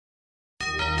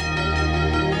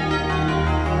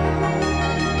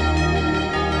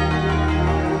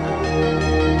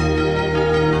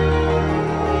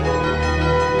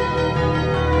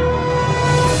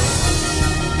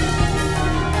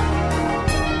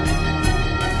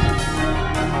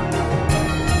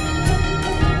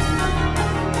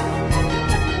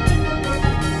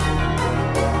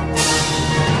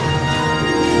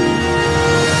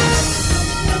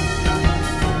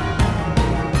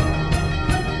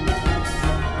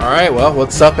All right, well,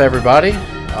 what's up, everybody?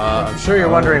 I'm sure you're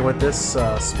wondering what this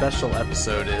special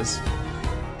episode is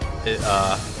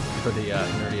for the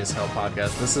Nerdy as Hell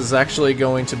podcast. This is actually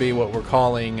going to be what we're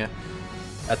calling,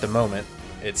 at the moment,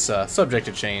 it's subject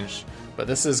to change, but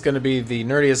this is going to be the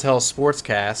Nerdy as Hell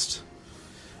Sportscast.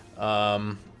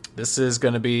 This is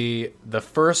going to be the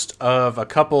first of a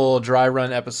couple dry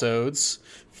run episodes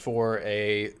for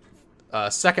a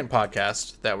second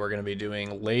podcast that we're going to be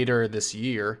doing later this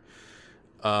year.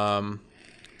 So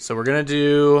we're gonna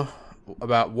do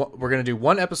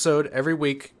one episode every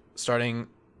week, starting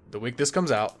the week this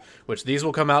comes out. Which these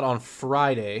will come out on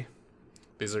Friday.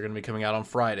 These are gonna be coming out on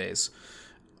Fridays.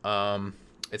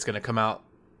 It's gonna come out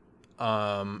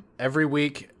every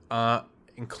week,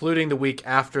 including the week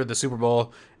after the Super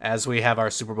Bowl, as we have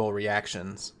our Super Bowl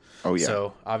reactions. Oh yeah.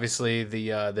 So obviously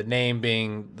the name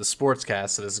being the Sportscast,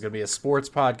 so this is gonna be a sports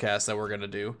podcast that we're gonna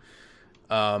do.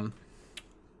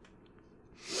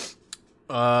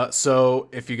 So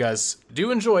if you guys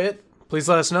do enjoy it, please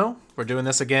let us know. We're doing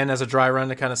this again as a dry run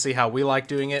to kind of see how we like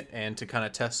doing it and to kind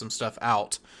of test some stuff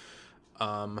out.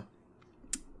 What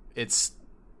this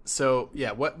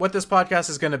podcast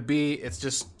is going to be, it's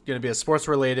just going to be a sports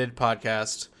related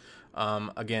podcast.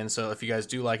 Again, so if you guys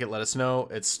do like it, let us know.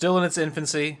 It's still in its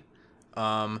infancy.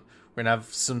 We're going to have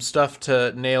some stuff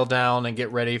to nail down and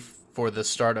get ready for the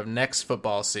start of next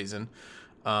football season.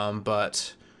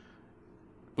 But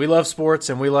we love sports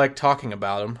and we like talking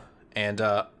about them. And,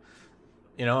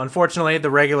 unfortunately,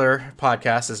 the regular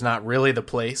podcast is not really the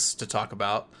place to talk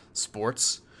about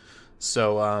sports.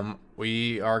 So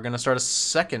we are going to start a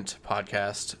second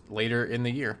podcast later in the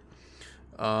year.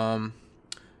 But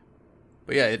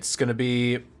yeah, it's going to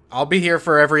be, I'll be here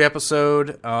for every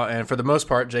episode. And for the most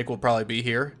part, Jake will probably be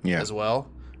here as well.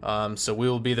 So we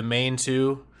will be the main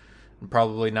two,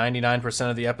 probably 99%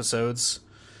 of the episodes.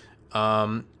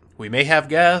 We may have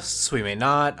guests, we may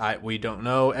not. We don't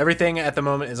know. Everything at the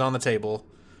moment is on the table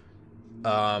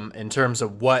in terms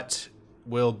of what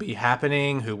will be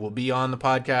happening, who will be on the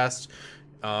podcast,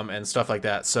 and stuff like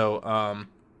that. So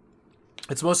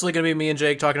it's mostly going to be me and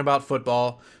Jake talking about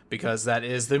football because that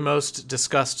is the most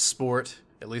discussed sport,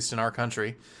 at least in our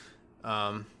country.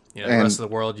 The rest of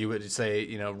the world, you would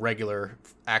say, regular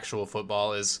actual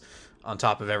football is on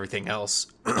top of everything else.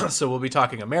 So we'll be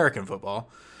talking American football.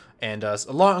 And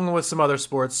along with some other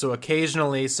sports, so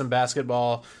occasionally some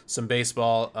basketball, some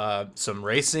baseball, some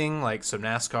racing, like some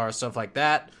NASCAR, stuff like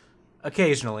that.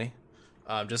 Occasionally.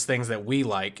 Just things that we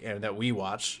like and that we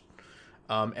watch.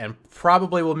 And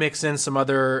probably we'll mix in some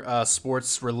other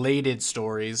sports-related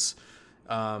stories.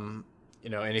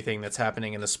 Anything that's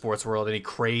happening in the sports world, any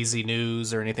crazy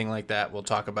news or anything like that, we'll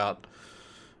talk about.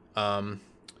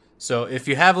 So if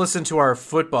you have listened to our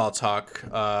football talk,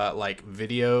 like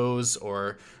videos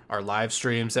or our live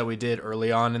streams that we did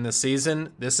early on in the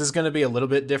season, this is going to be a little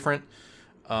bit different.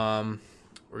 We're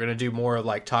going to do more of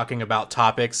like talking about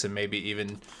topics and maybe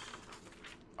even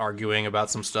arguing about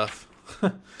some stuff.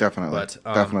 Definitely.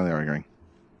 Definitely arguing.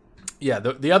 Yeah,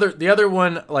 the other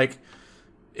one, like,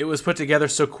 it was put together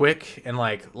so quick and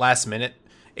like last minute.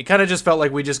 It kind of just felt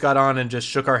like we just got on and just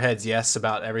shook our heads yes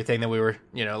about everything that we were,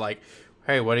 like,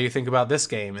 hey, what do you think about this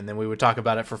game? And then we would talk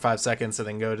about it for 5 seconds and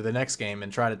then go to the next game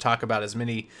and try to talk about as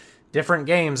many different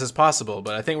games as possible.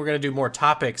 But I think we're going to do more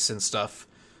topics and stuff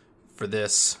for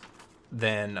this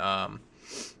than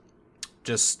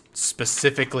just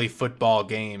specifically football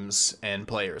games and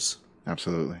players.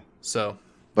 Absolutely. So,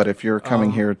 but if you're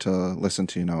coming here to listen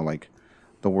to, like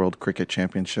the World Cricket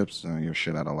Championships, you're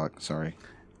shit out of luck. Sorry.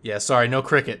 Yeah, sorry, no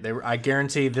cricket. I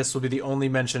guarantee this will be the only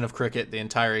mention of cricket the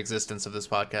entire existence of this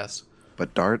podcast.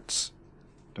 But darts,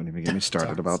 don't even get me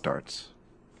started about darts.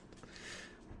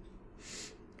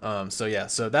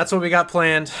 So that's what we got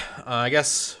planned. I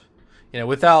guess,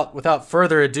 without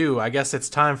further ado, I guess it's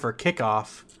time for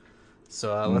kickoff.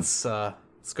 So let's go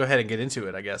ahead and get into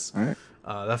it, I guess. All right.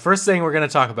 The first thing we're going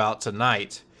to talk about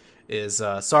tonight is,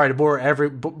 sorry to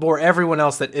bore everyone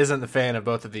else that isn't a fan of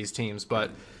both of these teams,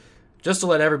 but just to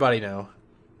let everybody know,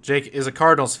 Jake is a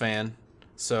Cardinals fan,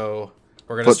 so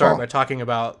we're going to start by talking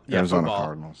about Arizona football.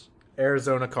 Cardinals.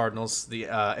 Arizona Cardinals, the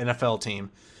NFL team.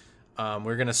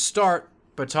 We're going to start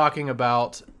by talking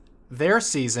about their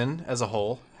season as a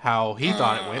whole, how he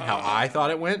thought it went, how I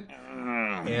thought it went,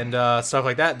 and stuff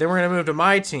like that. Then we're going to move to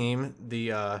my team,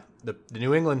 the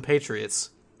New England Patriots,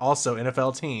 also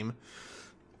NFL team.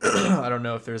 I don't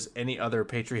know if there's any other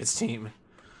Patriots team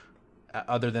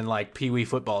other than like Pee-wee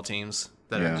football teams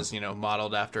that are just,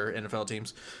 modeled after NFL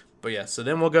teams. But yeah, so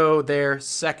then we'll go there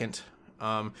second.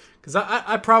 Because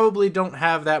I probably don't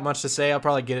have that much to say. I'll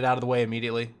probably get it out of the way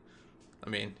immediately. I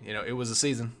mean, it was a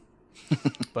season.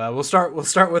 But we'll start with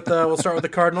the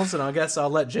Cardinals, and I guess I'll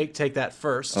let Jake take that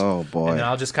first. Oh boy! And then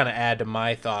I'll just kind of add to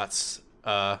my thoughts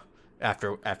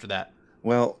after that.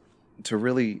 Well, to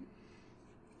really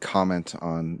comment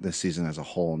on this season as a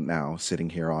whole now,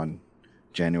 sitting here on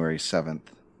January 7th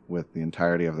with the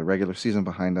entirety of the regular season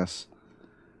behind us,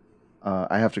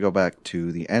 I have to go back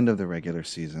to the end of the regular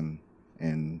season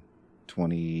in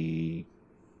 2019.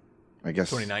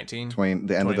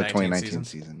 The end of the 2019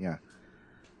 season, yeah.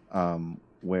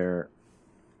 Where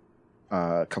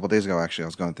a couple days ago, actually, I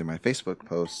was going through my Facebook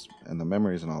posts and the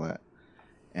memories and all that,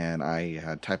 and I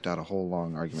had typed out a whole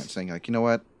long argument saying, like, you know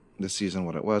what, this season,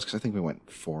 what it was, because I think we went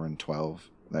 4-12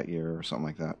 that year or something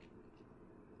like that.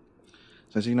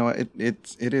 So I said, you know what,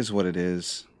 it is what it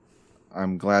is.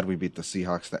 I'm glad we beat the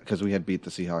Seahawks because we had beat the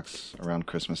Seahawks around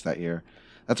Christmas that year.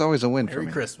 That's always a win for me.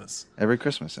 Every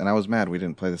Christmas. And I was mad we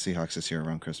didn't play the Seahawks this year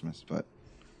around Christmas, but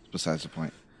it's besides the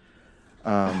point.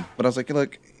 But I was like,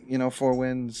 look, 4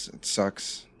 wins, it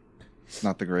sucks. It's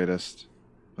not the greatest.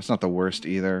 It's not the worst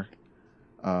either.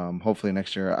 Hopefully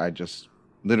next year I just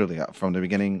literally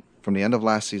from the end of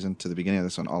last season to the beginning of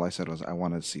this one, all I said was I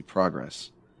wanted to see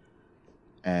progress.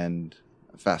 And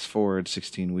fast forward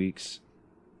 16 weeks,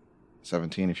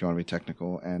 17 if you want to be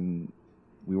technical, and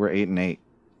we were 8-8.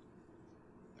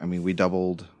 I mean, we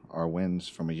doubled our wins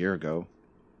from a year ago.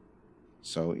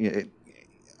 So it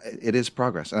is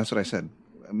progress. And that's what I said.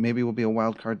 Maybe we'll be a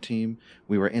wild card team.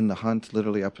 We were in the hunt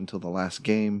literally up until the last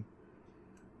game.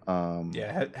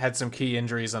 Had some key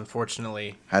injuries,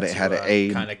 unfortunately. Had a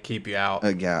kind of keep you out.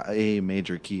 A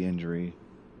major key injury.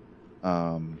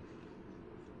 I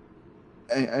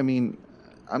mean,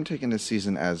 I'm taking this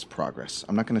season as progress.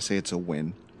 I'm not going to say it's a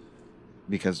win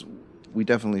because we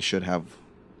definitely should have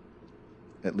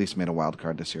at least made a wild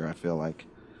card this year, I feel like.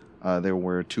 There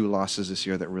were 2 losses this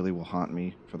year that really will haunt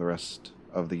me for the rest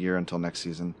of the year until next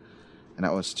season, and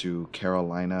that was to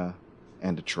Carolina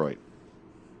and Detroit.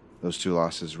 Those 2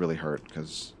 losses really hurt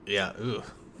because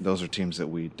those are teams that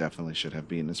we definitely should have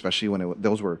beaten, especially when I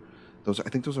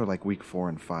think those were like week 4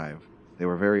 and 5. They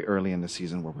were very early in the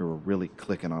season where we were really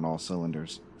clicking on all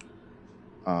cylinders.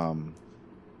 And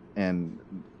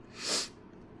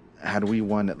had we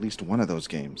won at least one of those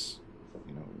games,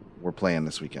 we're playing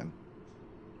this weekend.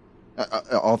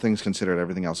 All things considered,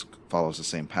 everything else follows the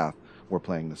same path. We're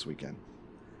playing this weekend.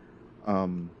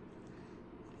 But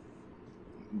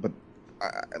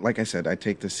like I said, I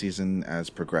take this season as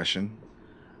progression.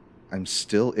 I'm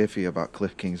still iffy about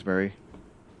Cliff Kingsbury.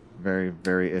 Very,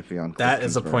 very iffy on Cliff That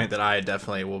is Kingsbury. a point that I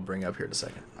definitely will bring up here in a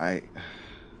second. I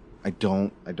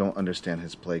don't understand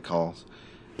his play calls,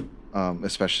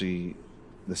 especially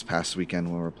this past weekend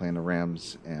when we were playing the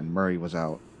Rams and Murray was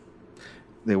out.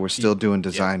 They were still doing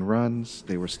design runs.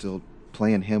 They were still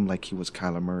playing him like he was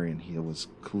Kyler Murray, and he was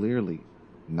clearly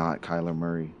not Kyler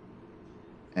Murray.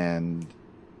 And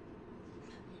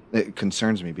it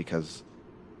concerns me because,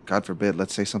 God forbid,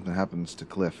 let's say something happens to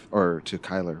Cliff or to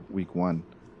Kyler week 1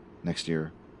 next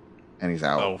year, and he's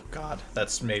out. Oh, God.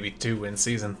 That's maybe 2-win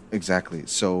season. Exactly.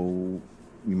 So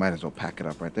you might as well pack it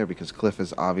up right there because Cliff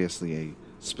is obviously a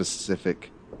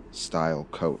specific style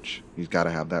coach. He's got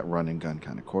to have that run and gun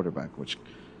kind of quarterback, which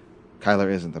Kyler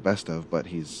isn't the best of, but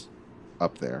he's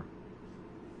up there.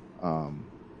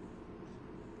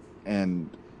 And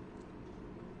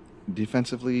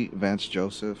defensively, Vance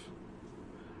Joseph.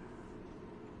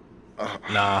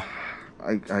 Nah.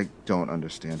 I don't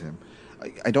understand him.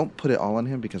 I don't put it all on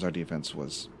him because our defense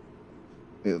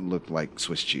it looked like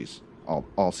Swiss cheese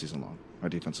all season long. Our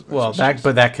defensive. Well,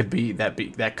 that could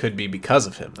be because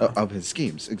of him, though. Of his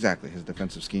schemes, exactly, his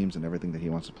defensive schemes and everything that he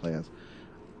wants to play as.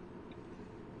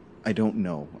 I don't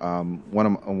know.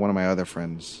 One of my other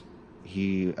friends,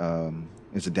 he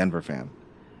is a Denver fan,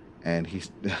 and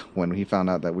when he found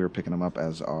out that we were picking him up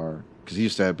as because he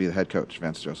used to be the head coach,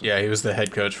 Vance Joseph. Yeah, he was the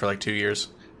head coach for like 2 years.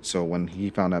 So when he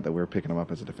found out that we were picking him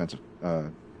up as a defensive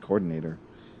coordinator,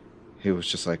 he was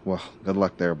just like, "Well, good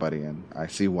luck there, buddy," and I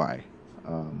see why.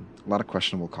 A lot of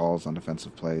questionable calls on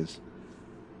defensive plays.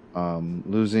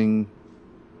 Losing.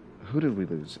 Who did we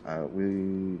lose?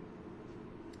 It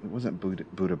wasn't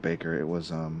Buda Baker. It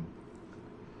was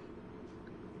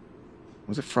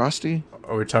it Frosty?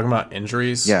 Are we talking about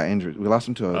injuries? Yeah, injuries. We lost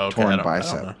him to a torn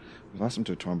bicep. I don't know. We lost him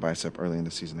to a torn bicep early in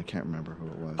the season. I can't remember who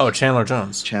it was. Oh, Chandler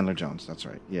Jones. Chandler Jones. That's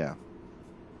right. Yeah,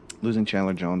 losing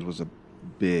Chandler Jones was a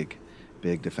big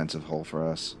defensive hole for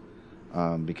us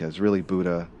because really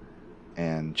Buda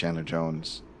and Chandler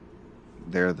Jones,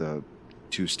 they're the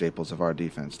 2 staples of our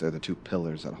defense. They're the 2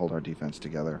 pillars that hold our defense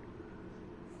together.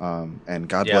 And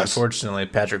God bless. Unfortunately,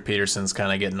 Patrick Peterson's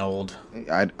kind of getting old.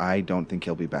 I don't think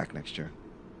he'll be back next year.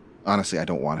 Honestly, I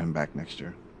don't want him back next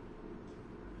year.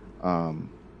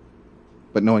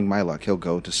 But knowing my luck, he'll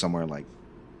go to somewhere like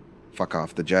fuck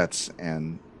off the Jets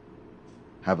and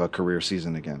have a career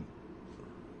season again.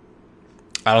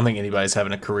 I don't think anybody's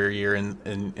having a career year in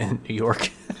New York.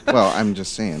 Well, I'm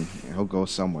just saying, he'll go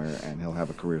somewhere and he'll have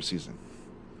a career season.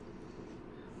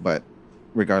 But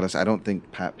regardless, I don't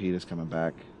think Pat Pete is coming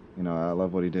back. You know, I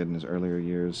love what he did in his earlier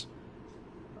years.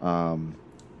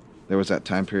 There was that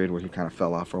time period where he kind of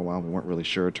fell off for a while. We weren't really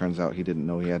sure. It turns out he didn't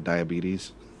know he had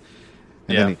diabetes.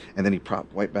 And then he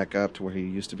propped right back up to where he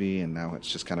used to be, and now it's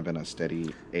just kind of been a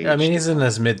steady age. Yeah, I mean, he's in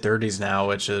his mid-30s now,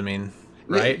 which, I mean,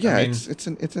 right? Yeah, I mean, it's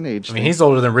an age I mean, thing. he's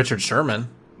older than Richard Sherman.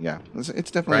 Yeah,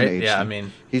 it's definitely right? an age Yeah, thing. I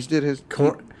mean, he's did his...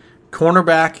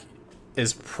 cornerback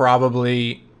is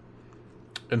probably,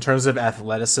 in terms of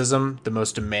athleticism, the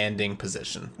most demanding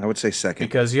position. I would say second.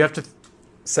 Because you have to...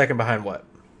 Second behind what?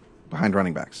 Behind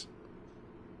running backs.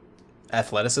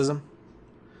 Athleticism?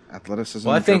 Athleticism.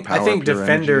 Well, I think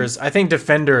defenders. Energy. I think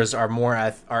defenders are more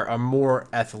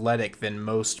athletic than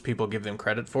most people give them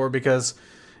credit for, because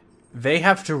they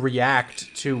have to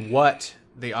react to what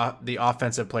the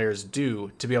offensive players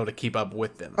do to be able to keep up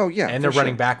with them. Oh yeah, and they're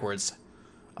running backwards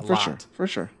a lot. For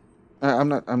sure. I'm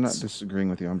not disagreeing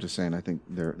with you. I'm just saying I think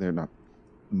they're not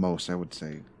most. I would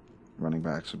say running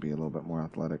backs would be a little bit more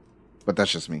athletic, but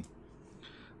that's just me.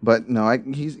 But no,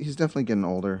 he's definitely getting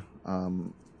older.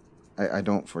 I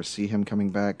don't foresee him coming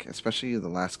back, especially the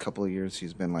last couple of years.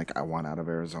 He's been like, I want out of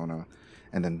Arizona,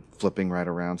 and then flipping right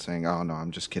around saying, oh, no, I'm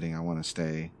just kidding. I want to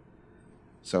stay.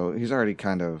 So he's already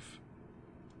kind of,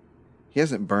 he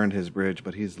hasn't burned his bridge,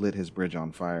 but he's lit his bridge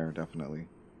on fire, definitely.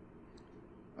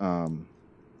 But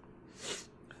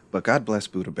God bless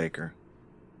Buda Baker.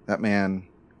 That man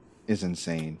is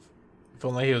insane. If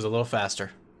only he was a little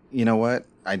faster. You know what?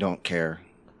 I don't care,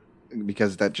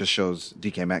 because that just shows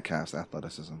DK Metcalf's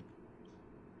athleticism.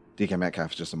 DK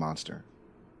Metcalf's just a monster.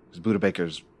 Because Buda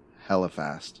Baker's hella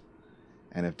fast,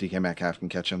 and if DK Metcalf can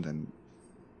catch him, then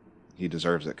he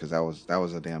deserves it, because that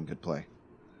was a damn good play.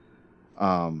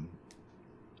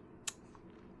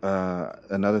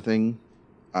 Another thing,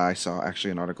 I saw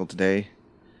actually an article today.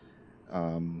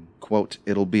 Quote,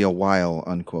 "It'll be a while,"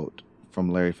 unquote, from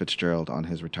Larry Fitzgerald on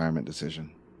his retirement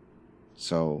decision.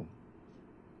 So,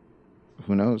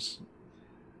 who knows?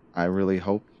 I really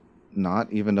hope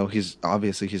not, even though he's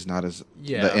not as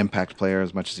the impact player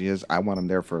as much as he is. I want him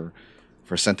there for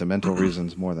sentimental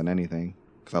reasons more than anything,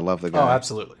 because I love the guy. Oh,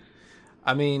 absolutely.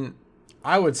 I mean,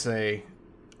 I would say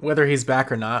whether he's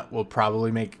back or not will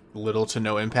probably make little to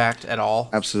no impact at all.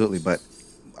 Absolutely, but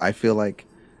I feel like,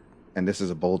 and this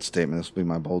is a bold statement, this will be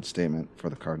my bold statement for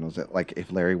the Cardinals, that like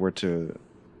if Larry were to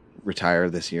retire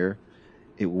this year,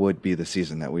 it would be the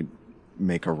season that we'd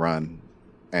make a run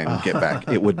and get back.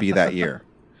 It would be that year.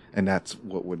 And that's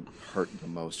what would hurt the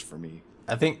most for me.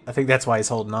 I think that's why he's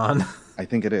holding on. I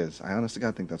think it is. I honestly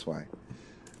God think that's why.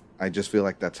 I just feel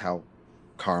like that's how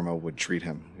karma would treat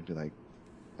him. He'd be like,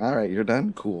 all right, you're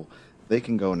done? Cool. They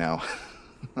can go now.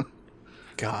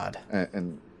 God.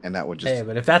 And that would just... Hey,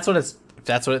 but if that's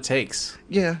what it takes.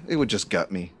 Yeah, it would just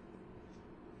gut me.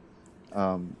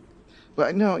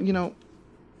 But no, you know...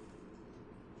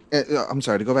 I'm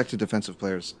sorry, to go back to defensive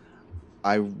players,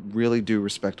 I really do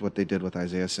respect what they did with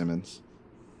Isaiah Simmons.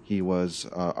 He was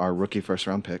our rookie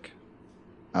first-round pick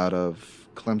out of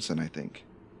Clemson, I think.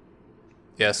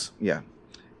 Yes. Yeah.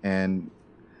 And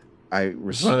I one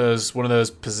of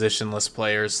those positionless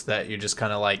players that you just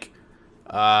kind of like,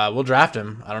 we'll draft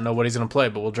him. I don't know what he's going to play,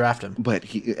 but we'll draft him. But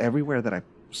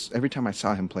every time I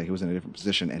saw him play, he was in a different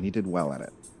position, and he did well at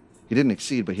it. He didn't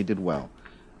exceed, but he did well.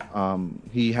 I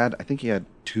think he had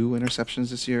 2 interceptions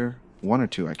this year, 1 or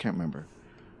 2, I can't remember.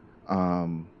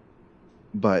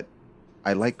 But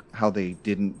I like how they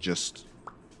didn't just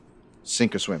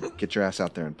sink or swim. Get your ass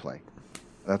out there and play.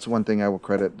 That's one thing I will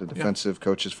credit the defensive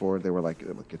coaches for. They were like,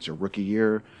 look, it's your rookie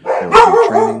year. There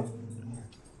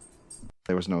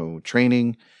was no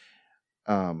training.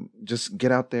 Just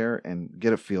get out there and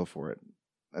get a feel for it.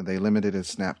 They limited his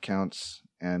snap counts,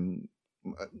 and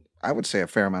I would say a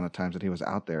fair amount of times that he was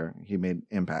out there, he made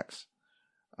impacts.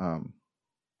 I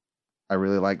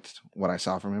really liked what I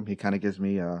saw from him. He kind of gives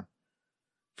me,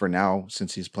 for now,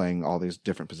 since he's playing all these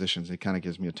different positions, he kind of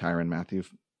gives me a Tyrann Mathieu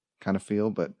kind of feel,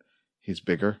 but he's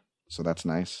bigger, so that's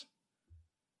nice.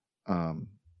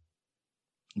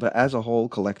 But as a whole,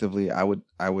 collectively, I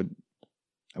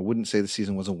wouldn't say the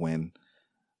season was a win,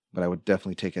 but I would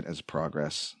definitely take it as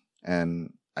progress,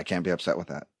 and I can't be upset with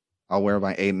that. I'll wear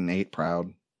my 8-8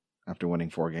 proud after winning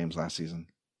 4 games last season.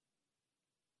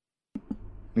 At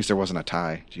least there wasn't a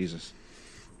tie. Jesus.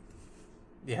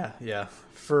 Yeah.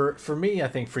 For me, I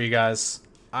think for you guys,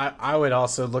 I would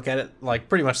also look at it like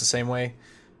pretty much the same way.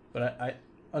 But I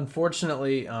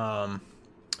unfortunately, I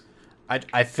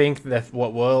think that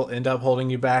what will end up holding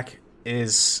you back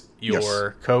is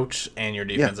your coach and your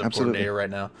defensive coordinator right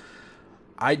now.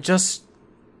 I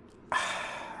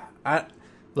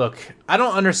look. I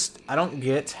don't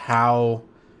get how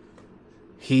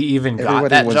he even got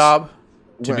that job.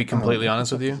 To be completely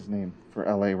honest with you, his name for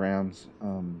LA Rams.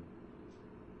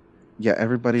 Yeah,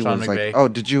 everybody Sean was McVay. like, "Oh,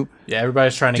 did you?" Yeah,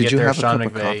 everybody's trying to get their Sean McVay. Did you have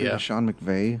a cup of coffee with Sean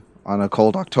McVay on a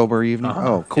cold October evening?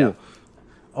 Oh, cool. Yeah.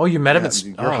 Oh, you met him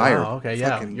You're hired. Wow, okay,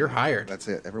 yeah, you're hired. That's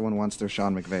it. Everyone wants their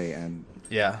Sean McVay, and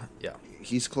yeah.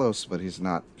 He's close, but he's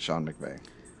not Sean McVay.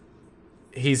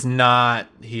 He's not.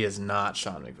 He is not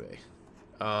Sean McVay.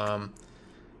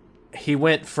 He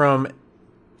went from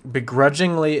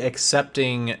begrudgingly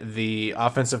accepting the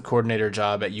offensive coordinator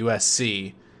job at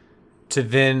USC to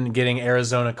then getting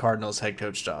Arizona Cardinals head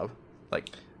coach job.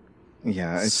 Like,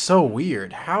 yeah, it's so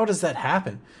weird. How does that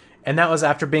happen? And that was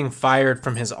after being fired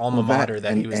from his alma mater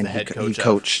that he was the head coach. He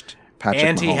coached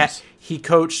Patrick Mahomes. He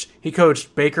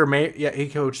coached Baker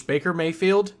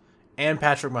Mayfield and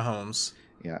Patrick Mahomes.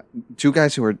 Yeah, two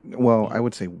guys who are I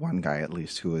would say one guy at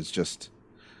least who's just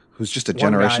a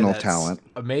generational talent.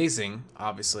 Amazing,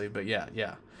 obviously, but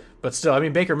yeah. But still, I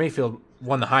mean, Baker Mayfield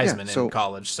won the Heisman in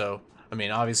college, so I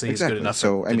mean, obviously he's good enough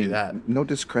to do that. No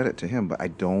discredit to him, but I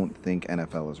don't think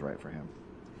NFL is right for him.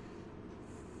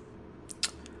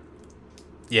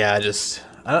 Yeah,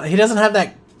 he doesn't have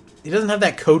that. He doesn't have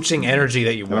that coaching energy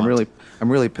that you want.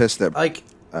 I'm really pissed that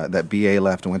that BA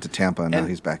left and went to Tampa, and now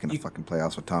he's back in the fucking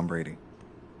playoffs with Tom Brady.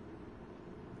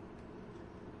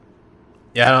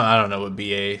 Yeah, I don't know what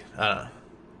BA. I don't know.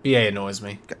 BA annoys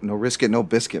me. No risk it, no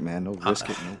biscuit, man. No risk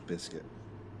it, no biscuit.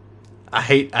 I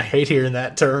hate hearing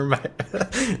that term.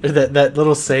 that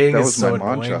little saying is so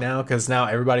annoying now because now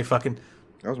everybody fucking.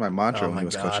 That was my mantra when he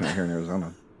was coaching out here in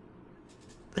Arizona.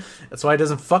 That's why he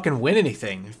doesn't fucking win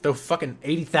anything. Throw fucking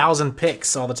 80,000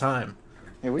 picks all the time.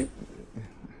 Hey,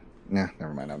 nah,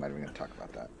 never mind. I'm not even going to talk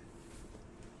about that.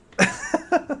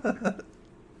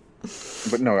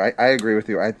 But no, I agree with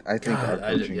you. I think our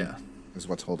coaching is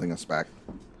what's holding us back.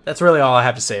 That's really all I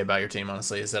have to say about your team,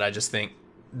 honestly, is that I just think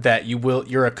that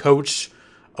you're a coach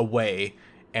away,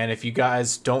 and if you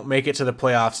guys don't make it to the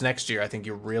playoffs next year, I think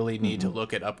you really need to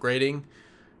look at upgrading.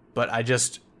 But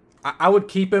I would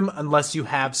keep him unless you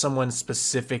have someone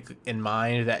specific in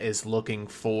mind that is looking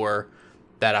for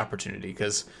that opportunity,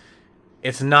 because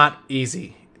it's not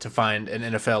easy to find an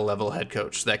NFL level head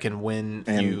coach that can win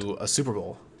you a Super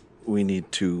Bowl. We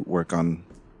need to work on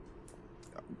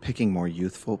picking more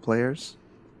youthful players.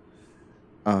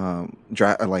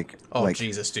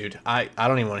 Jesus, dude! I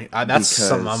don't even want to. That's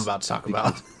something I'm about to talk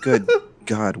about. Good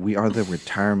God, we are the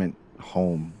retirement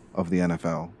home of the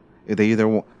NFL. They either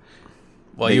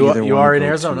you are in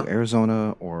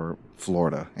Arizona, or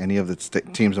Florida. Any of the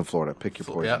teams in Florida, pick your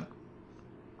poison. Yeah.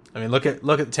 I mean, look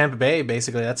at Tampa Bay.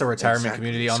 Basically, that's a retirement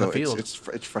community on the field. It's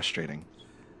frustrating.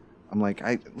 I'm like,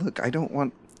 I don't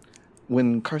want.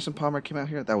 When Carson Palmer came out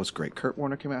here, that was great. Kurt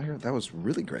Warner came out here, that was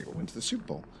really great. We went to the Super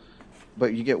Bowl.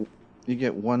 But you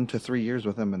get 1 to 3 years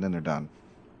with them, and then they're done.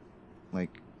 Like,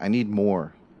 I need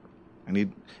more.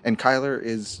 And Kyler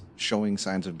is showing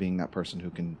signs of being that person who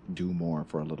can do more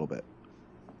for a little bit,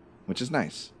 which is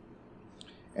nice.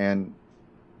 And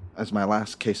as my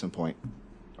last case in point,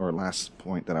 or last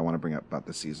point that I want to bring up about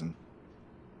this season,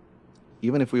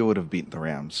 even if we would have beaten the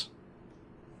Rams,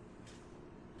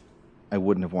 I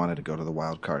wouldn't have wanted to go to the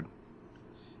wild card,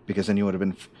 because then you would have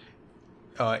been.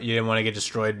 You didn't want to get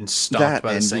destroyed and stomped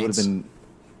by the Saints. You would have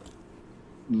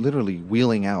been literally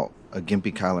wheeling out a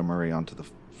gimpy Kyler Murray onto the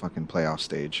fucking playoff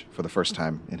stage for the first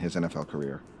time in his NFL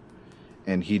career,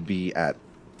 and he'd be at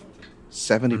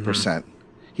 70%.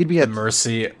 He'd be at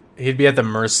mercy. He'd be at the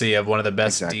mercy of one of the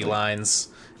best D lines,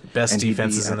 best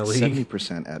defenses in the league.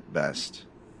 70% at best,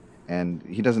 and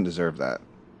he doesn't deserve that.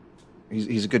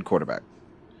 He's a good quarterback.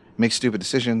 Makes stupid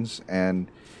decisions,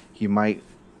 and he might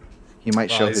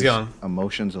show his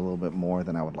emotions a little bit more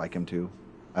than I would like him to.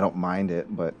 I don't mind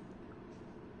it, but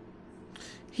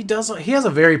he does. He has a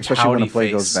very pouty face. Especially when a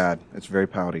play goes bad, it's very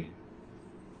pouty.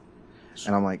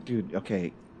 And I'm like, dude,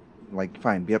 okay, like,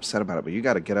 fine, be upset about it, but you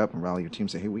got to get up and rally your team.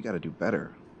 Say, hey, we got to do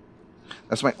better.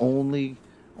 That's my only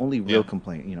real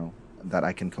complaint, that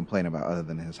I can complain about, other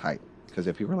than his height. Because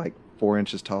if he were like 4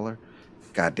 inches taller,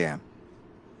 goddamn.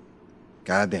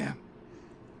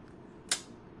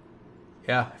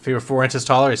 Yeah, if he were 4 inches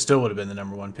taller, he still would have been the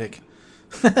number 1 pick.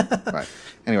 Right.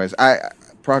 Anyways,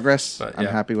 progress. I'm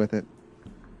happy with it.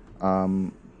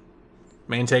 Main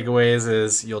takeaways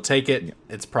is you'll take it. Yeah.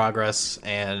 It's progress,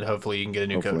 and hopefully you can get a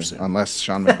new coach soon. Unless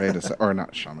Sean McVay or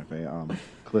not Sean McVay,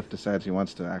 Cliff decides he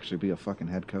wants to actually be a fucking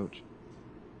head coach.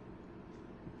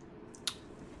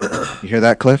 You hear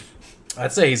that, Cliff?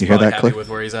 I'd say he's probably happy with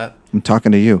where he's at. I'm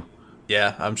talking to you.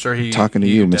 Yeah, I'm sure I'm talking to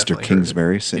you, Mr.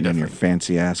 Kingsbury, sitting in your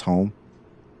fancy ass home.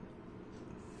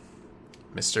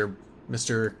 Mr.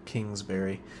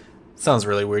 Kingsbury. Sounds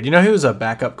really weird. You know who was a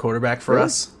backup quarterback for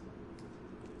us?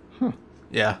 Huh.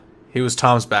 Yeah. He was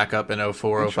Tom's backup in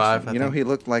 04, 05. You know, he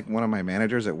looked like one of my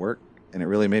managers at work, and it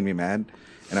really made me mad.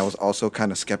 And I was also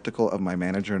kind of skeptical of my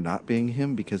manager not being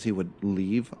him because he would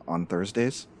leave on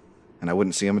Thursdays, and I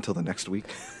wouldn't see him until the next week.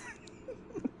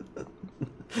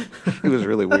 It was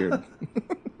really weird.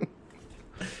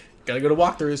 Gotta go to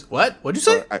walkthroughs. What? What'd you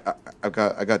say? I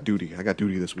got duty. I got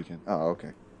duty this weekend. Oh,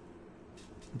 okay.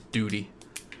 Duty.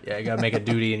 Yeah, you gotta make a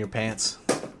duty in your pants.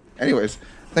 Anyways,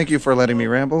 thank you for letting me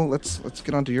ramble. Let's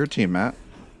get on to your team, Matt.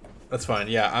 That's fine.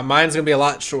 Yeah, mine's gonna be a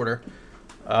lot shorter.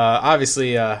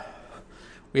 Obviously,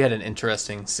 we had an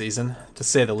interesting season, to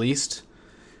say the least.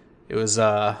 It was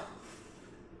a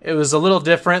little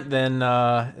different than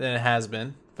it has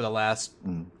been for the last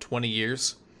 20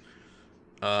 years.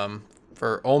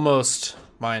 For almost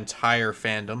my entire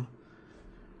fandom.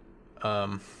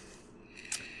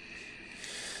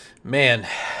 Man,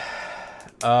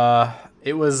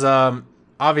 it was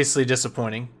obviously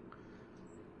disappointing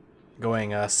going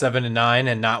 7-9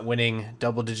 and not winning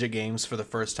double-digit games for the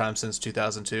first time since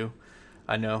 2002.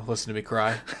 I know, listen to me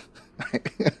cry.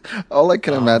 All I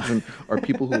can imagine are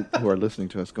people who are listening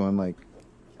to us going like,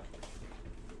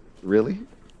 really?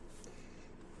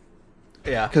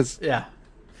 Yeah. Because yeah.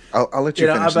 I'll let you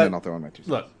finish and then I'll throw in my 2 cents.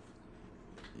 Look.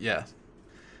 Yeah.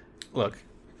 Look.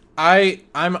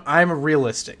 I'm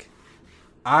realistic.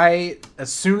 As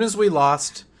soon as we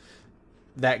lost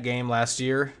that game last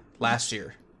year,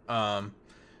 to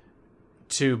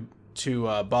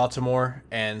Baltimore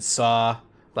and saw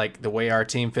like the way our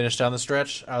team finished down the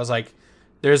stretch, I was like,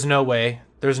 there's no way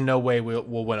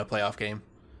we'll win a playoff game.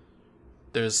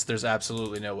 There's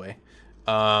absolutely no way.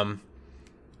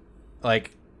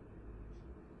 Like,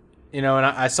 you know, and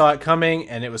I saw it coming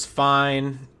and it was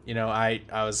fine. You know, I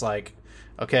was like,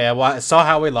 okay, I saw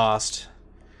how we lost,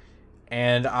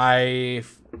 and I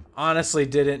honestly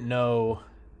didn't know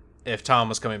if Tom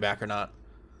was coming back or not.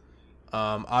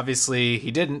 Obviously,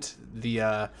 he didn't.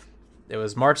 It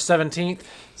was March 17th,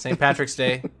 St. Patrick's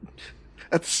Day.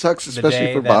 That sucks,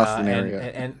 especially for Boston area.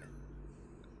 And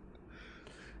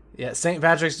yeah, St.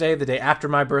 Patrick's Day, the day after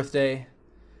my birthday,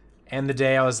 and the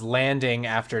day I was landing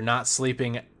after not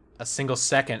sleeping a single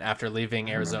second after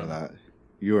leaving Arizona. That.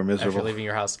 You were miserable. After leaving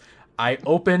your house. I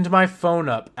opened my phone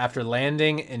up after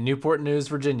landing in Newport News,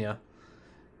 Virginia,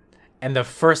 and the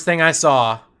first thing I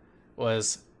saw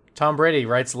was Tom Brady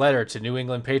writes letter to New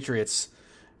England Patriots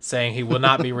saying he will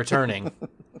not be returning.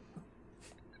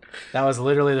 That was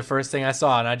literally the first thing I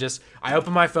saw, and I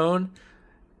opened my phone,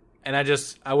 and and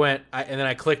then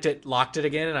I clicked it, locked it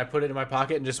again, and I put it in my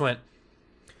pocket and just went.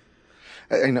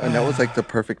 And that was like the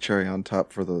perfect cherry on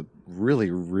top for the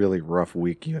really, really rough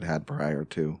week you had prior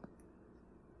to.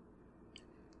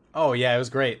 Oh yeah, it was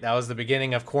great. That was the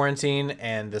beginning of quarantine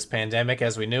and this pandemic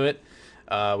as we knew it.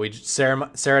 Sarah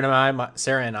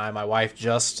and I, my wife,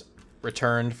 just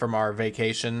returned from our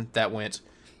vacation that went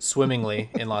swimmingly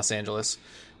in Los Angeles.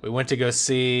 We went to go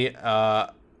see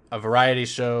a variety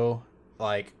show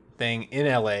like thing in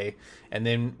LA, and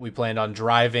then we planned on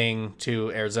driving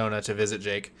to Arizona to visit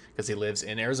Jake because he lives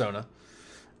in Arizona.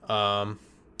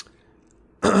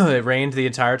 It rained the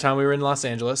entire time we were in Los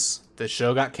Angeles. The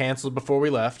show got canceled before we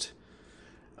left.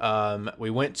 We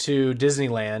went to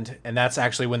Disneyland, and that's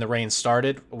actually when the rain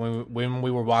started. When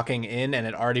we were walking in and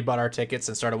had already bought our tickets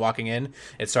and started walking in,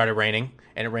 it started raining,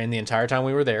 and it rained the entire time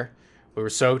we were there. We were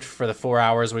soaked for the 4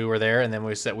 hours we were there, and then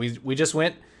we just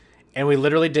went, and we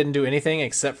literally didn't do anything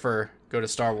except for go to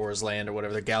Star Wars Land or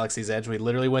whatever, the Galaxy's Edge. We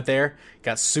literally went there,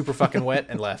 got super fucking wet,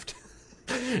 and left.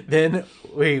 Then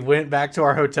we went back to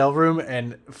our hotel room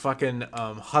and fucking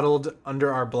huddled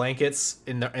under our blankets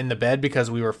in the bed because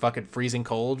we were fucking freezing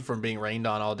cold from being rained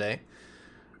on all day.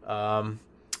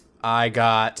 I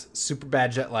got super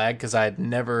bad jet lag because I had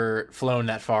never flown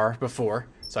that far before,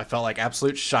 so I felt like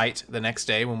absolute shite the next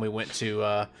day when we went to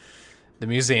the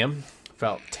museum.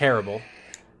 Felt terrible.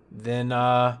 Then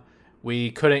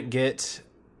we couldn't get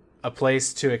a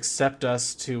place to accept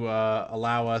us to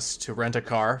allow us to rent a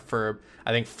car for I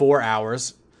think 4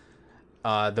 hours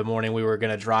the morning we were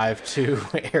going to drive to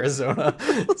Arizona.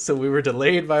 So we were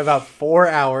delayed by about 4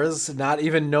 hours, not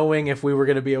even knowing if we were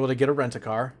going to be able to get a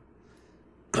rent-a-car.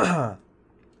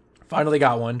 Finally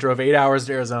got one, drove 8 hours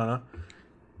to Arizona,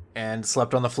 and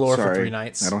slept on the floor for 3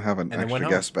 nights. I don't have an extra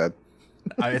guest bed.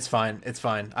 It's fine. It's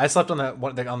fine. I slept on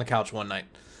the couch one night.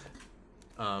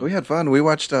 We had fun. We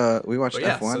watched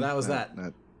F1. So that was that.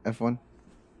 F1.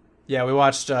 Yeah, we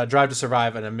watched Drive to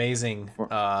Survive, an amazing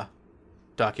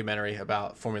documentary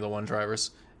about Formula One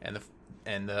drivers and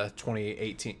the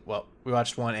 2018. Well, we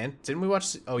watched one, and didn't we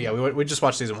watch? Oh yeah, we just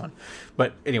watched season 1.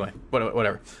 But anyway,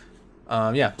 whatever.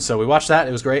 Yeah, so we watched that.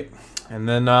 It was great. And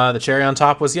then the cherry on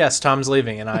top was, yes, Tom's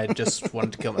leaving, and I just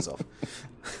wanted to kill myself.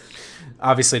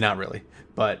 Obviously not really,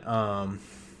 but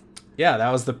yeah,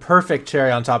 that was the perfect cherry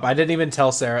on top. I didn't even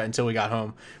tell Sarah until we got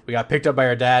home. We got picked up by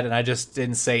her dad, and I just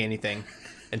didn't say anything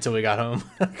until we got home.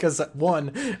 Because,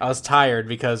 one, I was tired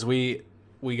because we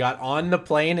got on the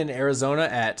plane in Arizona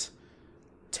at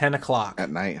 10 o'clock.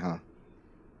 At night, huh?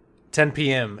 10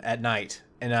 p.m. at night,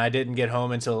 and I didn't get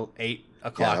home until 8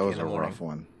 o'clock in the morning. That was a rough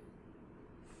one.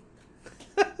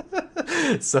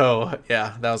 So,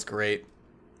 yeah, that was great.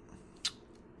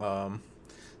 So,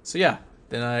 yeah,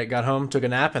 then I got home, took a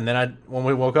nap, and then when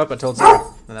we woke up, I told Sarah,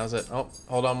 and that was it. Oh,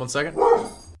 hold on one second.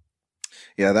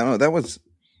 Yeah, it was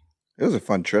a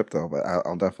fun trip, though, but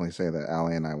I'll definitely say that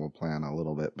Allie and I will plan a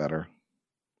little bit better.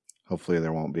 Hopefully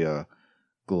there won't be a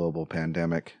global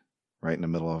pandemic right in the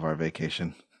middle of our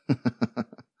vacation.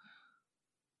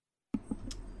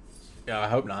 Yeah, I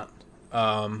hope not.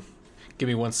 Give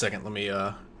me 1 second. Let me,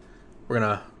 we're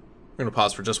gonna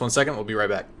pause for just 1 second. We'll be right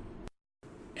back.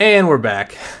 And we're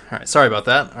back. All right, sorry about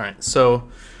that. All right, so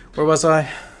where was I?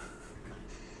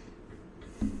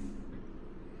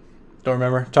 Don't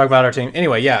remember. Talk about our team.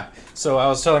 Anyway, yeah. So I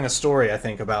was telling a story, I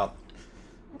think, about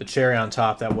the cherry on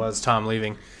top that was Tom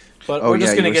leaving. But we're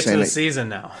just going to get to the season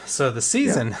now. So the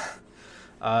season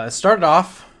it started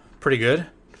off pretty good.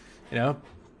 You know,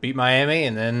 beat Miami,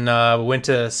 and then we went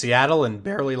to Seattle and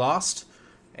barely lost.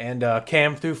 And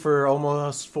Cam threw for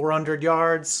almost 400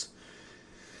 yards.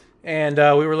 And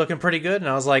we were looking pretty good. And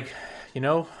I was like, you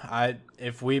know,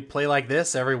 if we play like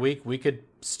this every week, we could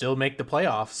still make the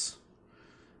playoffs.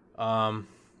 I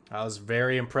was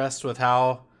very impressed with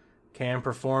how Cam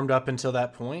performed up until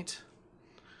that point.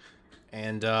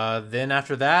 And then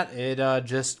after that, it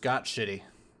just got shitty.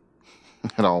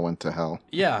 It all went to hell.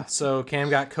 Yeah, so Cam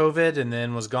got COVID and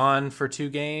then was gone for 2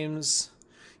 games.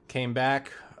 Came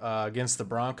back against the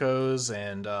Broncos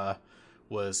and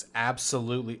was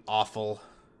absolutely awful.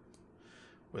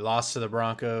 We lost to the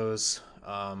Broncos.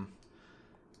 To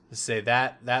say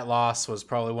that loss was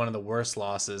probably one of the worst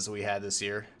losses we had this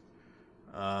year.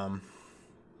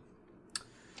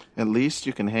 At least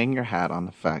you can hang your hat on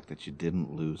the fact that you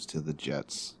didn't lose to the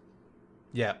Jets.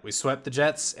 Yeah, we swept the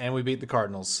Jets and we beat the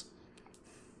Cardinals.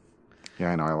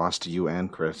 Yeah, I know. I lost to you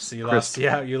and Chris. So you lost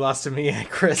to me and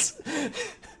Chris.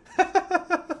 It's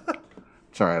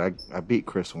all right. I beat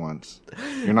Chris once.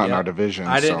 You're not in our division.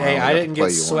 I didn't get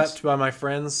swept by my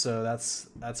friends, so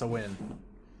that's a win.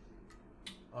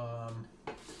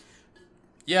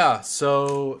 Yeah.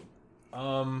 So,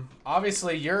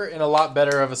 obviously, you're in a lot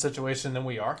better of a situation than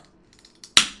we are.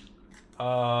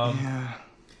 Yeah.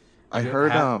 I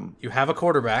heard you have a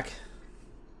quarterback.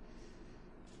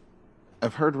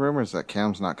 I've heard rumors that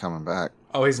Cam's not coming back.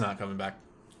 Oh, he's not coming back.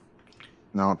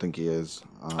 No, I don't think he is.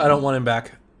 I don't want him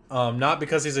back. Not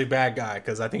because he's a bad guy,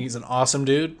 because I think he's an awesome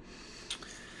dude.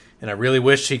 And I really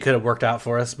wish he could have worked out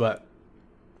for us, but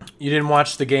you didn't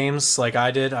watch the games like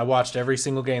I did. I watched every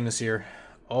single game this year.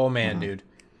 Oh, man, dude.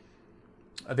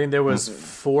 I think there was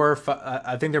 4 or 5,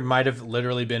 I think there might have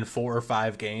literally been 4 or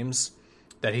 5 games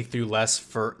that he threw less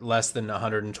than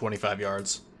 125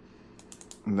 yards.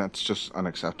 And that's just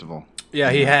unacceptable.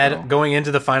 Yeah, he had, going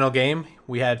into the final game,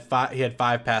 he had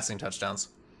 5 passing touchdowns.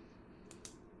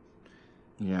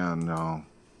 Yeah, no.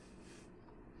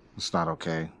 It's not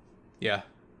okay. Yeah.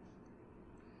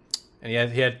 And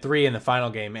he had 3 in the final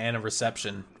game and a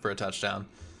reception for a touchdown.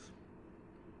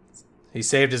 He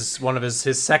saved one of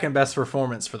his second best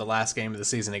performance for the last game of the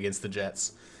season against the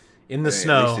Jets. In the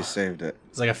snow. At least he saved it.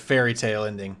 It's like a fairy tale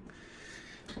ending.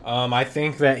 I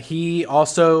think that he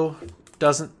also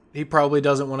probably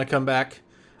doesn't want to come back.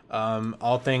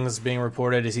 All things being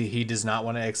reported is he does not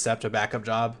want to accept a backup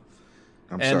job.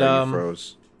 I'm sorry, you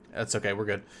froze. That's okay. We're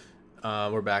good.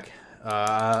 We're back.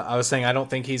 I was saying I don't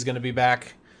think he's going to be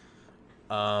back.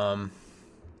 Yeah,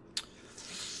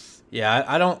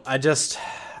 I don't.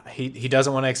 He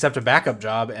doesn't want to accept a backup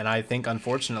job, and I think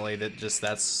unfortunately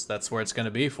that's where it's going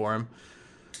to be for him.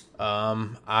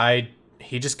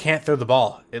 He just can't throw the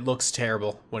ball. It looks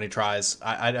terrible when he tries.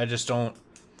 I just don't.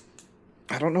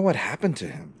 I don't know what happened to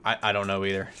him. I don't know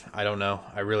either. I don't know.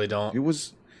 I really don't.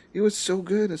 He was so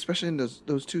good, especially in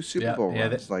those 2 Super Bowl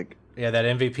runs. That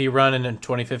MVP run in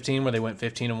 2015 where they went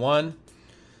 15-1.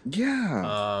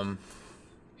 Yeah.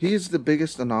 He's the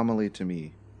biggest anomaly to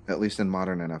me, at least in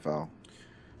modern NFL.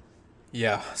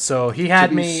 Yeah, so he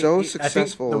had me so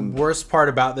successful. I think the worst part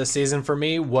about this season for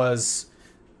me was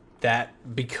that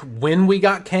when we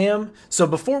got Cam. So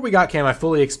before we got Cam, I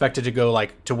fully expected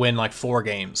to win like 4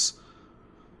 games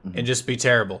and just be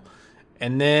terrible.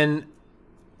 And then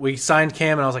we signed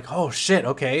Cam, and I was like, oh shit,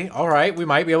 okay, all right, we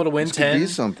might be able to win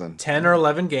 10 or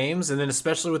 11 games, and then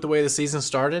especially with the way the season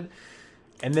started.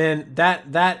 And then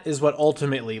that is what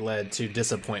ultimately led to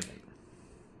disappointment.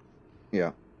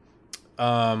 Yeah.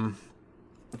 For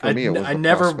me, it was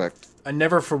prospect. I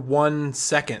never for 1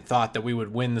 second thought that we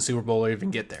would win the Super Bowl or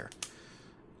even get there.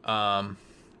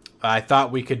 I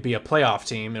thought we could be a playoff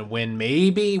team and win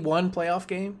maybe 1 playoff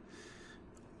game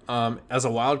as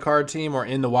a wild card team or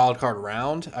in the wild card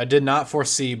round. I did not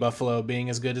foresee Buffalo being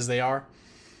as good as they are.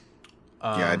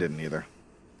 Yeah, I didn't either.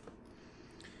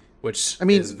 Which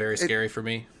is very scary for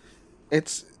me.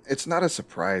 It's not a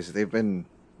surprise. They've been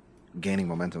gaining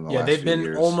momentum the last few years. Yeah, they've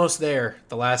been almost there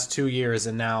the last 2 years,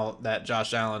 and now that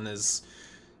Josh Allen is,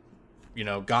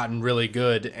 gotten really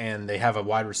good, and they have a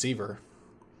wide receiver.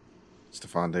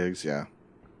 Stephon Diggs, yeah.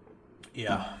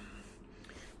 Yeah.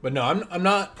 But no, I'm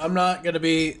not going to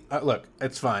be... look,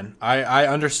 it's fine. I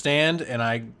understand, and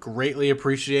I greatly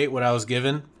appreciate what I was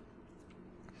given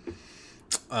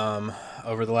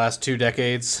over the last 2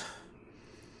 decades.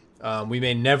 We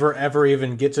may never, ever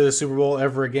even get to the Super Bowl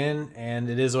ever again, and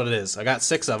it is what it is. I got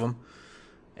 6 of them,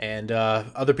 and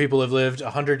other people have lived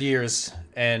 100 years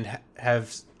and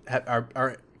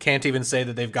can't even say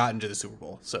that they've gotten to the Super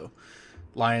Bowl. So,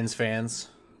 Lions fans.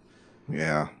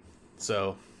 Yeah.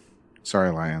 So.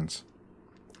 Sorry, Lions.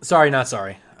 Sorry, not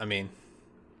sorry. I mean,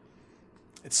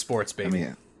 it's sports, baby.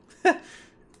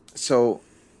 So,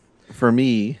 for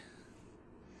me,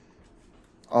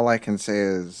 all I can say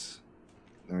is...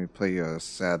 Let me play you a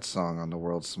sad song on the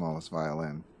world's smallest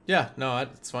violin. Yeah, no,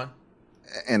 it's fine.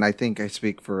 And I think I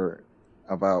speak for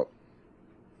about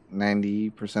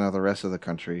 90% of the rest of the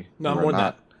country. No, more than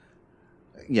that.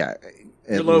 Yeah.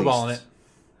 You're lowballing it.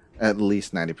 At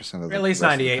least 90% of the At least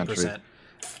 98%.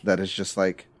 That is just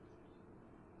like,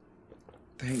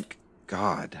 thank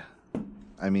God.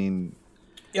 I mean,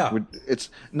 yeah. It's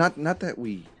not that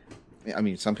we, I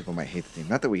mean, some people might hate the team.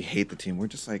 Not that we hate the team. We're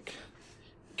just like,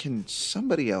 can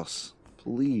somebody else,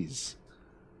 please?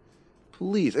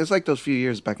 It's like those few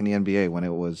years back in the NBA when it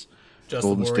was just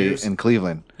Golden State and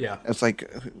Cleveland. Yeah. It's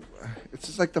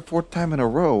just like the 4th time in a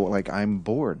row. Like, I'm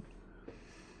bored.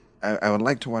 I would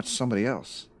like to watch somebody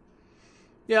else.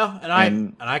 Yeah,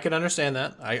 and I can understand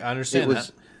that. I understand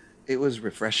that. It was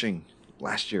refreshing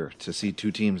last year to see 2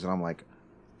 teams, and I'm like,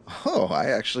 oh,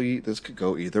 this could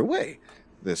go either way.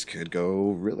 This could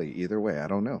go really either way. I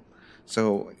don't know.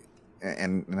 So,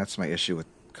 and that's my issue with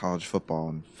college football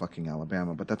and fucking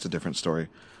Alabama, but that's a different story.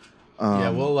 Yeah,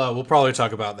 we'll probably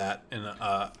talk about that in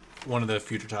one of the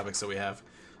future topics that we have.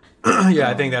 Yeah,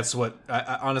 I think that's what.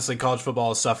 Honestly, college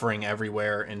football is suffering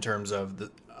everywhere in terms of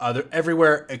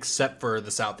everywhere except for the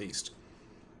Southeast.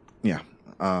 Yeah,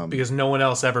 because no one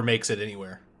else ever makes it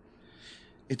anywhere.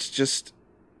 It's just,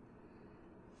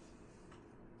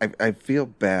 I feel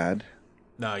bad.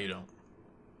 No, you don't.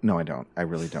 No, I don't. I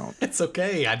really don't. It's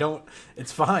okay. I don't.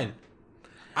 It's fine.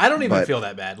 I don't even feel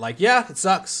that bad. Like, yeah, it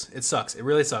sucks. It sucks. It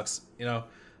really sucks.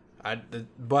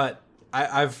 But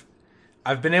I've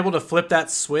been able to flip that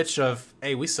switch of,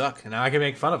 hey, we suck, and now I can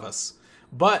make fun of us.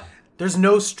 But there's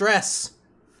no stress.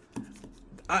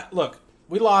 Look,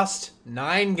 we lost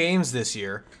 9 games this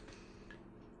year,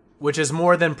 which is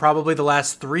more than probably the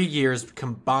last 3 years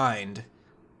combined.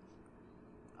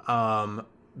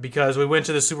 Because we went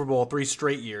to the Super Bowl 3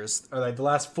 straight years. Or like the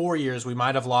last 4 years, we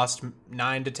might have lost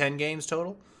 9 to 10 games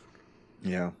total.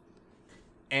 Yeah.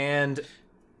 And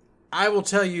I will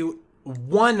tell you,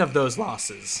 one of those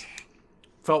losses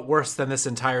felt worse than this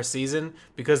entire season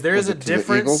because there is a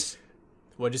difference.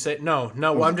 What'd you say? No.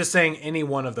 Well, I'm just saying any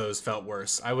one of those felt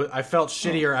worse. I felt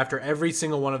shittier after every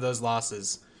single one of those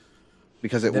losses.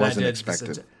 Because it wasn't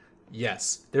expected.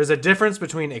 Yes. There's a difference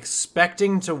between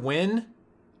expecting to win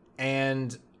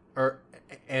and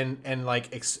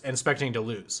expecting to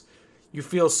lose. You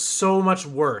feel so much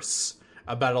worse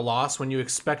about a loss when you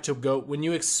expect to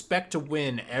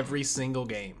win every single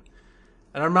game.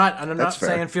 And I'm not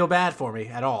saying feel bad for me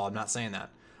at all. I'm not saying that.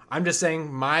 I'm just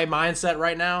saying my mindset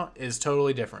right now is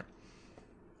totally different.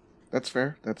 That's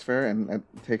fair. And it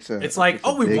takes a. It's like,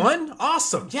 we won?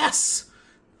 Awesome. Yes.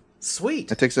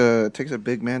 Sweet. It takes a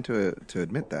big man to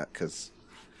admit that, because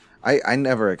I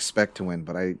never expect to win,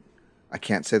 but I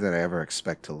can't say that I ever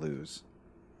expect to lose.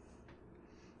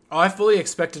 Oh, I fully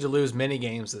expected to lose many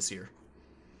games this year.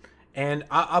 And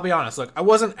I'll be honest, look, I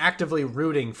wasn't actively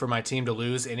rooting for my team to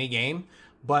lose any game,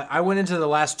 but I went into the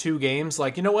last 2 games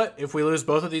like, you know what? If we lose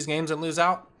both of these games and lose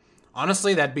out,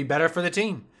 honestly, that'd be better for the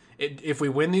team. If we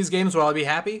win these games, will I be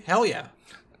happy? Hell yeah.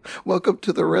 Welcome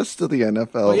to the rest of the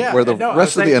NFL, Well, where the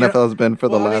rest of the NFL has been for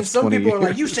the last 20 years. Some people are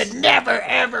like, you should never,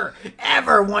 ever,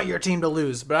 ever want your team to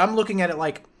lose. But I'm looking at it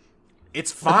like,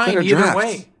 it's fine either drafts.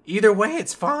 way. Either way,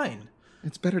 it's fine.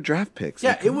 It's better draft picks.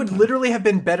 Yeah, it would literally have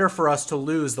been better for us to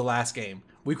lose the last game.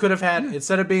 We could have had,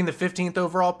 instead of being the 15th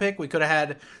overall pick, we could have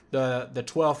had the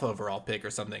 12th overall pick or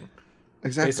something.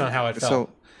 Exactly. Based on how it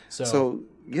felt. So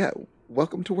yeah,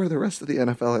 welcome to where the rest of the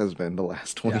NFL has been the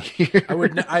last 20 years.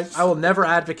 I will never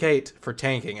advocate for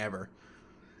tanking ever.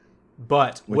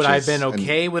 But would I have been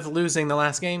okay with losing the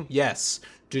last game? Yes.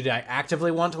 Did I actively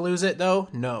want to lose it, though?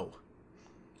 No.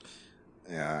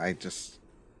 Yeah,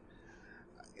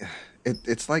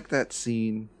 It's like that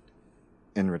scene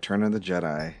in Return of the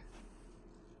Jedi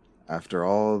after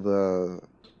the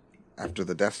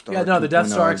Death Star. Yeah, no, the Death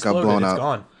Star exploded. Blown it's up.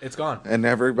 gone. It's gone. And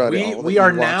everybody, we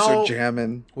are now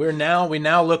jamming. We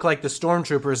now look like the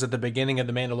stormtroopers at the beginning of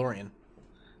The Mandalorian.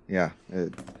 Yeah.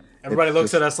 Everybody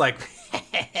looks at us like,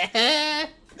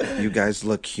 you guys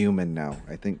look human now.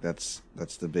 I think that's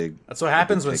the big. That's what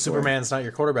happens when Superman's not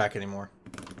your quarterback anymore.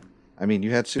 I mean,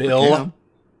 you had Super Bill. Cam.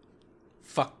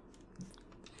 Fuck.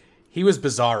 He was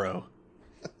Bizarro.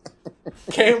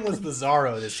 Cam was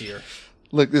Bizarro this year.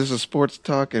 Look, this is a sports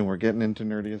talk, and we're getting into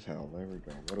nerdy as hell. There we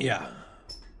go. Yeah.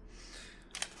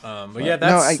 But yeah,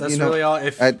 that's really all.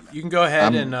 If you can go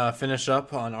ahead and finish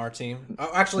up on our team.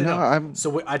 Oh, actually, no.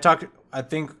 I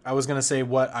think I was gonna say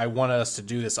what I wanted us to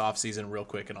do this offseason real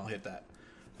quick, and I'll hit that.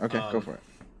 Okay, go for it.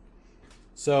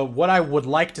 So what I would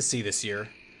like to see this year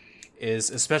is,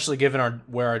 especially given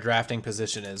where our drafting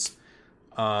position is,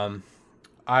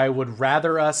 I would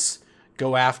rather us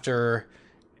go after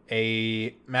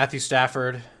a Matthew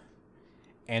Stafford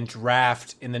and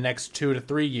draft in the next 2 to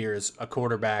 3 years a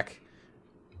quarterback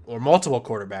or multiple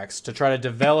quarterbacks to try to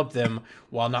develop them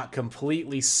while not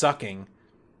completely sucking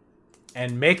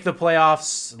and make the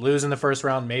playoffs, lose in the first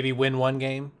round, maybe win 1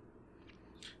 game.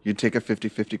 You'd take a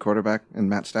 50-50 quarterback in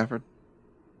Matt Stafford?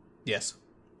 Yes.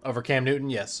 Over Cam Newton,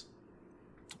 yes.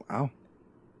 Wow.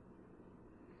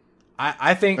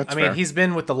 I think, That's fair. He's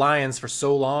been with the Lions for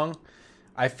so long.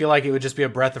 I feel like it would just be a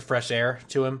breath of fresh air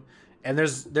to him. And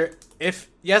look,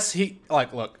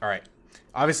 all right.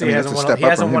 Obviously he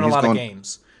hasn't won a lot of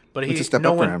games, but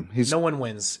no one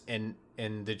wins in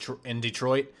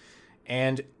Detroit.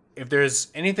 And if there's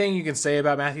anything you can say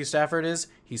about Matthew Stafford is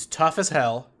he's tough as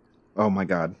hell. Oh my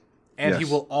God. And he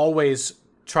will always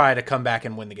try to come back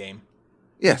and win the game.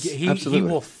 Yes, absolutely. He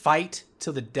will fight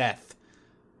to the death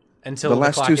until the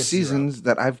last 2 hits seasons 0.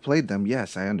 that I've played them.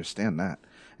 Yes, I understand that.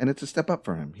 And it's a step up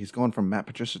for him. He's going from Matt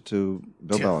Patricia to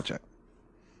Bill Belichick.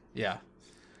 Yeah.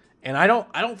 And I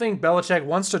don't think Belichick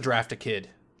wants to draft a kid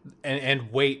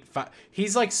and wait.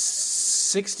 He's like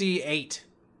 68.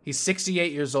 He's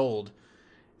 68 years old.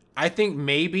 I think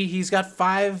maybe he's got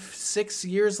 5-6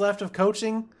 years left of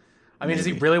coaching. I mean, does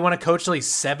he really want to coach till he's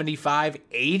 75,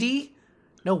 80?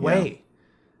 No way.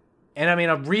 And I mean,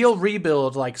 a real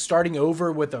rebuild, like starting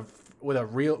over with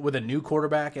a new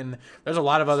quarterback, and there's a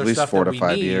lot of other stuff that we need. 4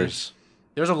 to 5 years.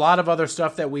 There's a lot of other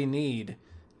stuff that we need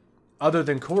other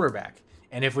than quarterback.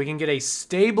 And if we can get a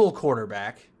stable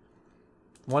quarterback,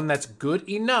 one that's good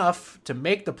enough to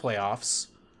make the playoffs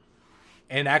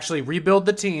and actually rebuild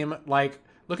the team, like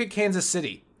look at Kansas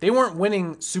City. They weren't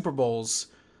winning Super Bowls,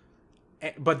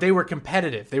 but they were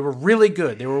competitive. They were really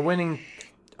good. They were winning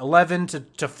 11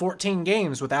 to 14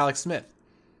 games with Alex Smith.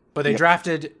 But they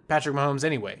drafted Patrick Mahomes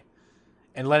anyway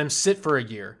and let him sit for a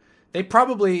year. They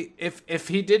probably, if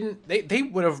he didn't, they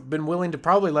would have been willing to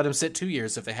probably let him sit 2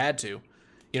 years if they had to.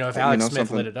 If Alex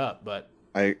Smith lit it up. But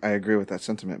I agree with that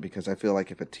sentiment because I feel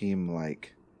like if a team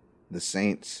like the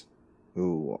Saints,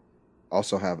 who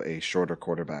also have a shorter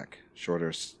quarterback,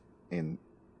 shorter in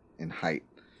height,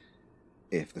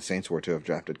 if the Saints were to have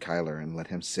drafted Kyler and let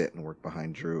him sit and work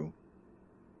behind Drew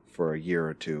for a year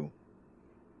or two,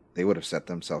 they would have set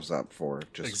themselves up for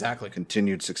just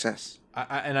continued success.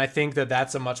 And I think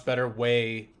that's a much better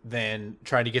way than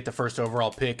trying to get the first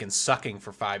overall pick and sucking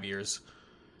for 5 years.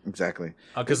 Exactly.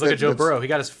 Because look at Joe Burrow. He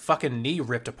got his fucking knee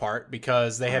ripped apart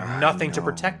because they had nothing to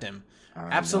protect him.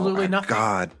 Absolutely nothing.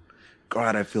 God,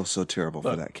 I feel so terrible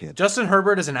for that kid. Justin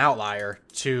Herbert is an outlier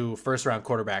to first-round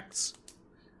quarterbacks.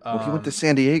 Well, he went to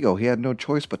San Diego. He had no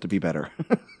choice but to be better.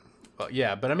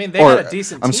 Yeah, but I mean, they had a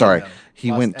decent team. I'm sorry. Though.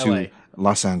 He went to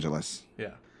Los Angeles.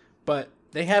 Yeah. But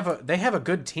they have a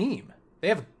good team. They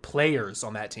have players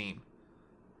on that team.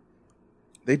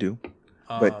 They do.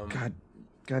 But God,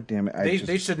 God damn it!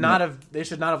 They should not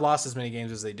have lost as many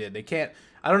games as they did. They can't.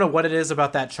 I don't know what it is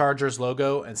about that Chargers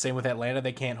logo, and same with Atlanta.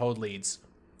 They can't hold leads.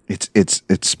 It's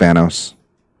Spanos.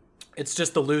 It's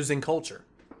just the losing culture.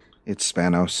 It's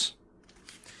Spanos.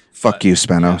 Fuck you,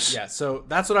 Spanos. Yeah, so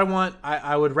that's what I want.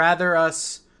 I would rather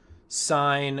us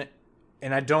sign,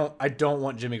 and I don't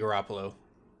want Jimmy Garoppolo.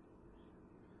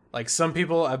 Like some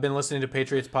people, I've been listening to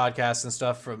Patriots podcasts and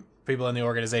stuff from people in the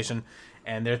organization,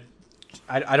 and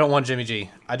I don't want Jimmy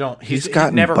G. I don't. He's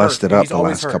gotten never busted up the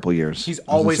last couple years. He's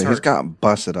always hurt. He's gotten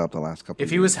busted up the last couple. If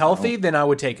he was healthy, then I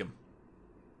would take him.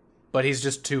 But he's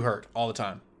just too hurt all the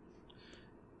time.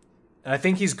 And I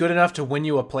think he's good enough to win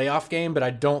you a playoff game, but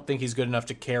I don't think he's good enough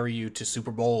to carry you to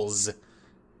Super Bowls.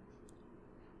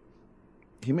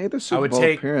 He made a Super Bowl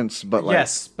appearance, but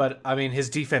yes, but I mean his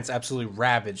defense absolutely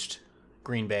ravaged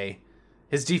Green Bay.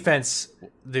 His defense,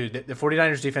 dude, the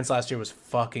 49ers defense last year was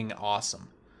fucking awesome.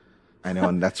 I know,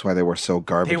 and that's why they were so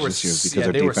garbage this year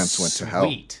because their defense went to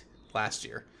hell last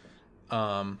year.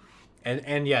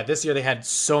 And yeah, this year they had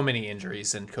so many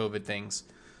injuries and COVID things.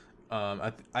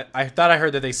 I thought I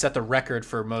heard that they set the record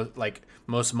for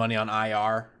most money on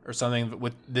IR or something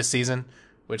with this season,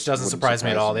 which doesn't surprise me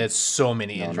at all. They had so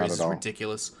many injuries; it's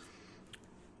ridiculous.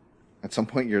 At some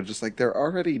point, you're just like, they're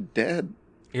already dead.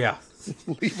 Yeah,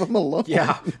 leave them alone.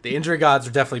 Yeah, the injury gods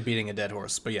are definitely beating a dead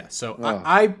horse. But yeah, so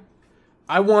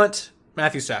I want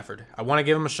Matthew Stafford. I want to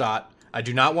give him a shot. I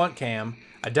do not want Cam.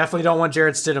 I definitely don't want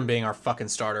Jarrett Stidham being our fucking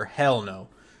starter. Hell no.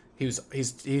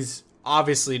 He's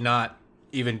obviously not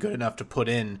even good enough to put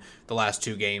in the last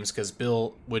two games because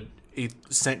he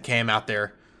sent Cam out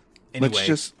there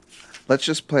anyway. Let's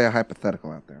just play a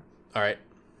hypothetical out there. All right.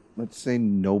 Let's say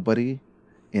nobody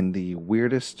in the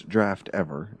weirdest draft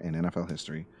ever in NFL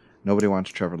history, nobody wants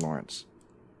Trevor Lawrence.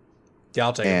 Yeah,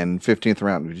 I'll take him. And 15th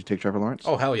round, would you take Trevor Lawrence?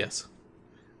 Oh, hell yes.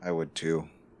 I would too.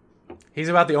 He's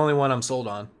about the only one I'm sold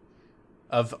on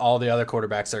of all the other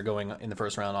quarterbacks that are going in the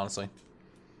first round, honestly.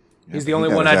 Yeah, he's the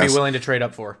only one I'd be willing to trade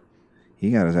up for.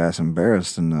 He got his ass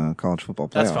embarrassed in the college football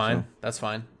playoff. That's fine. So. That's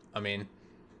fine. I mean,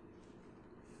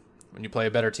 when you play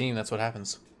a better team, that's what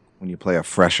happens. When you play a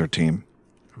fresher team.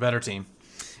 A better team.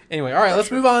 Anyway, all right,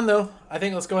 let's move on, though. I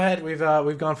think let's go ahead. We've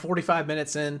gone 45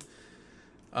 minutes in.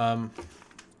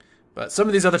 But some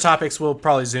of these other topics we'll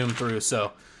probably zoom through,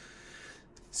 so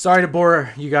sorry to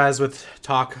bore you guys with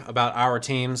talk about our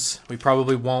teams. We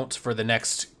probably won't for the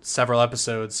next several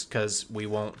episodes because we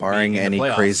won't. Barring any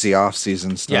crazy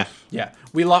off-season stuff. Yeah.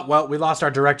 We lost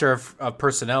our director of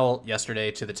personnel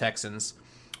yesterday to the Texans.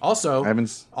 Also,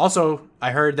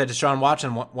 I heard that Deshaun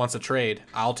Watson wants a trade.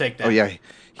 I'll take that. Oh yeah,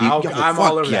 I'm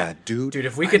all over that, dude. Dude,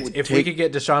 if we could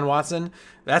get Deshaun Watson,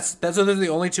 that's the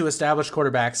only two established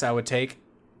quarterbacks I would take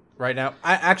right now.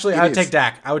 I would take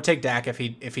Dak. I would take Dak if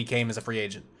he came as a free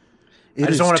agent. I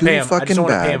just don't want to pay him. I just don't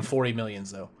want to pay him $40 million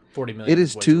though. $40 million. It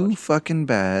is too fucking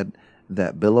bad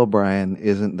that Bill O'Brien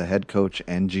isn't the head coach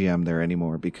and GM there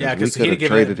anymore because we could have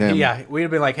traded him. Yeah, we'd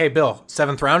have been like, hey, Bill,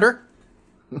 7th rounder.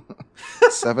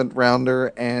 7th rounder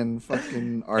and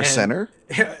fucking our center.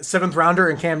 7th rounder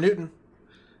and Cam Newton.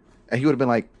 And he would have been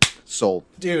like, sold.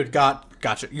 Dude,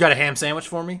 gotcha. You got a ham sandwich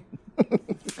for me?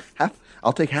 Half?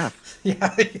 I'll take half.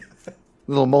 Yeah. A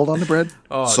little mold on the bread.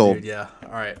 Oh, sold. Dude, yeah.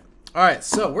 All right.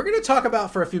 So we're going to talk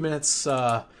about for a few minutes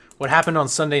what happened on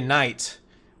Sunday night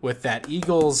with that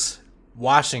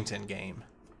Eagles-Washington game.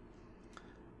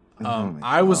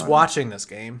 I was watching this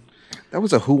game. That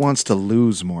was a who wants to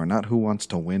lose more, not who wants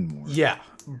to win more. Yeah,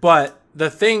 but the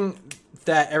thing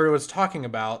that everyone's talking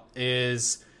about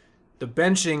is the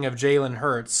benching of Jalen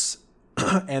Hurts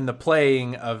and the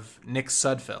playing of Nick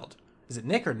Sudfeld. Is it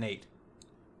Nick or Nate?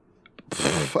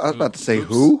 I was about to say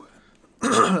who?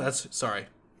 Sorry.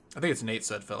 I think it's Nate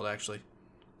Sudfeld, actually.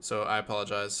 So I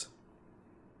apologize.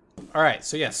 All right,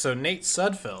 so Nate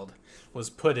Sudfeld was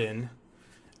put in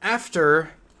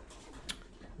after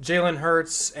Jalen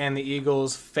Hurts and the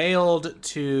Eagles failed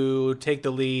to take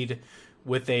the lead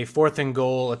with a 4th and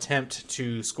goal attempt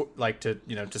to score,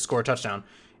 to score a touchdown.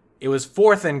 It was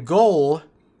 4th and goal.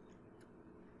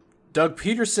 Doug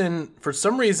Peterson, for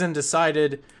some reason,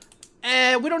 decided,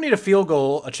 we don't need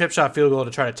a chip shot field goal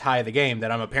to try to tie the game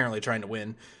that I'm apparently trying to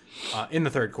win in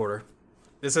the third quarter.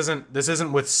 This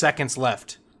isn't with seconds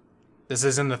left. This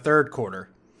is in the third quarter.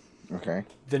 Okay.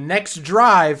 The next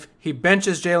drive, he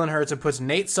benches Jalen Hurts and puts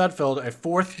Nate Sudfeld, a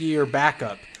 4th-year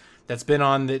backup that's been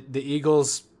on the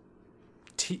Eagles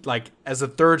as a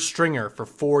third stringer for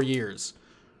 4 years.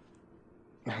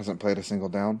 Hasn't played a single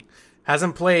down?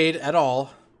 Hasn't played at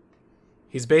all.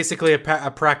 He's basically a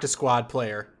practice squad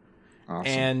player. Awesome.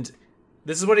 And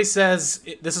this is what he says.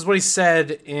 This is what he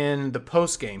said in the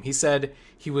post game. He said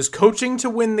he was coaching to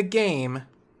win the game,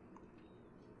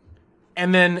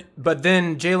 But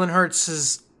then Jalen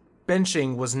Hurts'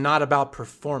 benching was not about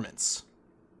performance.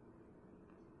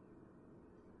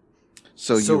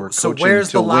 So you were coaching where's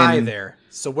to the lie win. there?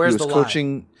 So where's the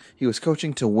lie? He was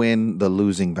coaching to win the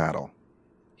losing battle.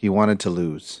 He wanted to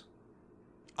lose.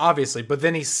 Obviously, but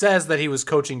then he says that he was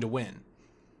coaching to win.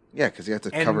 Yeah, because he had to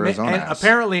cover his own ass. And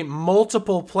apparently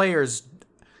multiple players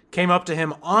came up to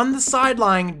him on the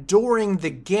sideline during the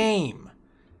game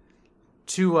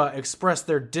to express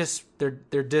their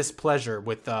displeasure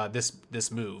with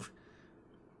this move.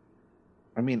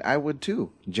 I mean, I would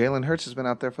too. Jalen Hurts has been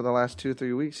out there for the last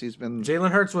 2-3 weeks.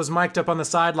 Jalen Hurts was mic'd up on the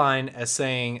sideline as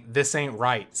saying, "This ain't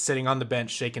right," sitting on the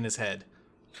bench shaking his head.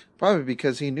 Probably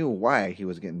because he knew why he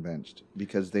was getting benched.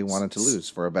 Because they wanted to lose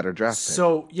for a better draft pick.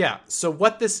 So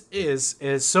what this is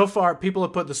so far people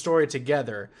have put the story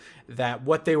together that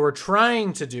what they were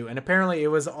trying to do, and apparently it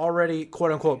was already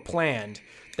quote unquote planned,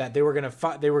 that they were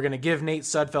gonna give Nate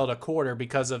Sudfeld a quarter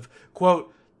because of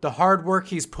quote the hard work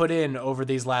he's put in over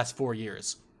these last 4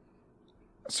 years.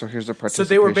 So here's a participation. So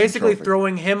they were basically trophy.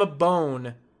 throwing him a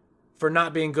bone for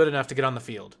not being good enough to get on the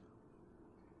field.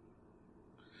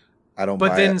 I don't buy it.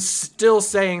 But then still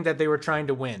saying that they were trying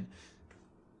to win.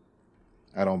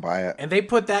 I don't buy it. And they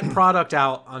put that product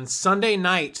out on Sunday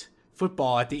Night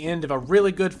Football at the end of a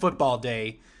really good football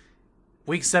day,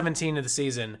 week 17 of the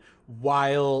season,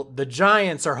 while the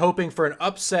Giants are hoping for an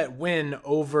upset win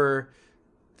over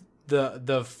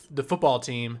the football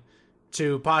team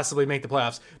to possibly make the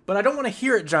playoffs. But I don't want to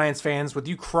hear it, Giants fans, with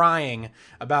you crying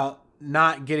about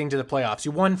not getting to the playoffs.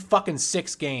 You won fucking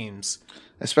 6 games.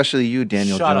 Especially you,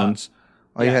 Daniel Shut Jones.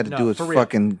 up. All you had to do was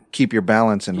fucking keep your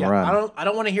balance and run. I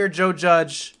don't want to hear Joe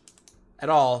Judge at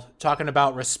all talking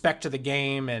about respect to the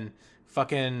game and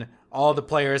fucking all the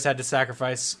players had to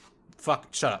sacrifice.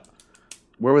 Shut up.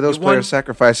 Where were those players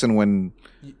sacrificing when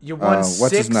you won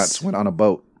what's his nuts went on a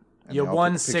boat? You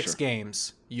won 6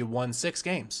 games. You won 6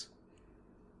 games.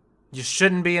 You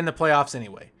shouldn't be in the playoffs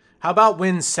anyway. How about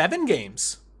win 7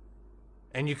 games?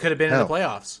 And you could have been in the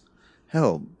playoffs.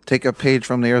 Hell, take a page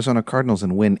from the Arizona Cardinals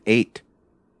and win 8.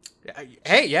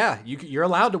 Hey, yeah, you're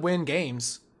allowed to win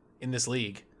games in this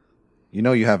league. You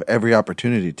know you have every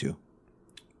opportunity to.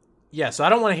 Yeah, so I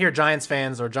don't want to hear Giants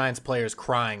fans or Giants players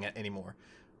crying anymore.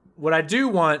 What I do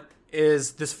want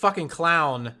is this fucking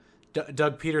clown,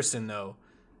 Doug Peterson, though.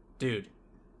 Dude.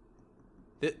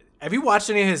 Have you watched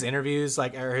any of his interviews,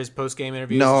 or his post-game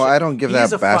interviews? No, I don't give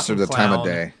that bastard the time of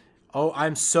day. Oh,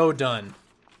 I'm so done.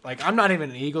 I'm not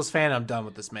even an Eagles fan. I'm done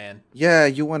with this man. Yeah,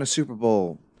 you won a Super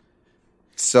Bowl.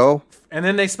 So? And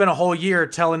then they spent a whole year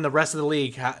telling the rest of the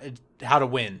league how to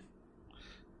win.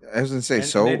 I was going to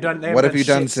say, what have you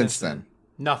done since then?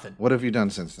 Nothing. What have you done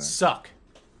since then? Suck.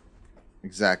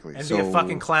 Exactly. And be a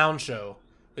fucking clown show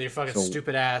with your fucking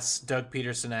stupid ass, Doug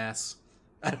Peterson ass.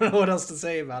 I don't know what else to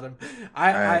say about him.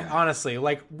 I honestly,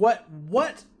 what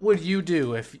would you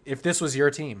do if this was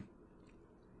your team?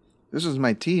 This was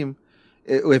my team.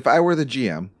 If I were the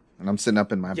GM and I'm sitting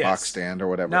up in my box stand or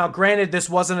whatever. Now, granted, this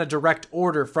wasn't a direct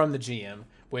order from the GM,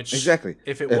 which exactly.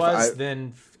 If it was,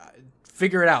 then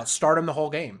figure it out. Start him the whole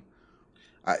game.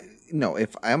 No,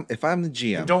 if I'm the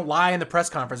GM, and don't lie in the press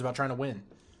conference about trying to win.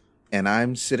 And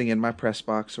I'm sitting in my press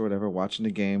box or whatever, watching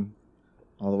the game,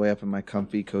 all the way up in my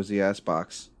comfy, cozy ass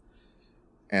box,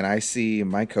 and I see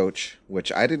my coach,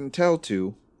 which I didn't tell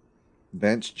to,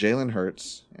 bench Jalen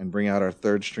Hurts and bring out our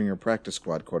third stringer practice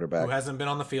squad quarterback. Who hasn't been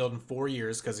on the field in 4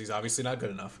 years because he's obviously not good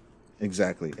enough.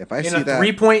 Exactly. If I see that. In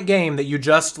a 3-point game that you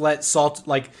just let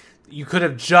you could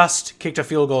have just kicked a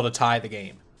field goal to tie the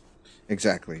game.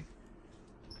 Exactly.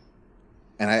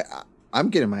 And I'm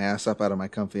getting my ass up out of my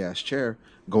comfy ass chair,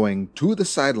 going to the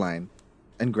sideline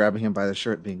and grabbing him by the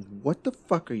shirt being, what the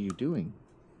fuck are you doing?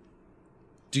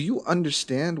 Do you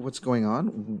understand what's going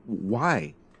on?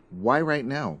 Why? Why right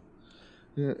now?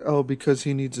 Oh, because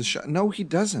he needs a shot. No, he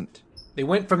doesn't. They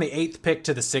went from the 8th pick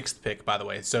to the 6th pick, by the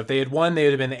way. So if they had won, they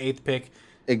would have been the 8th pick.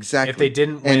 Exactly. If they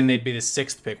didn't win, they'd be the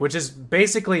 6th pick, which is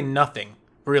basically nothing,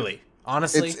 really.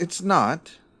 Honestly. It's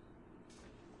not.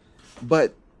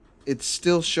 But it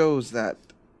still shows that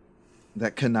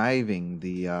conniving,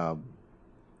 the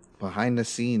behind the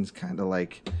scenes kind of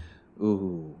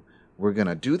ooh, we're going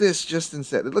to do this just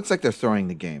instead. It looks like they're throwing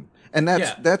the game. And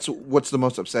that's what's the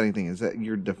most upsetting thing is that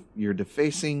you're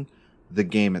defacing the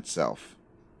game itself.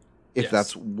 If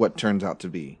that's what turns out to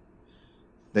be.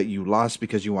 That you lost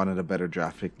because you wanted a better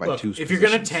draft pick by 2 positions. If you're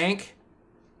going to tank,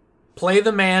 play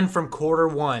the man from quarter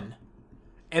 1.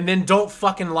 And then don't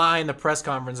fucking lie in the press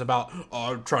conference about,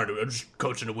 I'm just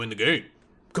coaching to win the game.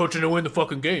 Coaching to win the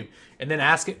fucking game. And then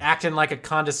acting like a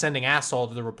condescending asshole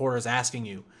to the reporters asking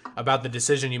you about the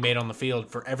decision you made on the field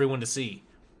for everyone to see.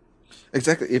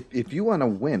 Exactly. If you want to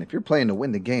win, if you're playing to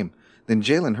win the game, then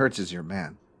Jalen Hurts is your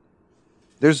man.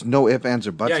 There's no ifs, ands,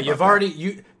 or buts. Yeah, about you've that.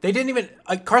 already they didn't even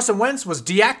Carson Wentz was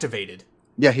deactivated.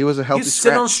 Yeah, he was a healthy He's scratch.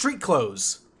 sitting on street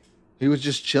clothes. He was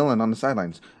just chilling on the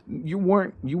sidelines. You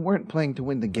weren't playing to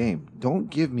win the game. Don't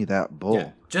give me that bull. Yeah,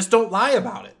 just don't lie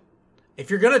about it. If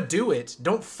you're gonna do it,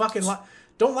 don't fucking lie.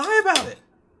 Don't lie about it.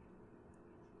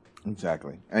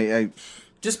 Exactly. I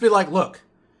Just be like, look,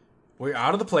 we're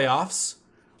out of the playoffs.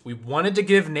 We wanted to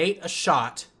give Nate a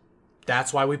shot.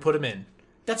 That's why we put him in.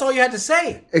 That's all you had to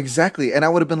say. exactly. And I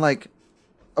would have been like,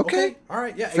 okay, all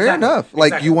right, yeah, fair enough.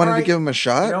 Like you wanted to give him a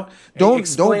shot. You know, don't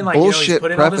explain, like, bullshit he's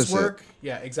put in all this preface it. work.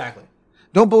 Yeah, exactly.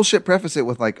 Don't bullshit preface it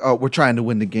with like, oh, we're trying to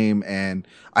win the game, and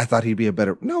I thought he'd be a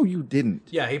better. No, you didn't.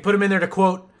 Yeah, he put him in there to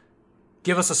quote,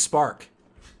 "Give us a spark."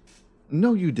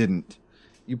 No, you didn't.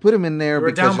 You put him in there We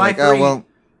were because down you're by like, 3. oh well,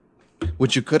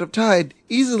 which you could have tied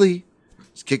easily.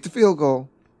 Just kick the field goal.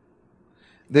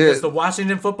 It's the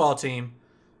Washington football team.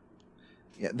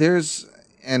 Yeah,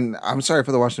 and I'm sorry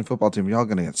for the Washington football team. Y'all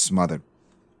gonna get smothered.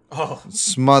 Oh,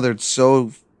 Smothered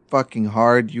so fucking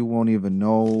hard you won't even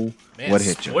know man, what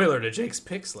hit you. Spoiler to Jake's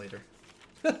picks later.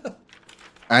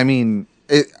 I mean,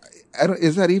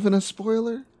 is that even a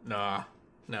spoiler? Nah,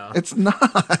 no. It's not.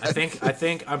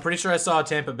 I'm pretty sure I saw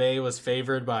Tampa Bay was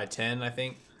favored by 10, I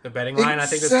think. The betting line, I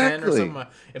think, was 10 or something.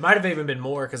 It might have even been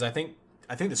more because I think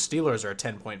the Steelers are a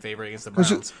 10-point favorite against the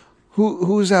Browns.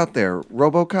 Who's out there?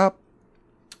 RoboCop?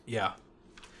 Yeah.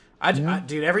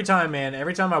 Dude, every time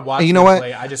I watch you know what?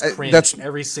 play, I just cringe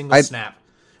every single snap.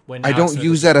 When I don't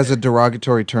use that as a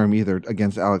derogatory term either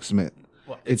against Alex Smith.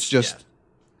 Well, it's just,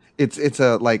 it's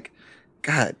a like,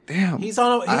 god damn. He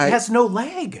has no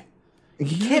leg.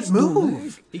 He can't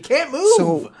move. He can't move.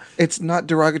 So it's not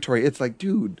derogatory. It's like,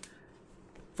 dude,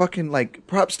 fucking like,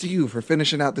 props to you for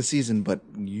finishing out the season, but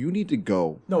you need to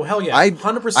go. No, hell yeah.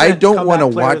 100%. I don't want to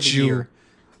watch you. you.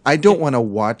 I don't want to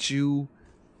watch you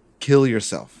kill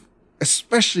yourself,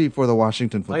 especially for the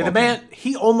Washington football Like the man, team.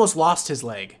 He almost lost his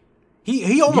leg.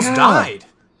 He almost died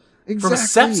Exactly. from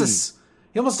sepsis.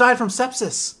 He almost died from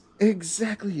sepsis.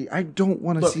 Exactly. I don't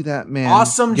want to see that man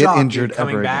awesome get job, injured dude,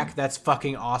 coming ever back. again. That's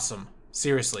fucking awesome.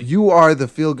 Seriously. You are the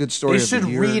feel-good story They of the should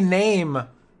year. rename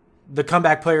the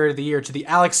comeback player of the year to the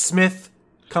Alex Smith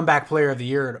comeback player of the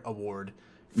year award.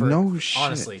 No shit.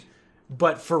 Honestly.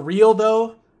 But for real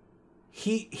though,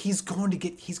 he's going to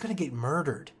get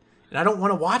murdered. And I don't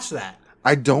want to watch that.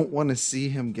 I don't want to see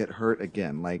him get hurt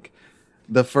again. Like,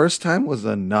 the first time was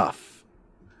enough.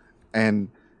 And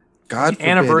God forbid.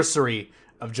 Anniversary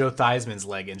of Joe Theismann's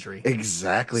leg injury.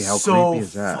 Exactly. How so creepy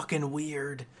is that? fucking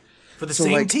weird. For the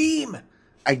same team.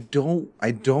 I don't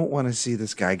want to see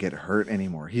this guy get hurt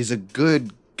anymore. He's a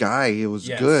good guy. He was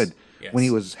good when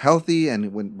he was healthy,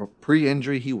 and when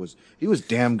pre-injury he was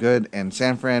damn good. And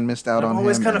San Fran missed out on him. I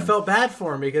always kind of felt bad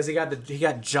for him because he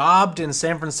got jobbed in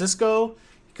San Francisco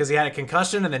because he had a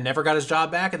concussion and then never got his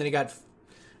job back, and then he got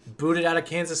booted out of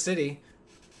Kansas City.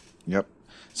 Yep.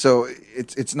 So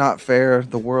it's not fair.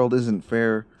 The world isn't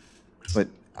fair. But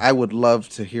I would love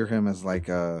to hear him as like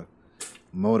a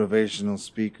motivational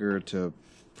speaker to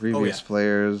previous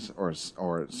players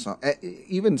or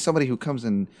even somebody who comes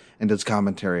in and does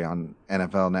commentary on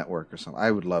NFL Network or something.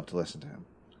 I would love to listen to him.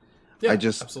 Yeah,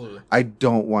 absolutely. I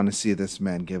don't want to see this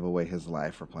man give away his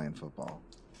life for playing football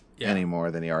any more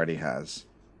than he already has.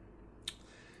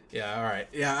 Yeah, all right.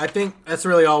 Yeah, I think that's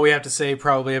really all we have to say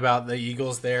probably about the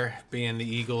Eagles there being the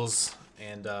Eagles,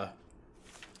 and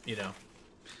you know.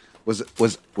 Was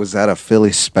that a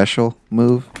Philly special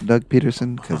move, Doug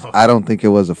Peterson? Because I don't think it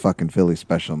was a fucking Philly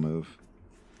special move.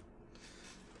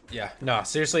 Yeah, no,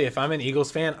 seriously, if I'm an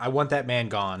Eagles fan, I want that man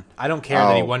gone. I don't care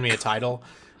that he won me a title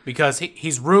because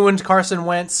he's ruined Carson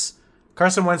Wentz.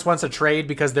 Carson Wentz wants a trade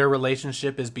because their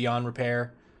relationship is beyond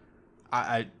repair.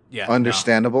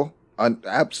 Understandable.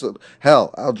 Absolutely.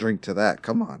 Hell, I'll drink to that.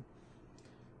 Come on.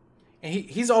 And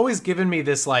he's always given me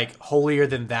this like holier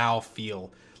than thou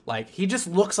feel. Like he just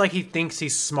looks like he thinks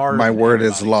he's smarter. My than word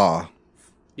everybody. is law.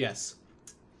 Yes.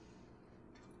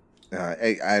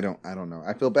 I don't know.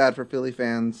 I feel bad for Philly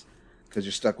fans because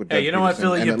you're stuck with. Hey, Doug you know what,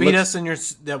 Peterson, Philly? You beat us in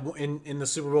the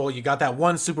Super Bowl. You got that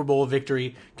one Super Bowl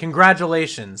victory.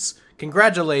 Congratulations.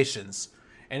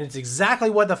 And it's exactly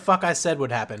what the fuck I said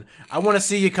would happen. I want to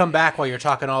see you come back while you're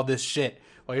talking all this shit.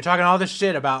 While you're talking all this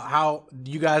shit about how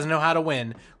you guys know how to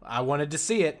win. I wanted to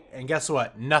see it, and guess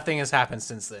what? Nothing has happened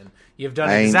since then. You've done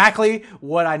exactly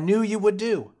what I knew you would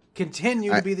do.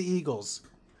 Continue to be the Eagles.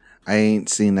 I ain't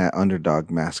seen that underdog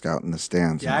mask out in the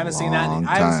stands. Yeah, I haven't seen that.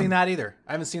 I haven't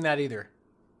seen that either.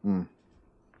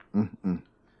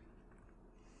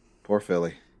 Poor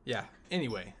Philly. Yeah.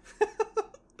 Anyway.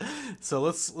 So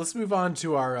let's move on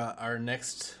to our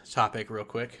next topic real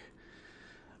quick.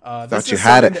 Thought you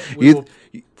had it.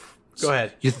 Go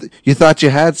ahead. You thought you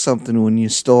had something when you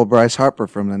stole Bryce Harper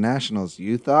from the Nationals.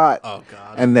 You thought. Oh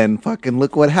God. And then fucking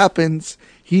look what happens.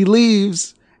 He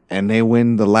leaves, and they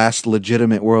win the last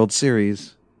legitimate World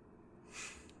Series.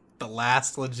 The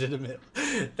last legitimate.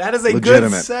 That is a good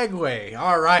segue.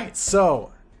 All right.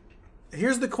 So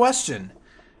here's the question: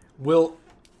 Will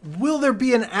there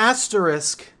be an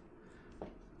asterisk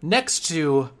next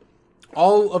to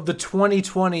all of the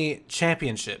 2020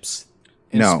 championships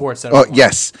in sports? Oh,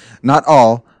 yes. Not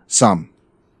all. Some.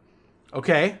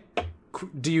 Okay.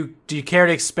 Do you care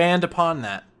to expand upon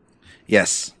that?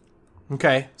 Yes.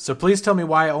 Okay. So please tell me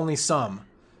why only some,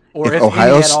 or if any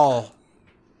at all.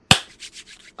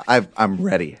 I'm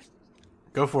ready.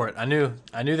 Go for it. I knew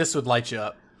this would light you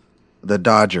up. The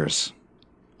Dodgers.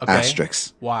 Okay.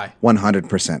 Asterisks. Why?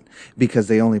 100%. Because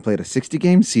they only played a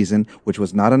 60-game season, which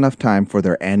was not enough time for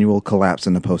their annual collapse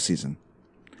in the postseason.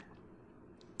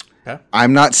 Okay.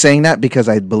 I'm not saying that because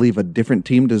I believe a different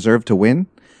team deserved to win,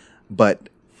 but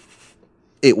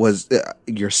it was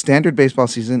your standard baseball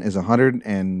season is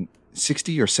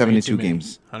 160 or 72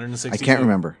 games. 162. I can't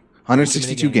remember.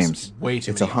 162 games. Way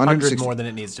too it's many. 100 more than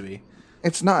it needs to be.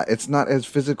 It's not. It's not as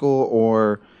physical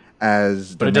or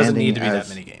as. But it doesn't need to be that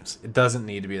many games. It doesn't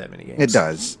need to be that many games. It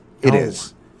does. No. It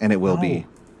is, and it will be.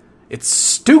 It's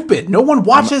stupid. No one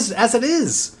watches as it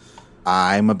is.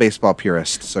 I'm a baseball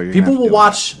purist, so people will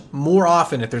watch more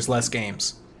often if there's less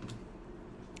games.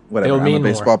 Whatever. I'm a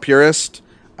baseball purist.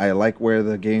 I like where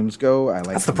the games go.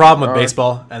 That's the problem with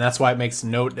baseball, and that's why it makes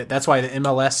That's why the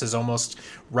MLS is almost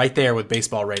right there with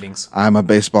baseball ratings. I'm a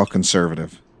baseball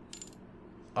conservative.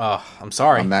 I'm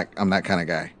sorry. I'm that kind of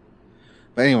guy.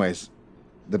 But anyways,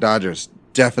 the Dodgers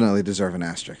definitely deserve an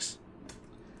asterisk.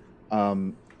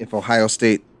 If Ohio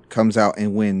State comes out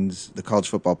and wins the college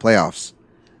football playoffs,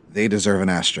 they deserve an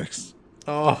asterisk.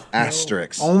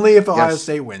 Asterisk. No. Only if Ohio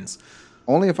State wins.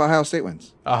 Only if Ohio State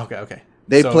wins. Oh, okay.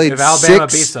 They played if Alabama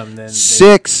beats them, then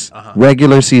six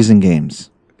regular season games.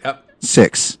 Yep.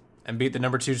 6. And beat the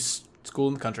number 2 school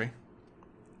in the country.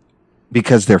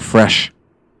 Because they're fresh.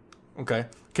 Okay.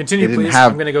 Continue, please.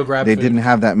 I'm going to go grab food. They didn't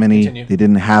have that many. Continue. They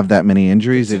didn't have that many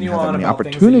injuries. Continue they didn't have that many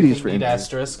opportunities for injuries.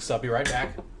 Asterisks. I'll be right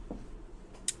back.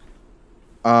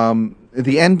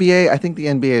 The NBA, I think the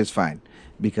NBA is fine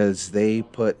because they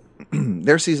put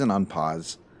their season on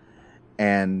pause,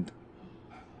 and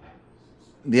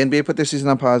the NBA put their season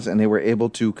on pause, and they were able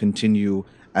to continue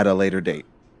at a later date.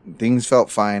 Things felt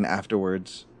fine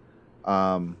afterwards.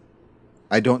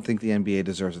 I don't think the NBA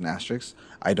deserves an asterisk.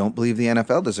 I don't believe the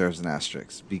NFL deserves an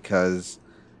asterisk because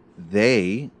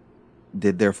they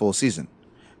did their full season.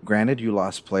 Granted, you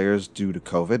lost players due to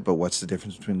COVID, but what's the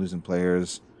difference between losing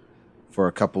players for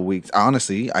a couple weeks?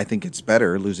 Honestly, I think it's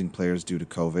better losing players due to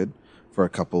COVID for a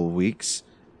couple of weeks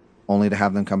only to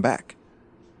have them come back.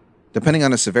 Depending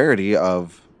on the severity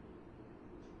of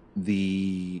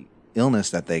the illness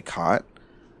that they caught,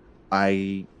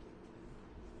 if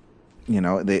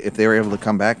they were able to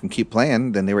come back and keep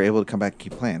playing, then they were able to come back and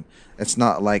keep playing. It's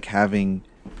not like having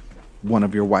one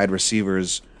of your wide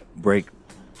receivers break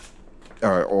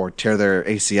or tear their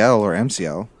ACL or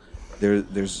MCL.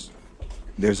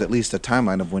 There's at least a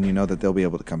timeline of when you know that they'll be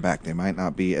able to come back. They might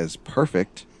not be as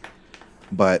perfect,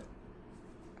 but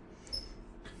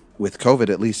with COVID,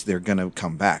 at least they're going to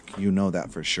come back. You know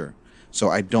that for sure. So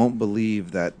I don't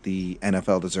believe that the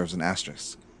NFL deserves an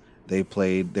asterisk. They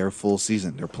played their full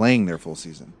season. They're playing their full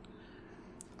season.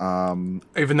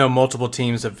 Even though multiple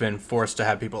teams have been forced to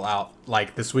have people out,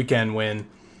 like this weekend when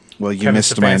you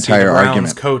missed my entire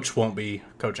argument. Coach won't be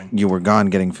coaching. You were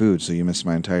gone getting food, so you missed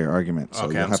my entire argument.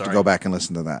 So you'll have to go back and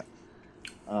listen to that.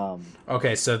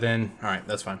 Okay, so then, all right,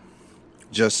 that's fine.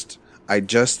 I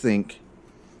just think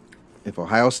if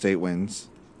Ohio State wins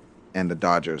and the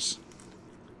Dodgers,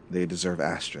 they deserve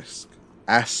asterisks.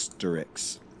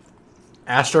 Asterisks.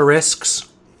 Asterisk,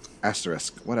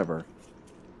 whatever.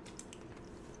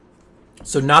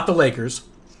 So not the Lakers.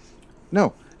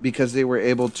 No, because they were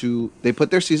able to. They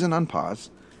put their season on pause.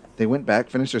 They went back,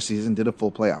 finished their season, did a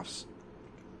full playoffs.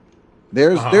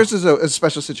 Theirs is a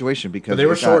special situation because they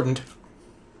were shortened.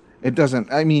 It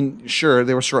doesn't. I mean, sure,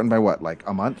 they were shortened by what, like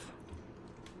a month?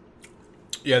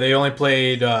 Yeah, they only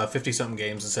played 50-something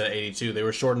games instead of 82. They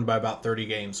were shortened by about 30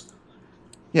 games.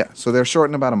 Yeah, so they're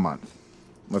shortened about a month,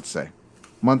 let's say.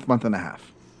 Month and a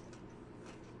half.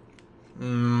 4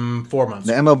 months.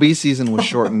 The MLB season was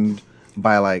shortened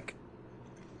by like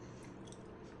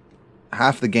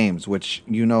half the games, which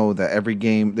you know that every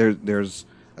game there's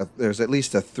at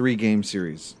least a 3-game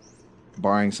series,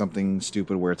 barring something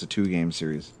stupid where it's a 2-game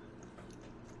series.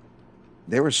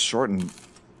 They were shortened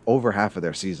over half of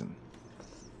their season.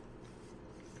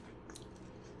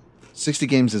 60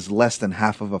 games is less than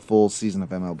half of a full season of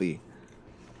MLB.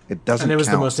 It doesn't count. And it was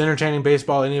the most entertaining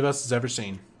baseball any of us has ever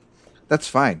seen. That's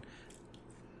fine.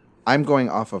 I'm going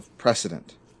off of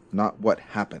precedent, not what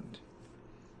happened.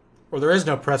 Well, there is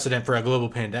no precedent for a global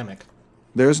pandemic.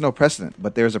 There is no precedent,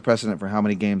 but there's a precedent for how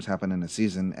many games happen in a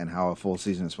season and how a full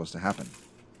season is supposed to happen.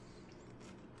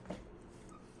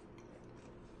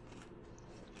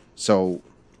 So,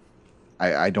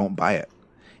 I don't buy it.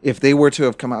 If they were to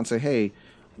have come out and say, hey,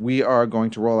 we are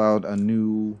going to roll out a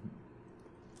new,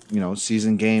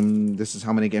 season game. This is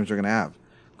how many games we're going to have.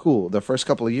 Cool. The first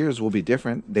couple of years will be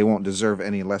different. They won't deserve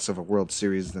any less of a World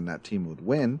Series than that team would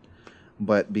win.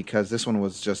 But because this one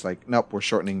was just like, nope, we're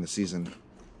shortening the season.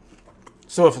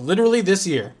 So if literally this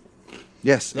year,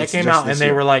 yes, that came out and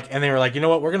they were like, you know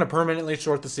what, we're going to permanently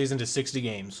short the season to 60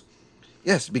 games.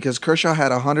 Yes, because Kershaw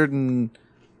had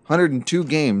 102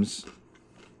 games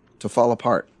to fall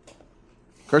apart.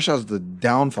 Kershaw's the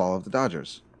downfall of the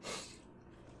Dodgers.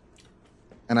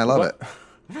 And I love it.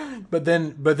 But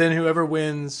then whoever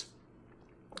wins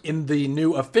in the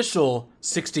new official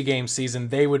 60-game season,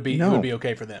 it would be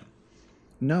okay for them.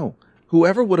 No.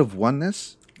 Whoever would have won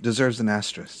this deserves an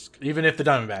asterisk. Even if the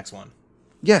Diamondbacks won.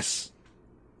 Yes.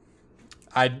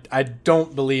 I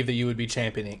don't believe that you would be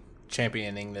championing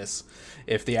this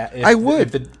I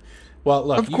would. Well,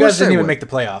 look, you guys didn't even make the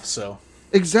playoffs, so.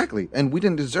 Exactly. And we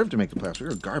didn't deserve to make the playoffs. We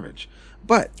were garbage.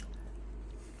 But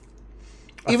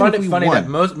I find it funny that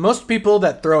most people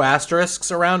that throw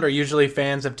asterisks around are usually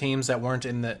fans of teams that weren't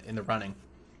in the running.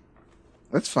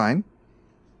 That's fine.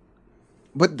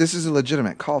 But this is a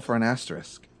legitimate call for an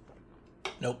asterisk.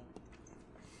 Nope.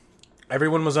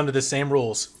 Everyone was under the same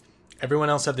rules. Everyone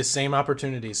else had the same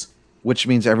opportunities. Which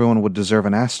means everyone would deserve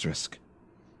an asterisk.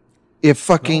 If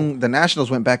the Nationals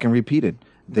went back and repeated,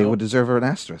 they would deserve an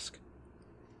asterisk.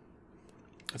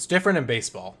 It's different in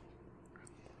baseball.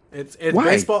 It's Why?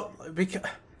 Baseball because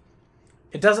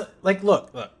it doesn't look.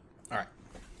 All right.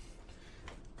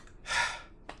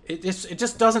 It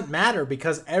just doesn't matter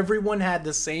because everyone had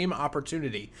the same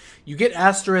opportunity. You get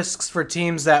asterisks for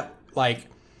teams that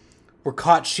were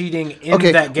caught cheating in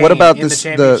that game. What about the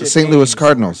St. Louis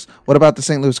Cardinals? What about the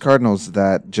St. Louis Cardinals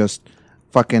that just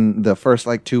fucking the first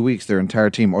 2 weeks their entire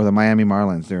team, or the Miami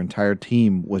Marlins, their entire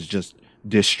team was just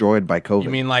destroyed by COVID? You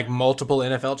mean multiple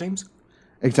NFL teams?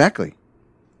 Exactly.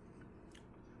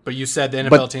 But you said the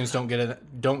NFL teams don't get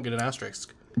an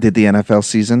asterisk. Did the NFL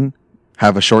season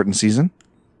have a shortened season?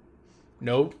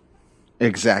 No.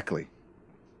 Exactly.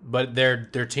 But their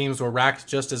teams were racked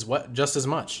just as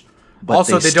much. But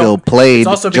also, they still played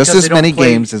just as many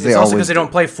games as they always did. It's also because they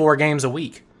don't play 4 games a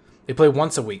week. They play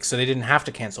once a week, so they didn't have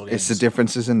to cancel games. It's the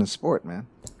differences in the sport, man.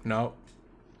 No.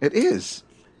 It is.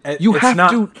 You have to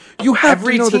know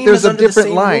that there's a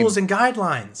different line. Rules and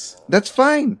guidelines. That's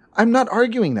fine. I'm not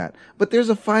arguing that. But there's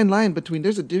a fine line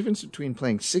there's a difference between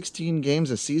playing 16 games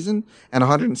a season and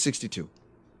 162.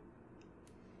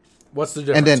 What's the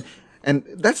difference? And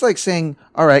that's like saying,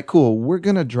 all right, cool, we're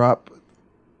going to drop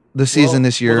the season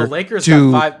this year.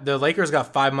 The Lakers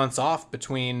got 5 months off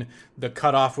between the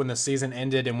cutoff when the season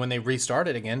ended and when they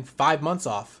restarted again. 5 months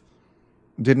off.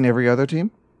 Didn't every other team?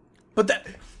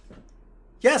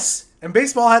 Yes, and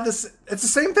baseball had this. It's the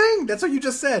same thing. That's what you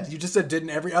just said. You just said,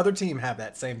 didn't every other team have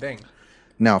that same thing?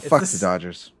 Now, fuck the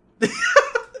Dodgers.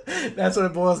 That's what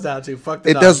it boils down to. Fuck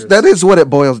the Dodgers. That is what it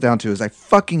boils down to, is I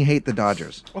fucking hate the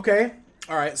Dodgers. Okay.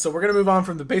 All right, so we're going to move on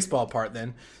from the baseball part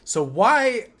then. So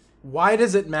why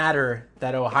does it matter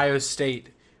that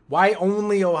why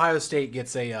only Ohio State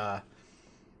gets an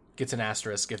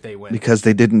asterisk if they win? Because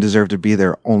they didn't deserve to be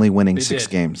there, only winning 6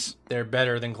 games. They're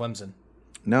better than Clemson.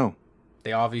 No.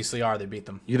 They obviously are. They beat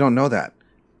them. You don't know that.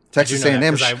 Texas A&M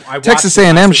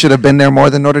A&M should have been there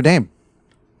more than Notre Dame.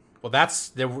 Well,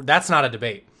 that's not a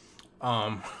debate.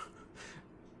 But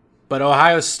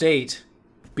Ohio State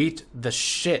beat the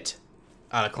shit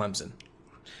out of Clemson.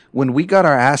 When we got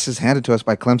our asses handed to us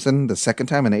by Clemson the second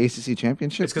time in the ACC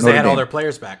championship, it's because they had all their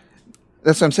players back.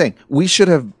 That's what I'm saying. We should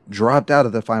have dropped out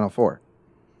of the Final Four.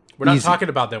 We're not talking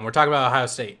about them. We're talking about Ohio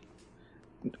State.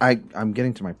 I'm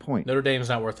getting to my point. Notre Dame's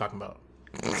not worth talking about.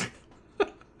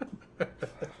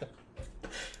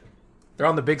 They're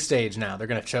on the big stage now. They're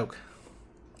going to choke.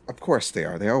 Of course they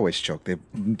are. They always choke. They've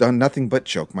done nothing but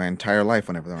choke my entire life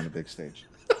whenever they're on the big stage.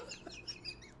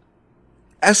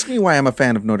 Ask me why I'm a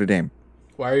fan of Notre Dame.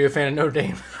 Why are you a fan of Notre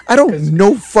Dame? I don't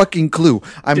no fucking clue.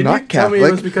 I'm not Catholic. Tell me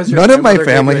it was because none of my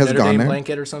family has gone there.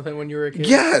 Blanket or something when you were a kid?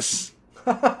 Yes.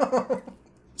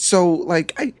 So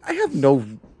I have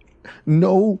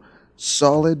no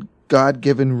solid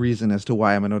God-given reason as to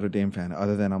why I'm a Notre Dame fan,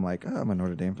 other than I'm like, oh, I'm a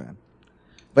Notre Dame fan.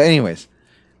 But anyways,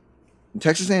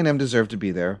 Texas A&M deserved to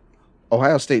be there.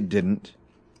 Ohio State didn't.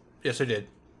 Yes, they did.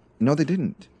 No, they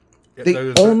didn't. Yeah,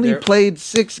 they only played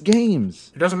 6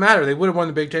 games. It doesn't matter. They would have won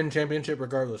the Big Ten championship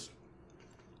regardless.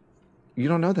 You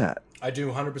don't know that. I do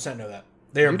 100% know that.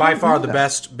 They are by far the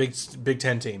best Big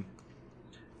Ten team.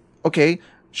 Okay,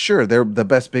 sure, they're the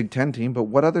best Big Ten team, but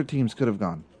what other teams could have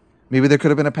gone? Maybe there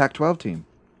could have been a Pac-12 team.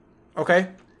 Okay,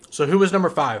 so who was number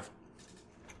 5?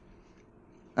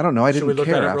 I don't know. I didn't care. Should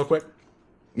we look that up real quick?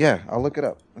 Yeah, I'll look it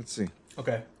up. Let's see.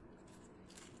 Okay.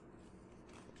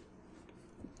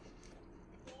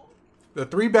 The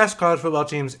 3 best college football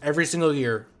teams every single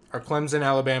year are Clemson,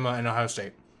 Alabama, and Ohio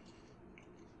State.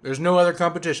 There's no other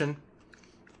competition.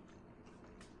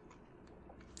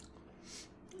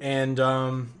 And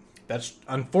that's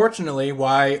unfortunately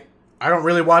why I don't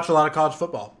really watch a lot of college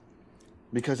football.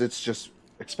 Because it's just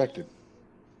expected.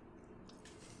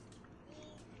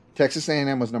 Texas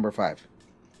A&M was number 5.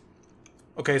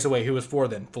 Okay, so wait, who was 4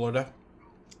 then? Florida?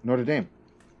 Notre Dame.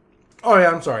 Oh,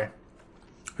 yeah, I'm sorry.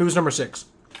 Who was number 6?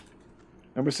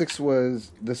 Number 6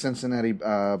 was the Cincinnati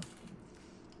Bear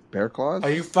Claws. Are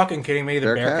you fucking kidding me? The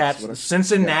Bearcats?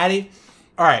 Cincinnati? Yeah.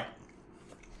 All right.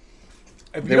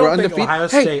 If they were undefeated. Ohio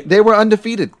State, they were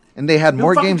undefeated, and they had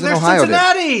more games than Ohio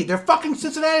Cincinnati. did. They're fucking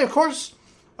Cincinnati, of course.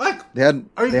 Like they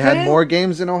had more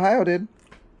games than Ohio did.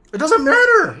 It doesn't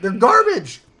matter. They're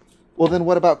garbage. Well, then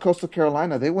what about Coastal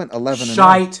Carolina? They went 11-0.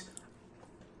 Shite.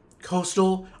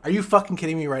 Coastal? Are you fucking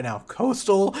kidding me right now?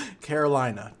 Coastal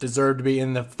Carolina deserved to be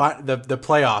in the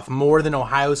playoff more than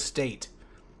Ohio State.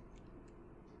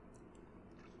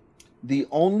 The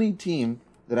only team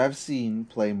that I've seen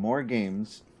play more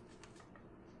games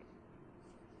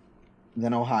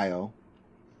than Ohio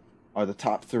are the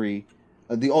top 3.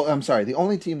 The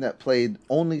only team that played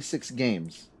only 6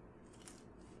 games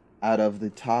out of the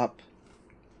top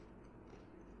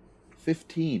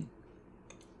 15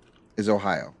 is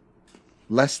Ohio.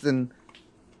 Less than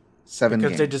 7 games.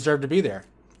 Because they deserve to be there.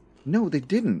 No, they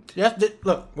didn't. Yes,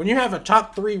 look, when you have a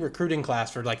top 3 recruiting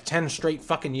class for like 10 straight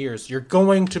fucking years, you're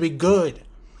going to be good.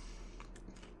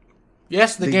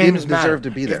 Yes, the games matter. Deserve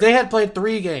to be there. If they had played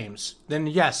 3 games, then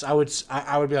yes, I would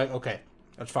be like, okay,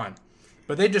 that's fine.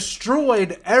 But they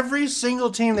destroyed every single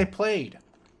team they played.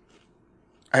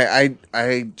 Than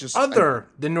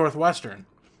Northwestern.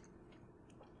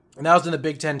 And that was in the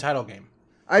Big Ten title game.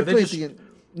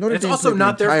 It's also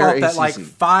not their fault that like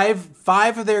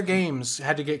five of their games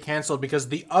had to get canceled because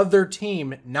the other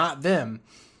team, not them,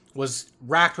 was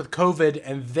racked with COVID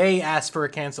and they asked for a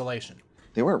cancellation.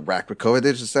 They weren't racked with COVID.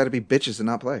 They just decided to be bitches and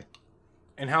not play.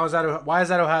 And how is that? Why is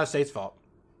that Ohio State's fault?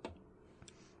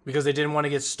 Because they didn't want to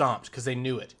get stomped because they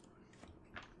knew it.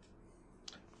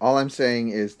 All I'm saying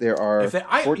is there are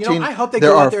 14. I hope they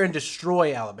go out there and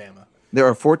destroy Alabama. There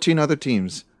are 14 other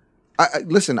teams.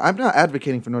 Listen, I'm not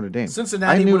advocating for Notre Dame.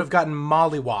 Cincinnati would have gotten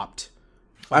mollywopped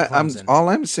by Clemson. All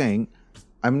I'm saying,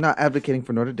 I'm not advocating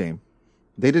for Notre Dame.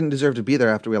 They didn't deserve to be there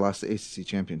after we lost the ACC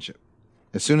championship.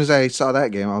 As soon as I saw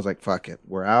that game, I was like, fuck it.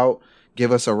 We're out.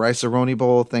 Give us a Rice-A-Roni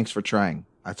bowl. Thanks for trying.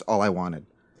 That's all I wanted.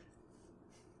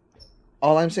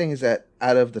 All I'm saying is that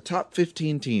out of the top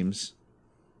 15 teams,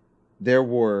 there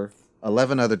were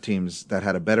 11 other teams that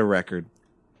had a better record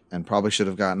and probably should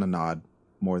have gotten a nod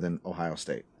more than Ohio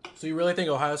State. So you really think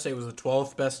Ohio State was the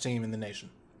 12th best team in the nation?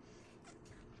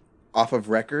 Off of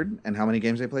record and how many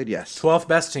games they played? Yes. 12th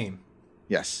best team?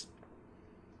 Yes.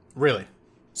 Really?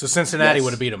 So Cincinnati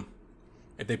would have beat them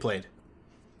if they played.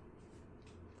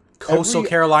 Coastal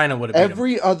Carolina would have beat them.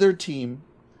 Every other team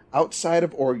outside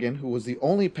of Oregon, who was the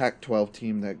only Pac-12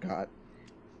 team that got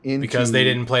into because they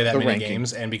didn't play that many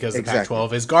games and because the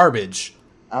Pac-12 is garbage.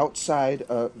 Outside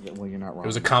of... Well, you're not wrong. It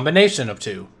was a combination of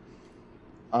 2.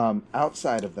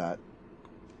 Outside of that,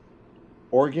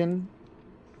 Oregon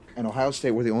and Ohio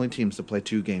State were the only teams to play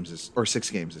 6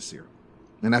 games this year.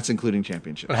 And that's including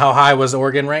championships. And how high was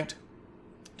Oregon ranked?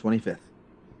 25th.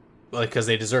 Well, because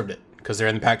they deserved it. Because they're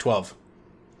in the Pac-12.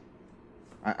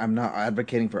 I'm not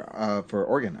advocating for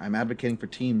Oregon. I'm advocating for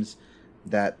teams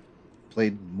that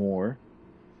played more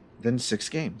than 6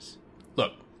 games.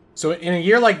 Look, so in a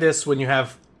year like this, when you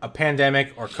have a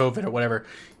pandemic or COVID or whatever,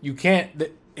 you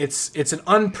can't... It's an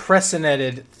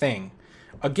unprecedented thing.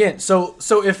 Again, so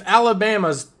if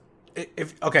Alabama's...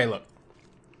 Okay, look.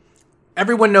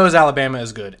 Everyone knows Alabama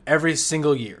is good every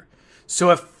single year.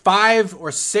 So if 5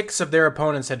 or 6 of their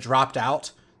opponents had dropped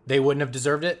out, they wouldn't have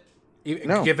deserved it,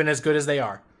 given as good as they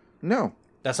are. No.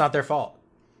 That's not their fault.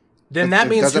 Then that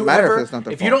means whoever...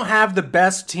 If you don't have the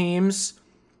best teams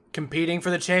competing for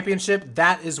the championship,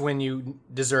 that is when you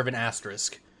deserve an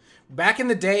asterisk. back in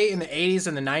the day, in the 80s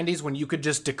and the 90s, when you could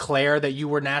just declare that you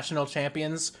were national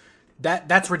champions,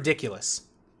 that's ridiculous.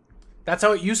 That's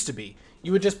how it used to be.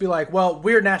 You would just be like, well,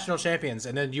 we're national champions,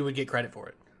 and then you would get credit for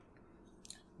it.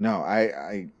 No,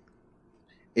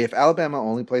 if Alabama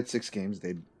only played 6 games,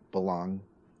 they'd belong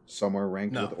somewhere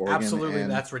ranked with Oregon. Absolutely,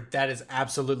 that is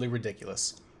absolutely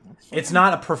ridiculous. It's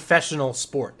not a professional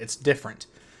sport. It's different.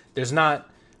 There's not.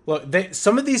 Look,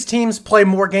 some of these teams play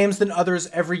more games than others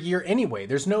every year anyway.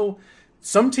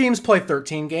 Some teams play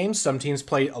 13 games, some teams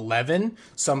play 11,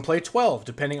 some play 12,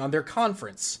 depending on their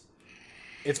conference.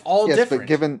 It's all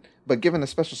different. But given the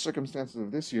special circumstances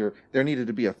of this year, there needed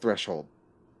to be a threshold.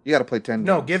 You got to play 10 games.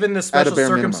 No, given the special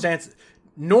circumstances,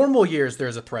 normal years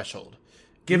there's a threshold.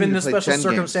 Given the special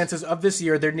circumstances of this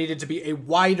year, there needed to be a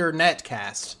wider net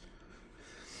cast.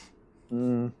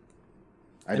 I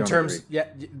don't agree. Yeah,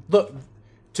 look,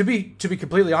 to be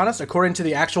completely honest, according to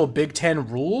the actual Big Ten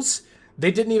rules,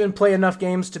 they didn't even play enough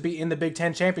games to be in the Big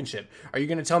Ten championship. Are you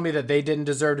going to tell me that they didn't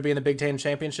deserve to be in the Big Ten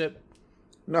championship?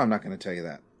 No, I'm not going to tell you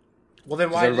that. Well, then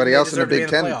why everybody else in the Big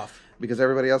Ten? Playoff? Because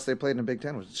everybody else they played in the Big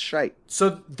Ten was shite.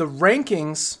 So the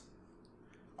rankings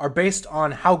are based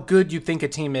on how good you think a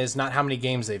team is, not how many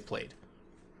games they've played.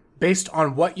 Based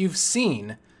on what you've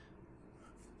seen.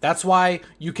 That's why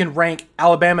you can rank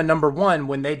Alabama number 1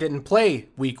 when they didn't play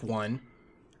week 1.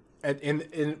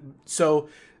 So,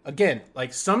 again,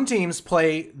 like some teams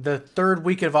play the 3rd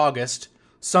week of August.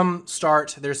 Some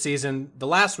start their season the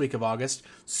last week of August.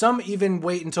 Some even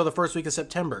wait until the 1st week of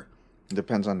September. It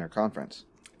depends on their conference.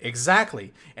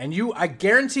 Exactly. And I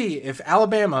guarantee if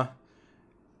Alabama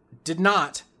did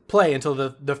not play until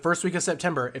the 1st week of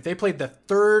September, if they played the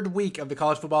 3rd week of the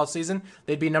college football season,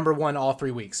 they'd be number 1 all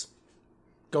 3 weeks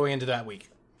going into that week.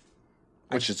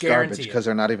 Which is garbage because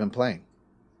they're not even playing.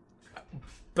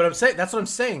 But that's what I'm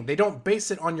saying. They don't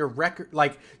base it on your record.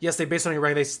 Like, yes, they base it on your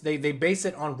record. They base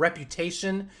it on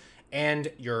reputation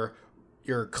and your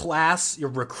class, your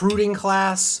recruiting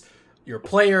class, your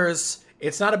players.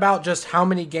 It's not about just how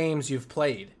many games you've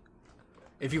played.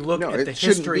 If you look at the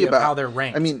history of how they're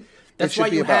ranked. I mean, that's why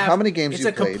you have how many games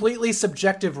you've played. It's a completely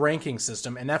subjective ranking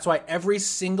system, and that's why every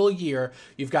single year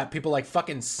you've got people like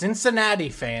fucking Cincinnati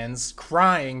fans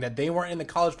crying that they weren't in the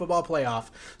college football playoff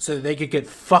so that they could get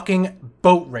fucking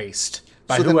boat raced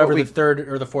by whoever the 3rd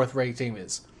or the 4th ranked team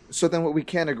is. So then what we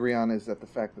can agree on is that the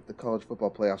fact that the college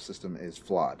football playoff system is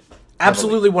flawed.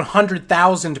 Absolutely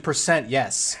 100,000%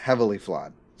 yes. Heavily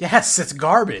flawed. Yes, it's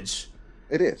garbage.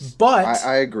 It is. But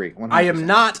I agree. 100%. I am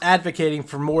not advocating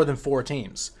for more than 4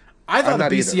 teams. I thought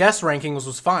the BCS rankings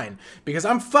was fine because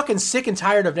I'm fucking sick and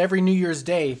tired of every New Year's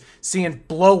Day seeing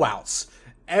blowouts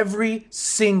every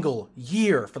single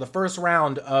year for the first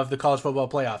round of the college football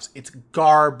playoffs. It's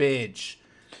garbage.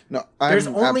 No, there's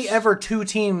only ever 2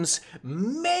 teams,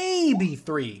 maybe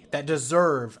 3, that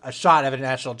deserve a shot at a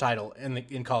national title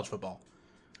in college football.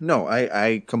 No,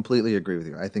 I completely agree with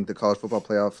you. I think the college football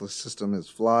playoff system is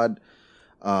flawed.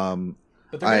 But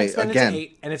they're going to expand it to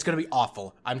 8, and it's going to be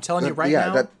awful. I'm telling you right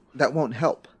now. That won't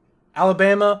help.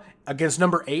 Alabama against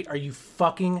number 8. Are you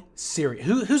fucking serious?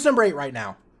 Who's number 8 right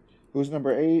now? Who's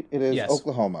number 8? It is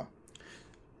Oklahoma.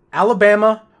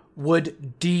 Alabama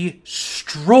would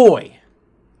destroy.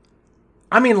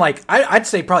 I mean, like, I'd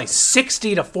say probably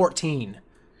 60-14.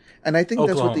 And I think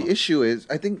Oklahoma. That's what the issue is.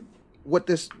 I think what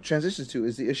this transitions to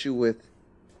is the issue with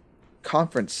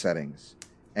conference settings.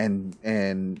 And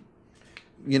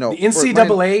you know, the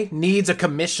NCAA needs a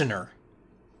commissioner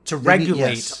to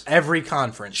regulate every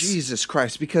conference. Jesus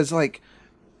Christ, because like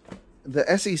the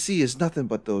SEC is nothing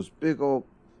but those big old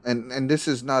and this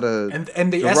is not a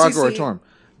and the derogatory SEC term.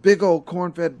 Big old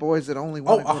corn-fed boys that only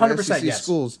want to go to SEC yes.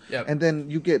 schools. Yep. And then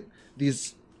you get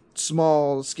these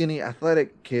small, skinny,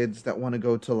 athletic kids that want to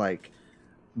go to like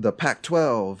the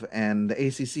Pac-12 and the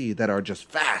ACC that are just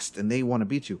fast and they want to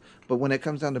beat you. But when it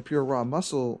comes down to pure raw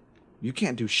muscle, you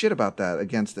can't do shit about that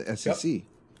against the SEC. Yep.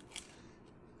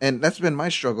 And that's been my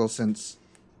struggle since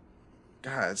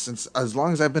as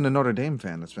long as I've been a Notre Dame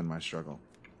fan, that's been my struggle.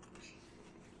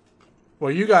 Well,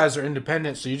 you guys are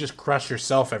independent, so you just crush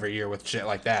yourself every year with shit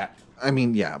like that. I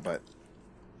mean, yeah, but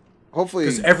hopefully...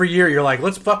 Because every year you're like,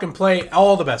 let's fucking play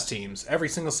all the best teams every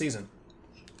single season.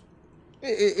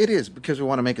 It is, because we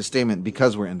want to make a statement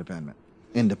because we're independent.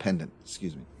 Independent,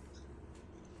 excuse me.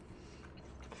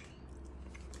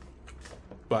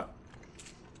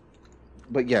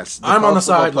 But yes, I'm on the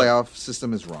side. Playoff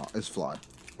system is flawed.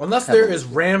 Unless there is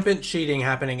rampant cheating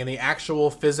happening in the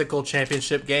actual physical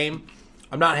championship game,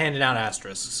 I'm not handing out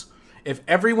asterisks. If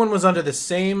everyone was under the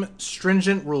same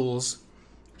stringent rules,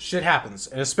 shit happens.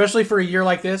 And especially for a year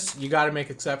like this, you got to make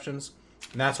exceptions.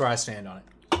 And that's where I stand on it.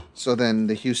 So then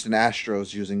the Houston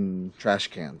Astros using trash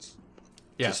cans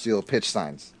to steal pitch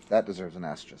signs. That deserves an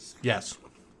asterisk. Yes.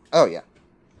 Oh, yeah.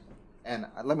 And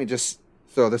let me just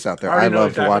throw this out there. I already know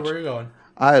exactly where you're going.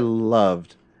 I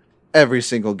loved every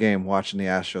single game watching the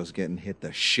Astros getting hit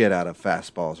the shit out of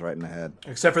fastballs right in the head.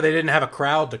 Except for they didn't have a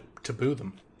crowd to boo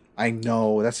them. I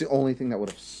know. That's the only thing that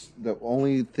would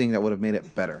have made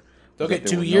it better. They'll get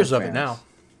 2 years of it now.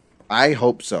 I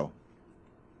hope so.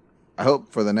 I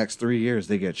hope for the next 3 years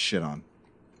they get shit on.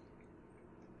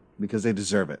 Because they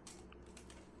deserve it.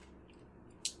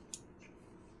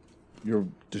 You're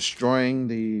destroying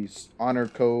the honor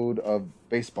code of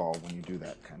baseball when you do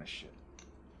that kind of shit.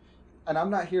 And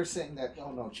I'm not here saying that,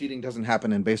 no, cheating doesn't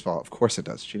happen in baseball. Of course it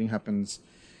does. Cheating happens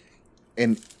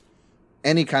in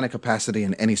any kind of capacity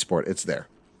in any sport. It's there.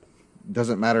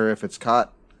 Doesn't matter if it's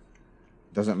caught.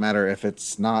 Doesn't matter if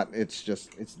it's not. It's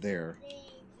there.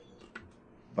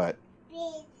 But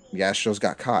the Astros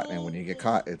got caught, and when you get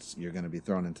caught, you're going to be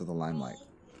thrown into the limelight.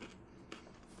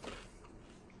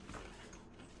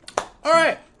 All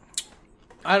right.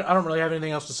 I don't really have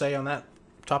anything else to say on that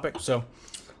topic, so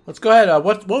let's go ahead.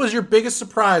 What was your biggest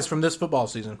surprise from this football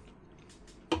season?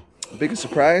 Biggest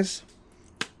surprise?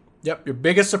 Yep, your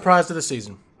biggest surprise of the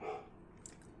season.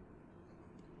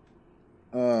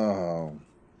 Oh.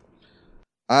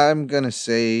 I'm going to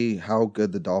say how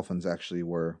good the Dolphins actually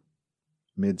were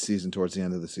mid-season towards the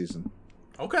end of the season.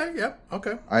 Okay, yep,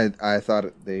 okay. I thought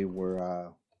they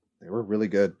were really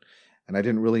good, and I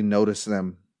didn't really notice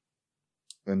them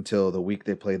until the week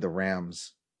they played the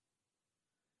Rams.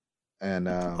 And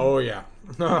oh yeah.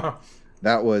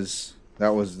 that was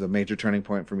the major turning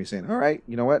point for me saying, all right,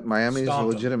 you know what? Miami's a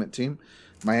legitimate team.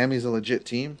 Miami's a legit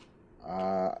team.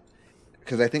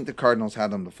 Because I think the Cardinals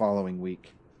had them the following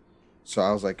week. So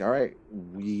I was like, all right,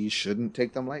 we shouldn't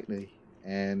take them lightly.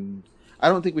 And I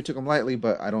don't think we took them lightly,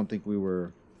 but I don't think we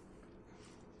were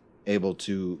able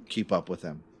to keep up with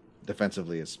them,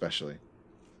 defensively especially.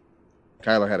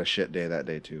 Kyler had a shit day that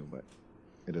day too, but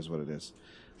it is what it is.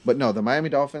 But no, the Miami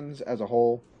Dolphins as a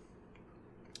whole,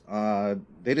 they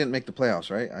didn't make the playoffs,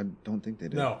 right? I don't think they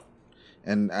did. No.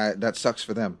 And that sucks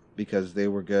for them because they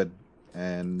were good.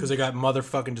 And because they got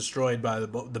motherfucking destroyed by the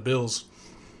Bills.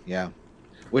 Yeah.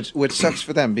 Which sucks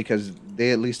for them because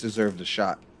they at least deserved a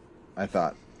shot, I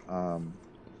thought.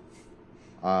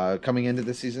 Coming into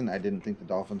the season, I didn't think the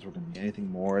Dolphins were going to be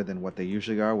anything more than what they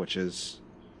usually are, which is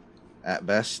at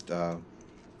best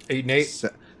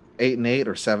 8-8, 8-8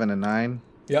 or 7-9.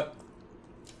 Yep.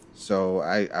 So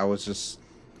I was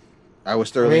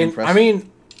thoroughly impressed. I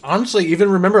mean, honestly, even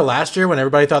remember last year when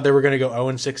everybody thought they were going to go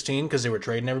 0-16 because they were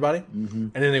trading everybody,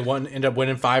 and then they ended up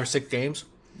winning 5 or 6 games.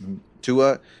 Mm-hmm.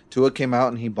 Tua came out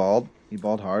and he balled. He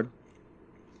balled hard.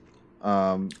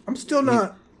 I'm still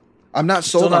not. I'm not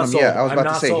sold on him yet. I was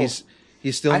about to say sold.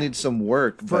 he still needs some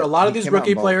work. For a lot of these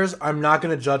rookie players, I'm not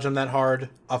going to judge them that hard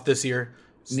off this year.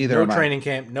 Neither no training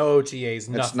camp, no OTAs,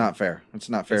 nothing. It's not fair. It's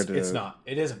not fair to. It's not.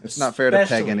 It isn't. It's not fair to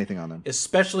peg anything on them,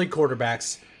 especially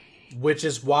quarterbacks, which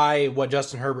is why what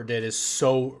Justin Herbert did is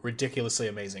so ridiculously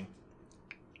amazing.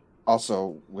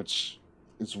 Also, which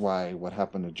is why what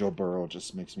happened to Joe Burrow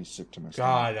just makes me sick to my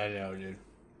stomach. God, I know, dude.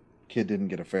 Kid didn't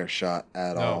get a fair shot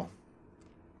at all.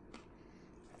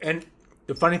 And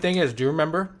the funny thing is, do you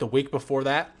remember the week before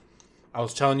that? I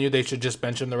was telling you they should just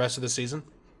bench him the rest of the season.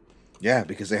 Yeah,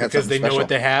 because they had because they special. know what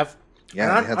they have.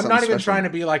 Yeah, and I'm not even trying to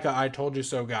be like a "I told you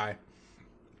so" guy.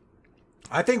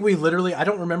 I think we literally. I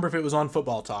don't remember if it was on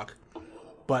Football Talk,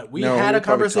 but we had a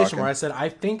conversation where I said I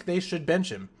think they should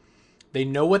bench him. They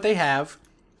know what they have,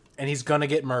 and he's gonna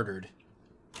get murdered.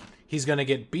 He's gonna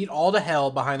get beat all to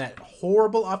hell behind that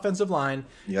horrible offensive line.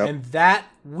 Yep. And that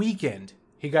weekend,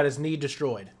 he got his knee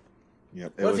destroyed.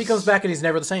 Yep. What if he comes back and he's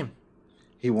never the same?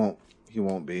 He won't. He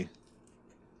won't be.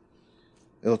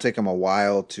 It'll take him a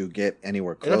while to get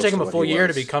anywhere close. It'll take him a full year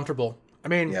to be comfortable. I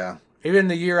mean, even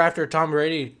the year after Tom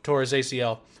Brady tore his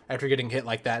ACL after getting hit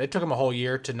like that, it took him a whole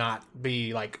year to not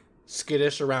be like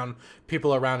skittish around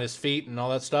people around his feet and all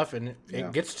that stuff, and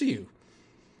it gets to you.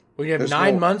 When you have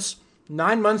 9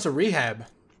 months of rehab.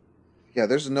 Yeah,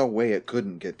 there's no way it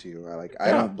couldn't get to you. I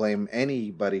don't blame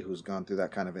anybody who's gone through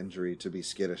that kind of injury to be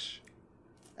skittish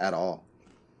at all.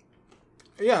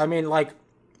 Yeah, I mean,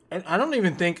 and I don't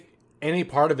even think any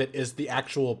part of it is the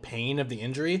actual pain of the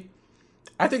injury.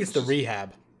 I think it's the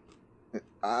rehab.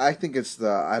 I think it's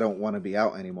I don't want to be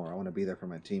out anymore. I want to be there for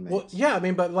my teammates. Well, yeah, I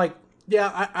mean, but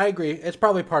I agree. It's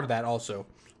probably part of that also.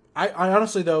 I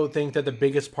honestly, though, think that the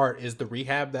biggest part is the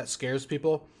rehab that scares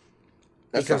people.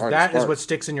 Because that is what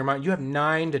sticks in your mind. You have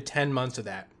 9 to 10 months of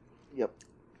that. Yep.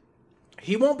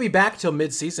 He won't be back till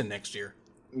mid-season next year.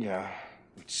 Yeah,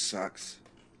 which sucks.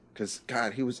 Because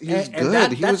God, he was good.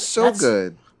 He was so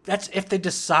good. That's if they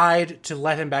decide to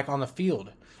let him back on the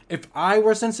field. If I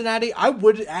were Cincinnati, I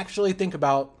would actually think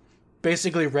about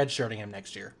basically redshirting him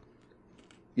next year.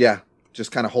 Yeah,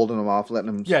 just kind of holding him off, letting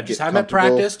him. Yeah, just have him at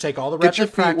practice, take all the reps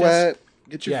at practice.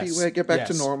 Get your feet wet, get back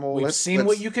to normal. We've seen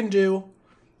what you can do.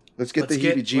 Let's get the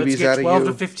heebie-jeebies out of you. 12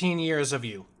 to 15 years of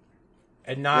you,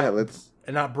 and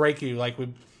not break you like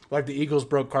the Eagles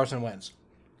broke Carson Wentz.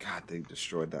 God, they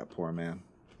destroyed that poor man.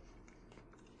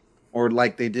 Or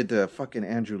like they did to fucking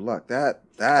Andrew Luck. That.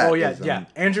 Oh yeah.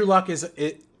 Andrew Luck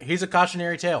he's a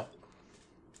cautionary tale.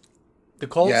 The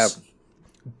Colts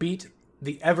beat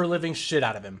the ever living shit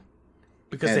out of him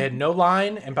because they had no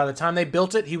line, and by the time they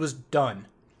built it, he was done.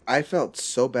 I felt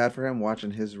so bad for him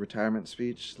watching his retirement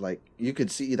speech. Like, you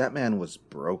could see that man was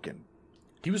broken.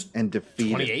 He was and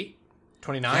defeated. 28,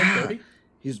 29, 30.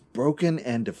 He's broken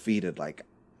and defeated. Like,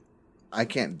 I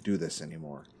can't do this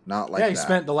anymore. Not like that. Yeah, he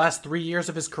spent the last 3 years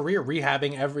of his career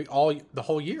rehabbing the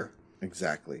whole year.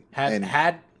 Exactly.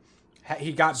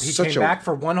 He came back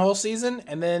for one whole season,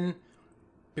 and then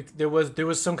there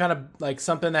was some kind of like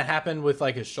something that happened with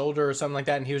like his shoulder or something like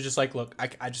that, and he was just like, "Look,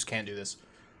 I just can't do this."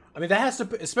 I mean, that has to,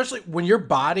 especially when your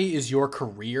body is your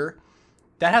career,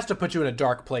 that has to put you in a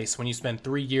dark place when you spend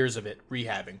 3 years of it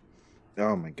rehabbing.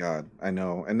 Oh my God, I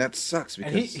know, and that sucks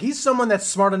because and he's someone that's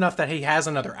smart enough that he has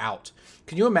another out.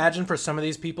 Can you imagine for some of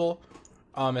these people,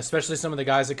 especially some of the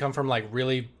guys that come from like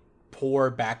really poor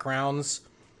backgrounds,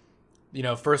 you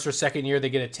know, first or second year they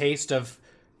get a taste of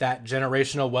that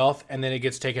generational wealth and then it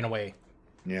gets taken away.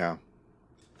 Yeah.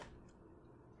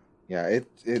 Yeah,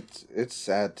 it's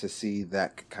sad to see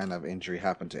that kind of injury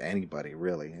happen to anybody,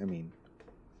 really. I mean,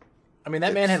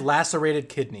 that man had lacerated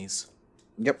kidneys.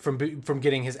 Yep. From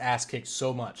getting his ass kicked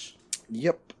so much.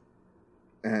 Yep.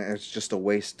 And it's just a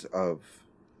waste of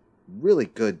really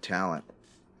good talent.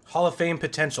 Hall of Fame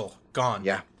potential gone.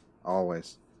 Yeah,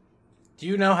 always. Do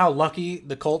you know how lucky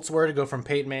the Colts were to go from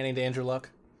Peyton Manning to Andrew Luck?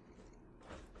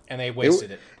 And they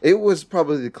wasted it. It was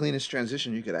probably the cleanest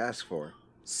transition you could ask for.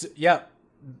 So, yeah.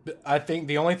 I think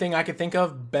the only thing I could think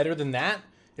of better than that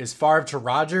is Favre to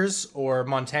Rodgers or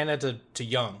Montana to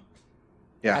Young.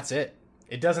 Yeah. That's it.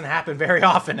 It doesn't happen very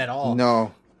often at all.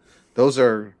 No. Those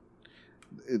are,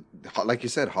 like you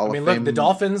said, Hall of Fame. Look, the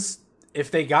Dolphins, if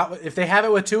they have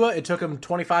it with Tua, it took them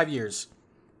 25 years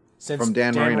since from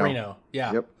Dan Marino.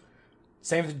 Yeah. Yep.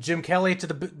 Same with Jim Kelly to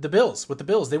the Bills. With the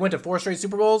Bills, they went to 4 straight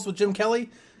Super Bowls with Jim Kelly.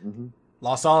 Mm-hmm.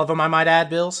 Lost all of them, I might add,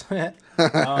 Bills.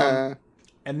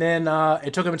 And then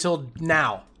it took them until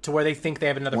now to where they think they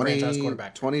have another franchise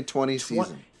quarterback. 2020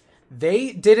 season.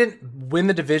 They didn't win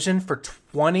the division for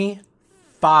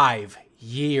 25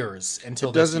 years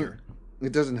until this year.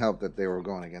 It doesn't help that they were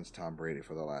going against Tom Brady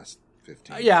for the last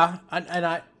 15 years.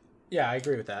 I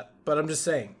agree with that. But I'm just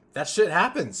saying, that shit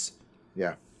happens.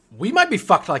 Yeah. We might be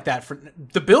fucked like that.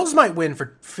 The Bills might win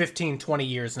for 15, 20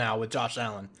 years now with Josh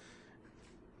Allen.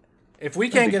 If we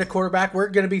can't get a quarterback, we're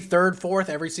going to be 3rd, 4th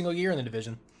every single year in the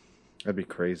division. That'd be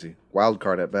crazy.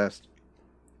 Wildcard at best.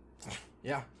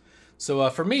 Yeah. So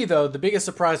for me, though, the biggest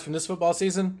surprise from this football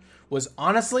season was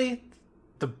honestly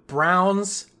the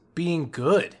Browns being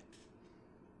good.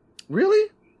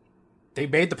 Really? They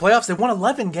made the playoffs. They won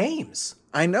 11 games.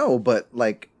 I know, but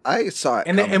like I saw it.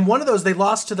 And one of those they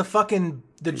lost to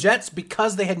the Jets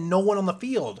because they had no one on the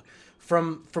field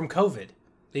from COVID.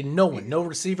 They had no one, no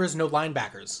receivers, no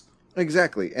linebackers.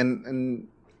 Exactly, and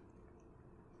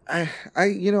I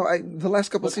the last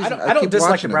couple of seasons I don't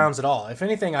dislike the Browns at all. If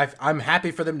anything, I'm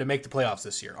happy for them to make the playoffs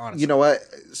this year. Honestly, you know what?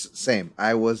 Same.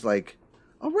 I was like,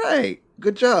 all right,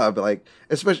 good job. Like,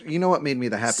 especially, you know what made me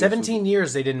the happiest? 17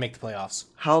 years they didn't make the playoffs.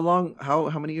 How long? How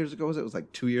many years ago was it? It was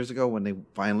like 2 years ago when they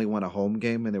finally won a home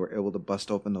game and they were able to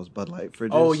bust open those Bud Light fridges.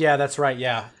 Oh yeah, that's right.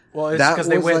 Yeah. Well, it's because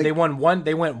they won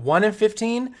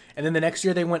 1-15, and then the next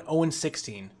year they went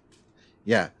 0-16.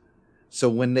 Yeah. So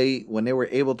when they were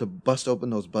able to bust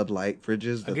open those Bud Light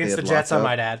fridges that against they had the Jets, up, I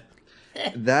might add,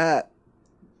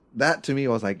 that to me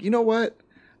was like, you know what?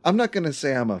 I'm not going to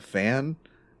say I'm a fan,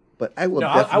 but I will.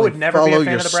 I would never be a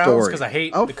fan of the Browns because I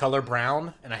hate the color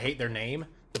brown and I hate their name,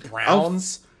 the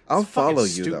Browns. I'll follow you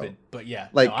stupid, though. But yeah,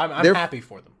 like I'm happy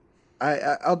for them.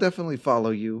 I'll definitely follow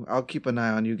you. I'll keep an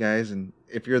eye on you guys, and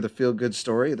if you're the feel good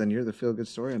story, then you're the feel good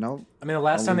story, and I'll. The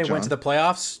last time they went to the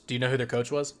playoffs, do you know who their coach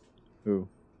was? Who?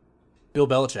 Bill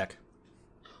Belichick.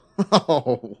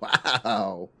 Oh,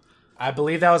 wow. I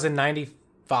believe that was in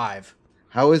 95.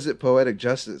 How is it poetic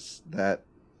justice that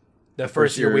the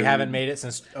first year we haven't made it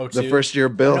since 2002? The first year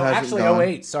Bill hasn't gone.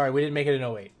 Actually, 08. Sorry, we didn't make it in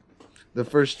 08. The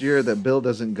first year that Bill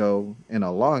doesn't go in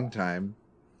a long time,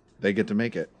 they get to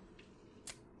make it.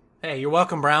 Hey, you're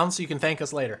welcome, Browns. You can thank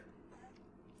us later.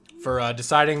 for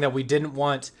deciding that we didn't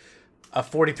want a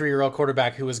 43-year-old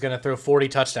quarterback who was going to throw 40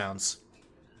 touchdowns.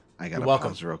 I got to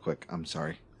pause real quick. I'm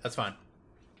sorry. That's fine.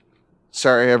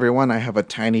 Sorry, everyone. I have a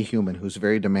tiny human who's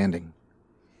very demanding.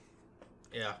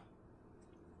 Yeah.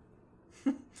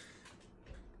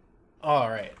 All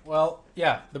right. Well,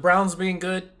 yeah, the Browns being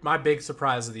good, my big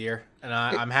surprise of the year, and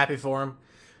I'm happy for them.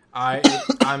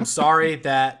 I'm sorry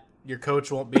that your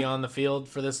coach won't be on the field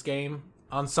for this game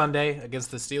on Sunday against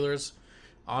the Steelers.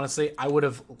 Honestly, I would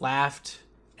have laughed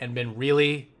and been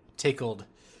really tickled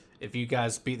if you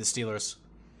guys beat the Steelers.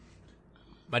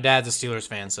 My dad's a Steelers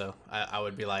fan, so I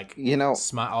would be like,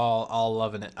 all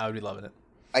loving it. I would be loving it.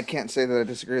 I can't say that I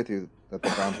disagree with you that the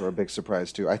Browns were a big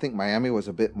surprise too. I think Miami was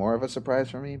a bit more of a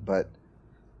surprise for me, but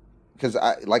because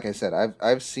like I said,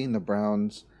 I've seen the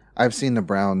Browns. I've seen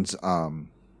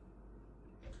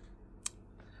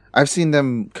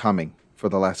them coming for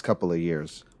the last couple of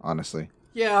years, honestly.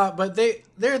 Yeah, but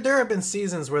there have been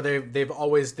seasons where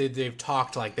they've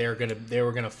talked like they were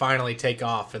gonna finally take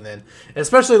off, and then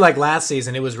especially like last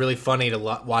season, it was really funny to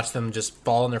watch them just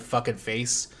fall on their fucking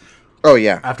face. Oh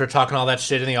yeah, after talking all that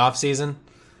shit in the offseason,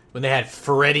 when they had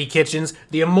Freddie Kitchens,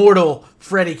 the immortal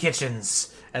Freddie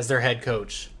Kitchens, as their head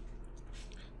coach.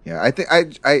 Yeah,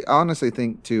 I honestly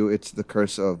think too it's the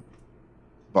curse of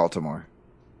Baltimore.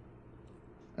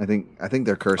 I think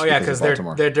they're cursed. Oh yeah, because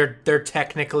they're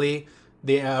technically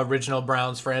the original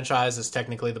Browns franchise is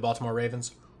technically the Baltimore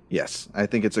Ravens. Yes, I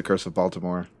think it's a curse of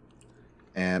Baltimore,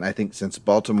 and I think since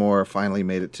Baltimore finally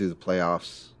made it to the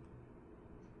playoffs,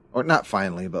 or not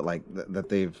finally, but like that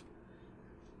they've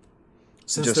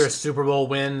since their Super Bowl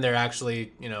win, they're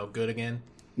actually good again.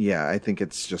 Yeah, I think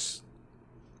it's just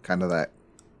kind of that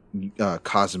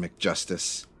cosmic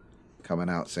justice coming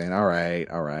out saying, "All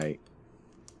right,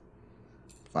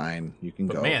 fine, you can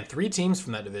go." But man, 3 teams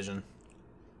from that division.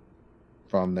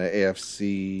 From the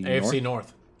AFC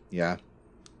North. Yeah.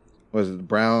 Was it the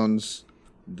Browns?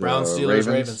 Steelers,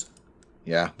 Ravens.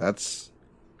 Yeah,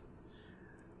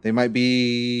 they might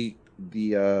be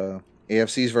the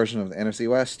AFC's version of the NFC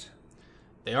West.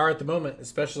 They are at the moment,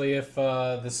 especially if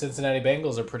the Cincinnati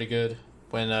Bengals are pretty good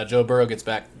when Joe Burrow gets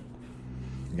back.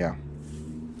 Yeah.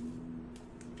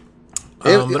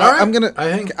 But I'm gonna.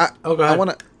 Go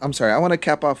ahead. I'm sorry. I want to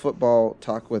cap off football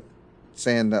talk with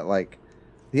saying that like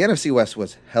the NFC West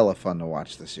was hella fun to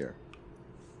watch this year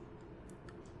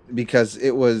because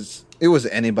it was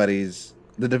anybody's.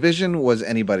 The division was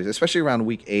anybody's, especially around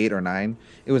week 8 or 9.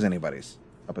 It was anybody's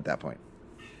up at that point.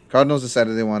 Cardinals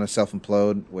decided they want to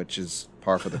self-implode, which is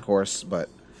par for the course, but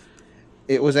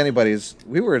it was anybody's.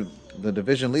 We were the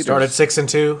division leaders. Started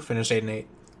 6-2, finished 8-8.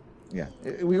 Yeah,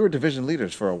 we were division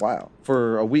leaders for a while,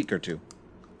 for a week or two.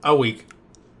 A week.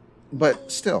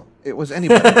 But still, it was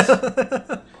anybody's.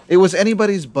 It was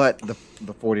anybody's but the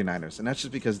 49ers, and that's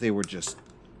just because they were just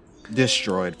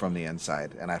destroyed from the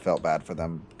inside, and I felt bad for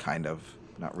them, kind of.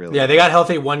 Not really. Yeah, they got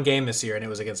healthy one game this year, and it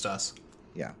was against us.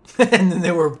 Yeah. And then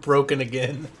they were broken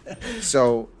again.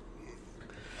 So,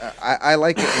 I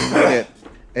like it when you get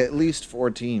at least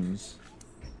 4 teams,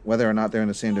 whether or not they're in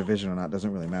the same division or not,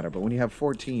 doesn't really matter. But when you have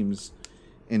 4 teams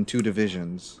in 2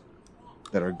 divisions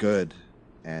that are good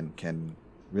and can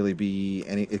really be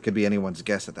it could be anyone's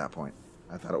guess at that point.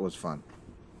 I thought it was fun.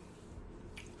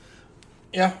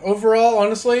 Yeah, overall,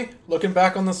 honestly, looking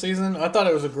back on the season, I thought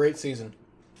it was a great season.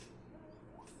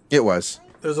 It was.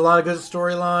 There's a lot of good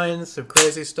storylines. Some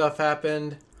crazy stuff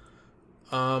happened.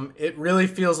 It really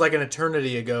feels like an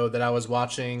eternity ago that I was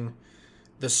watching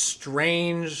the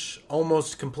strange,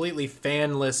 almost completely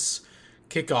fanless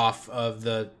kickoff of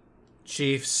the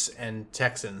Chiefs and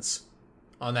Texans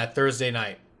on that Thursday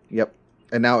night. Yep.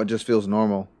 And now it just feels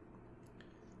normal.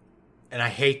 And I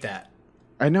hate that.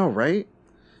 I know, right?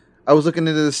 I was looking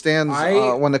into the stands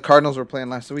when the Cardinals were playing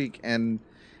last week, and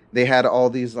they had all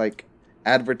these like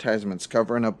advertisements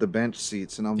covering up the bench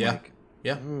seats, and I'm like,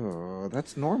 oh,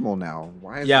 that's normal now.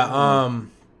 Why is that normal?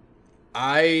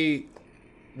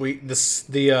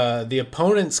 The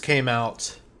opponents came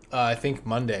out I think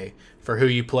Monday for who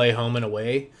you play home and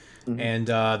away, and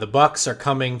the Bucks are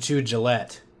coming to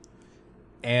Gillette,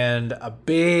 and a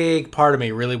big part of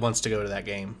me really wants to go to that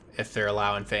game if they're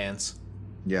allowing fans.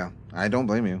 Yeah, I don't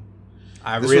blame you.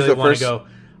 I really want to go.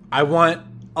 I want.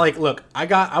 Look,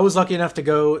 I was lucky enough to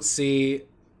go see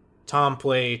Tom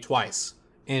play twice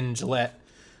in Gillette.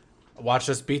 I watched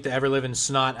us beat the ever-living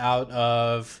snot out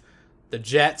of the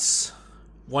Jets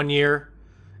one year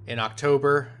in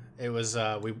October. It was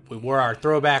we wore our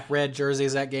throwback red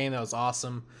jerseys that game. That was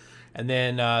awesome. And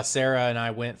then Sarah and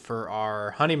I went for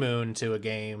our honeymoon to a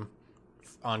game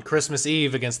on Christmas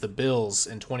Eve against the Bills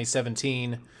in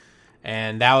 2017.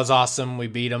 and that was awesome. We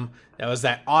beat them. It was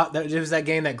that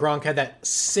game that Gronk had that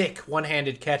sick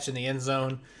one-handed catch in the end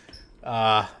zone.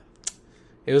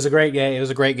 It was a great game. It was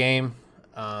a great game.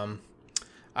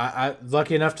 I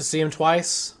lucky enough to see him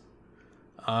twice,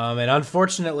 and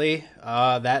unfortunately,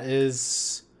 that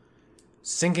is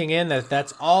sinking in.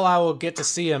 That's all I will get to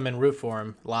see him and root for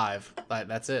him live.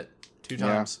 That's it. 2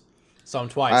 times. Yeah. Saw him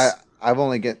twice. I've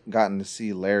only gotten to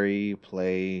see Larry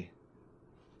play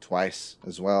twice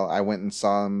as well. I went and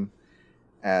saw him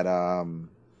at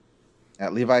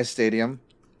Levi's Stadium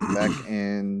back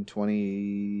in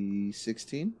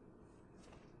 2016.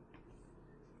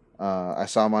 I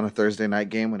saw him on a Thursday night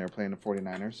game when they were playing the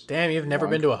 49ers. Damn, you've never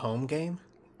been to a home game?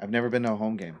 I've never been to a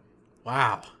home game.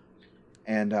 Wow.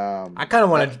 And I kind of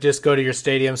wanted to just go to your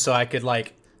stadium so I could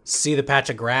see the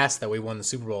patch of grass that we won the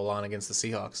Super Bowl on against the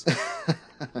Seahawks.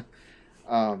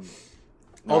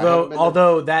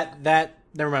 Although that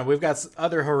never mind. We've got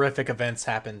other horrific events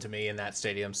happen to me in that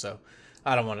stadium, so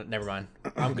I don't want to. Never mind.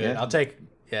 I'm good. Yeah. I'll take.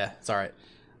 Yeah, it's all right.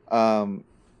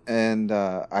 And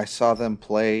I saw them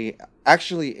play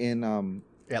actually in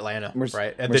Atlanta,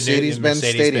 right? At Mercedes-Benz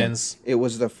Stadium. Benz. It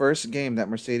was the first game that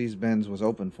Mercedes-Benz was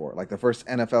open for, like the first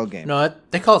NFL game. No,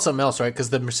 they call it something else, right? Because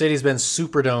the Mercedes-Benz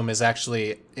Superdome is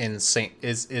actually is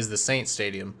the Saints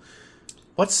Stadium.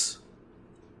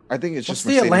 I think it's just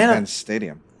the Atlanta Mercedes-Benz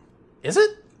Stadium. Is it?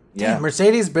 Yeah. Damn,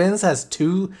 Mercedes-Benz has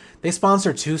 2. They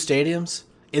sponsor 2 stadiums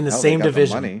in the same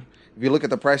division. The money. If you look at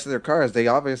the price of their cars, they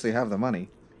obviously have the money.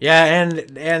 Yeah,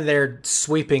 and they're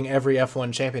sweeping every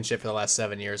F1 championship for the last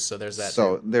 7 years, so there's that.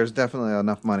 So there's definitely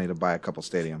enough money to buy a couple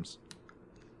stadiums.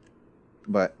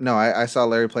 But no, I saw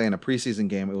Larry play in a preseason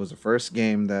game. It was the first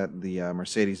game that the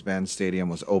Mercedes-Benz Stadium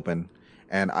was open.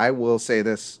 And I will say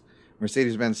this,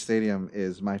 Mercedes-Benz Stadium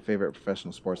is my favorite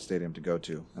professional sports stadium to go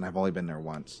to, and I've only been there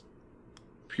once.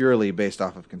 Purely based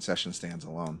off of concession stands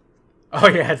alone. Oh,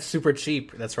 yeah, it's super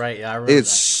cheap. That's right. Yeah, I remember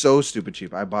It's so stupid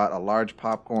cheap. I bought a large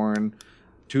popcorn,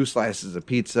 2 slices of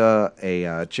pizza,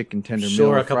 a chicken tender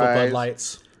meal with a couple fries. Bud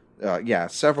Lights. Yeah,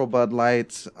 several Bud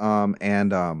Lights,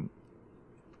 and a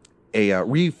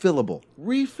refillable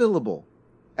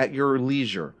at your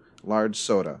leisure large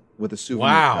soda with a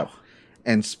souvenir cup,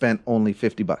 and spent only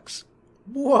 $50.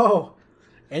 Whoa!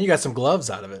 And you got some gloves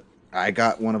out of it. I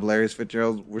got one of Larry's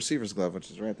Fitzgerald's receiver's glove,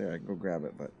 which is right there. I can go grab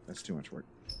it, but that's too much work.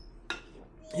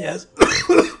 Yes.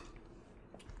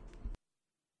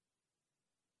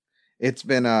 It's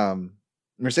been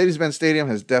Mercedes-Benz Stadium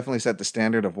has definitely set the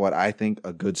standard of what I think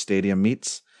a good stadium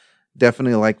meets.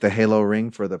 Definitely like the Halo ring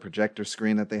for the projector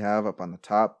screen that they have up on the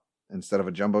top instead of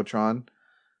a Jumbotron,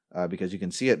 because you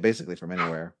can see it basically from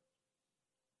anywhere.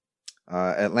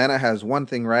 Atlanta has one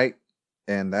thing right,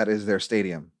 and that is their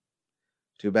stadium.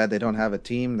 Too bad they don't have a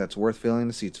team that's worth filling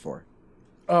the seats for.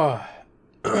 Oh,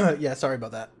 yeah, sorry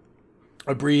about that.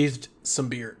 I breathed some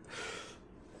beer.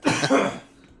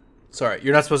 Sorry,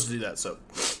 you're not supposed to do that, so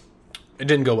it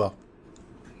didn't go well.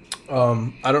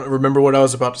 I don't remember what I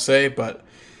was about to say, but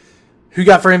who you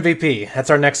got for MVP? That's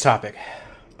our next topic.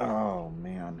 Oh,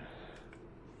 man.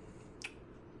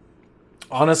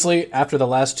 Honestly, after the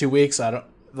last 2 weeks,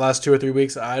 last 2 or 3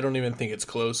 weeks, I don't even think it's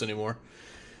close anymore.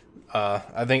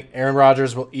 I think Aaron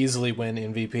Rodgers will easily win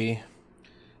MVP.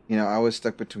 You know, I was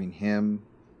stuck between him,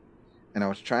 and I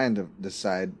was trying to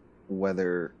decide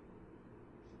whether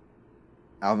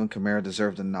Alvin Kamara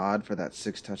deserved a nod for that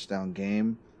 6-touchdown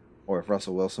game, or if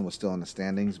Russell Wilson was still in the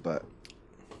standings. But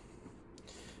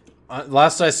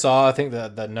last I saw, I think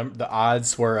the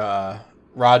odds were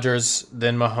Rodgers,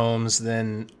 then Mahomes,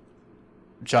 then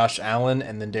Josh Allen,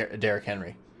 and then Derrick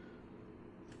Henry.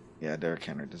 Yeah, Derrick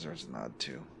Henry deserves a nod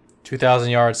too.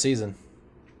 2,000-yard season.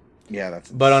 Yeah, that's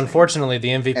insane. But unfortunately, the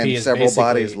MVP and is several basically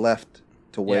bodies left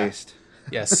to waste.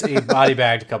 Yes, he body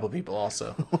bagged a couple people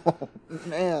also. Oh,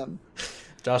 man.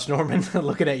 Josh Norman,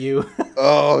 looking at you.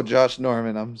 Oh, Josh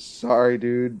Norman, I'm sorry,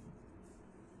 dude.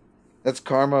 That's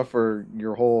karma for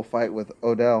your whole fight with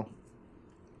Odell.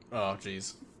 Oh,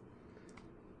 jeez.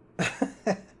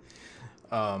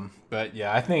 But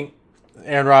yeah, I think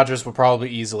Aaron Rodgers will probably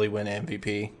easily win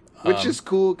MVP. Which is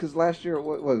cool, because last year, it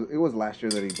was last year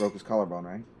that he broke his collarbone,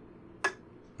 right?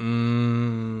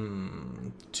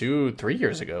 2-3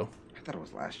 years ago. I thought it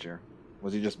was last year.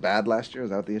 Was he just bad last year? Is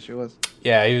that what the issue was?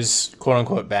 Yeah, he was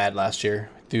quote-unquote bad last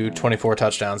year. Threw 24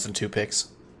 touchdowns and 2 picks.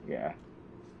 Yeah.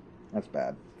 That's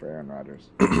bad for Aaron Rodgers.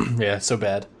 Yeah, so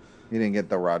bad. He didn't get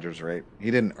the Rodgers rate.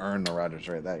 He didn't earn the Rodgers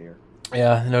rate that year.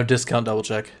 Yeah, no discount double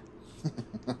check.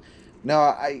 No,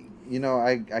 I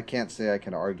can't say I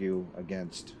can argue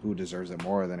against who deserves it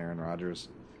more than Aaron Rodgers.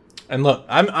 And look,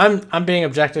 I'm being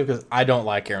objective because I don't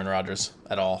like Aaron Rodgers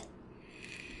at all.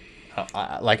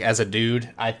 Like as a dude,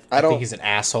 I don't think he's an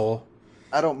asshole.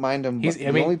 I don't mind him. He's- But I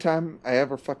the mean- only time I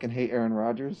ever fucking hate Aaron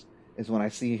Rodgers is when I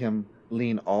see him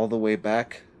lean all the way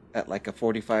back at like a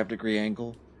 45-degree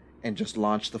angle and just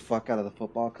launch the fuck out of the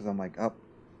football because I'm like, oh,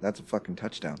 that's a fucking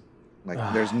touchdown. Like,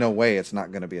 there's no way it's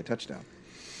not going to be a touchdown.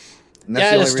 And that's Yeah,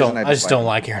 the I only just reason don't. I just don't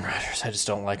like Aaron Rodgers. I just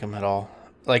don't like him at all.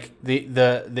 Like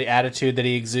the attitude that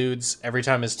he exudes every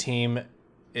time his team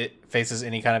faces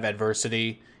any kind of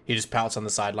adversity, he just pouts on the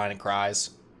sideline and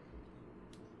cries.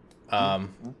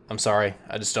 I'm sorry.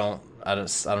 I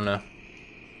don't know.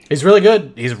 He's really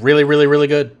good. He's really, really, really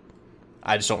good.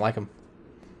 I just don't like him.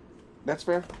 That's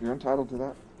fair. You're entitled to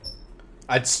that.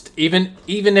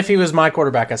 Even if he was my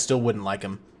quarterback, I still wouldn't like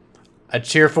him. I'd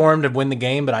cheer for him to win the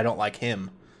game, but I don't like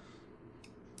him.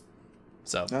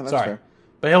 So No, that's sorry, fair.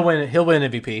 but he'll win. He'll win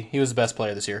MVP. He was the best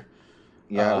player this year.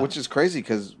 Yeah, which is crazy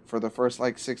because for the first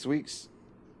like 6 weeks,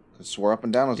 I swore up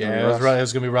and down it was going to be it Russ.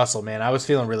 was going to be Russell. Man, I was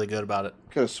feeling really good about it.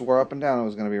 Could have swore up and down it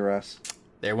was going to be Russ.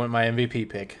 There went my MVP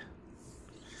pick,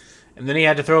 and then he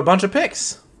had to throw a bunch of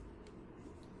picks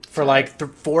for like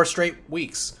 4 straight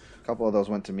weeks. A couple of those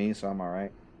went to me, so I'm all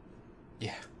right.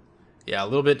 Yeah, a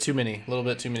little bit too many.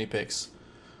 Picks.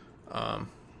 All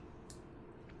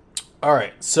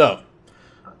right, so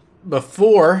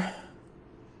before,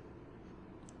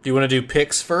 do you want to do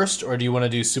picks first, or do you want to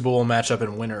do Super Bowl matchup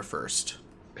and winner first?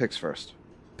 Picks first.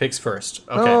 Picks first.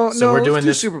 Okay, No, so we're let's doing do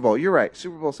this. Super Bowl. You're right.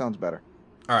 Super Bowl sounds better.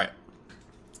 All right,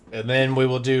 and then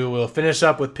we'll finish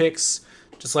up with picks,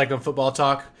 just like on Football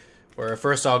Talk, where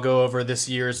first I'll go over this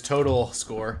year's total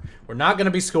score. We're not going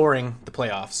to be scoring the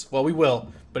playoffs. Well, we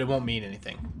will, but it won't mean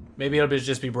anything. Maybe it'll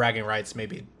just be bragging rights.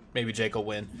 Maybe Jake will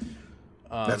win.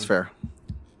 That's fair.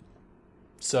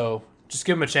 So just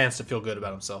give him a chance to feel good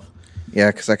about himself. Yeah,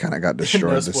 because I kind of got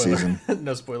destroyed this season.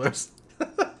 No spoilers. No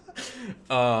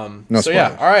So spoilers.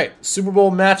 yeah, all right. Super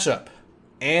Bowl matchup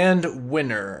and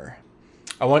winner.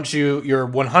 I want you're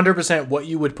 100% what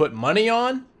you would put money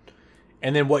on,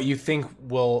 and then what you think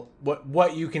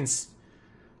what you can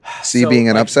See being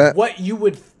an upset? What you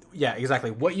would, yeah,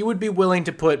 exactly. What you would be willing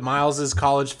to put Miles's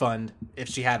college fund if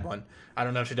she had one. I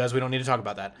don't know if she does. We don't need to talk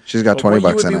about that. She's got But $20 what you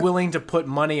in would it. be willing to put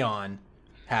money on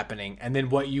happening, and then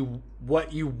what you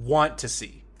want to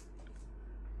see,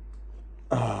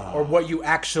 or what you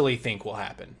actually think will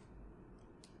happen.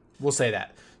 We'll say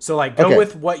that. So like, go Okay.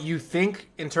 with what you think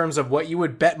in terms of what you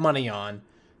would bet money on,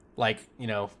 like, you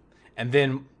know, and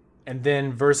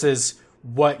then versus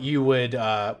what you would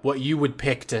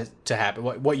pick to happen.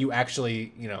 What you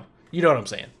actually, you know what I'm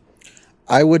saying.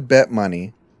 I would bet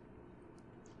money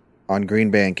on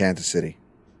Green Bay and Kansas City.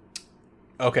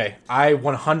 Okay, I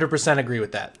 100% agree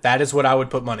with that. That is what I would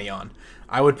put money on.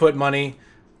 I would put money,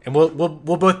 and we'll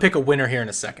both pick a winner here in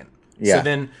a second. Yeah. So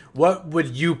then, what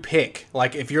would you pick?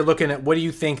 Like, if you're looking at, what do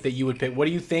you think that you would pick? What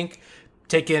do you think?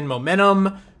 Take in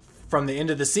momentum from the end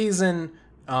of the season,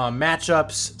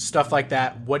 matchups, stuff like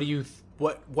that. What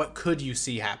could you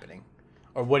see happening,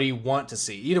 or what do you want to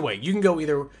see? Either way, you can go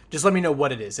either. Just let me know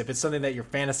what it is. If it's something that you're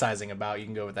fantasizing about, you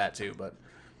can go with that too. But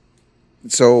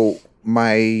So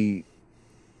my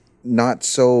not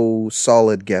so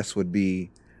solid guess would be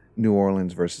New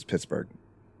Orleans versus Pittsburgh.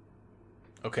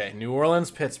 okay, New Orleans,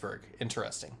 Pittsburgh,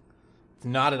 interesting.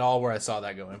 Not at all where I saw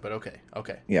that going, but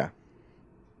okay. Yeah.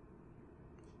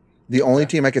 The only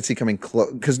team I could see coming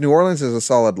close, because New Orleans is a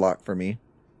solid lock for me.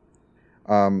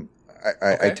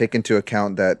 I take into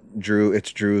account that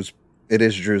it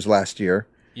is Drew's last year.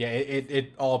 Yeah,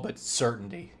 it all but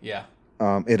certainty. Yeah.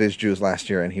 It is Drew's last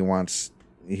year, and he's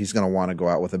going to want to go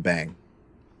out with a bang,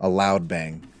 a loud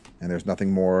bang. And there's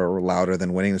nothing more louder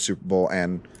than winning the Super Bowl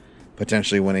and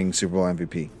potentially winning Super Bowl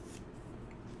MVP.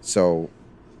 So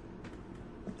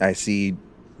I see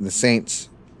the Saints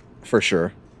for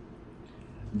sure.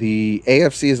 The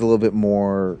AFC is a little bit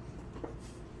more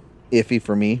iffy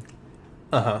for me.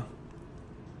 Uh-huh.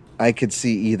 I could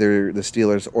see either the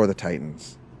Steelers or the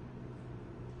Titans.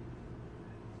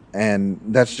 And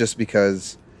that's just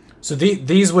because So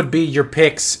these would be your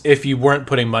picks if you weren't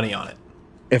putting money on it.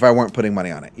 if I weren't putting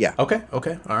money on it, yeah. Okay,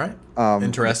 all right.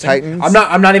 Interesting. the Titans-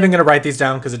 I'm not even going to write these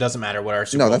down because it doesn't matter what our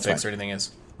Super No, Bowl that's picks fine. or anything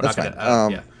is. We're That's not fine.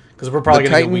 going to, because we're probably the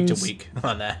going to go week to Titans- week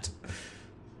on that.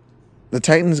 The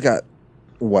Titans got,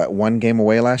 one game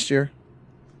away last year?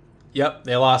 Yep,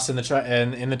 they lost in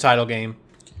the title game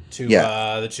to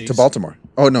the Chiefs. To Baltimore.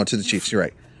 Oh, no, to the Chiefs. You're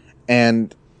right.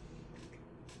 And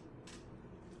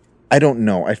I don't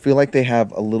know. I feel like they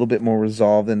have a little bit more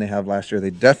resolve than they have last year. They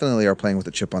definitely are playing with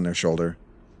a chip on their shoulder.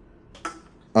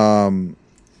 And,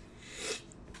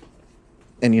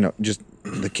 just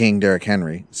the king, Derrick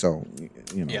Henry. So,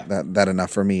 Yeah. that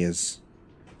enough for me is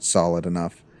solid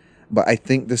enough. But I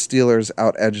think the Steelers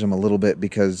out-edged them a little bit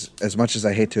because, as much as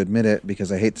I hate to admit it,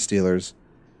 because I hate the Steelers,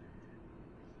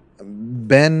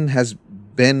 Ben has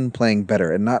been playing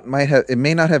better. And it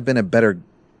may not have been a better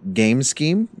game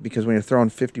scheme, because when you're throwing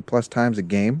 50-plus times a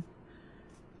game,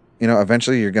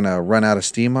 eventually you're going to run out of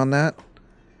steam on that.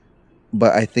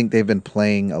 But I think they've been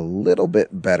playing a little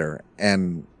bit better.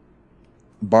 And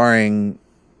barring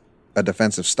a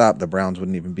defensive stop, the Browns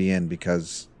wouldn't even be in,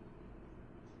 because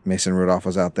Mason Rudolph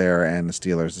was out there and the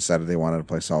Steelers decided they wanted to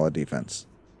play solid defense.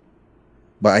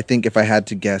 But I think if I had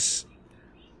to guess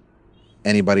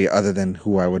anybody other than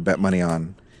who I would bet money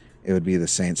on, it would be the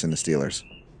Saints and the Steelers.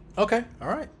 Okay. All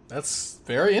right. That's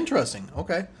very interesting.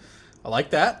 Okay. I like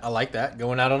that.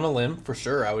 Going out on a limb, for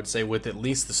sure, I would say with at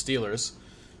least the Steelers.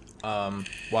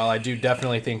 While I do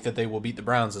definitely think that they will beat the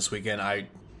Browns this weekend,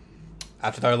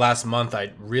 after their last month,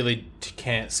 I really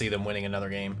can't see them winning another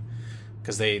game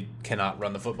because they cannot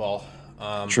run the football.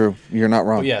 True. You're not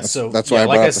wrong. Yeah, that's why I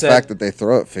brought up the fact that they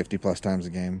throw it 50-plus times a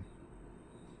game.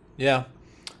 Yeah.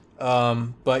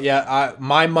 But yeah,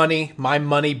 my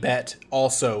money bet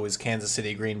also is Kansas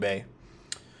City, Green Bay.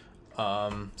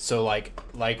 So like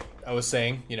I was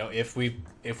saying, if we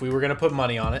were gonna put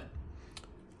money on it,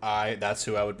 that's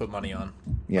who I would put money on.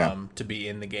 Yeah. To be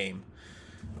in the game.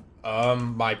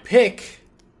 My pick,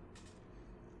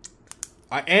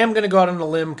 I am gonna go out on a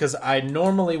limb because I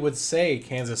normally would say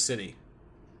Kansas City.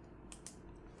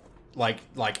 Like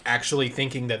actually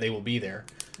thinking that they will be there.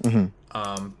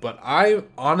 Mm-hmm. But I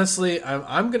honestly,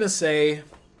 I'm gonna say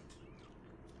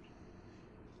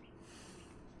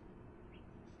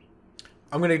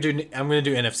I'm gonna do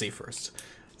NFC first.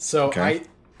 So okay.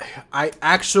 I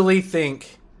actually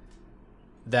think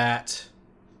that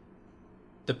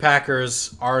the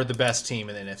Packers are the best team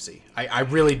in the NFC. I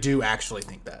really do actually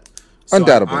think that. So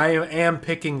undoubtedly. I am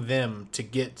picking them to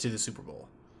get to the Super Bowl.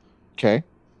 Okay.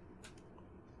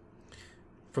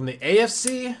 From the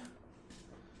AFC,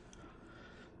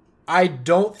 I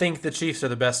don't think the Chiefs are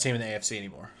the best team in the AFC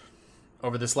anymore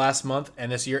over this last month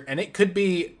and this year. And it could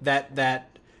be that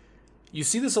you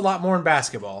see this a lot more in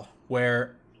basketball,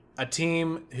 where a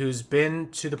team who's been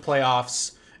to the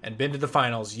playoffs and been to the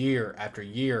finals year after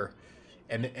year,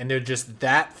 and they're just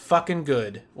that fucking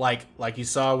good, like you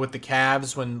saw with the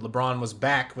Cavs when LeBron was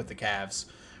back with the Cavs,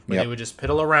 where they would just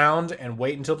piddle around and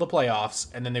wait until the playoffs,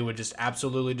 and then they would just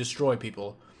absolutely destroy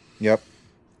people. Yep.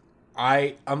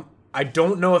 I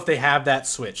don't know if they have that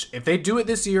switch. If they do it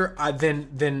this year,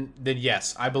 then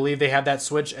yes, I believe they have that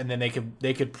switch, and then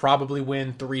they could probably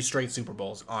win 3 straight Super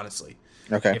Bowls. Honestly,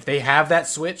 okay. If they have that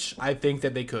switch, I think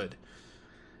that they could.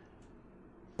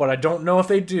 But I don't know if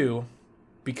they do,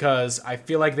 because I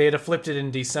feel like they had flipped it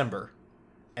in December,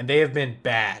 and they have been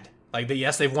bad. Like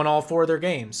they've won all 4 of their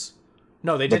games.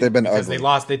 No, they didn't, they've been because ugly. they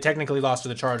lost. They technically lost to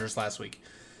the Chargers last week,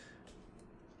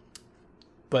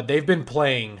 but they've been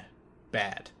playing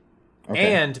bad.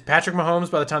 Okay. And Patrick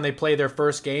Mahomes, by the time they play their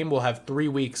first game, will have 3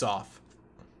 weeks off.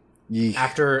 Yeesh.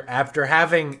 After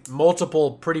having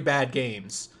multiple pretty bad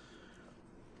games.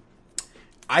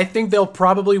 I think they'll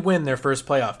probably win their first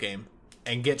playoff game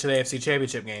and get to the AFC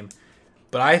Championship game.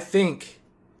 But I think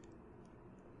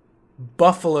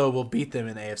Buffalo will beat them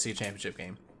in the AFC Championship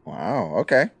game. Wow,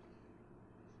 okay.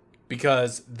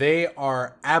 Because they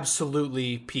are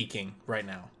absolutely peaking right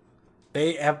now.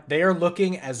 They are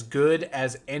looking as good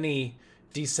as any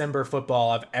December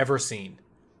football I've ever seen.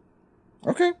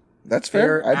 Okay, that's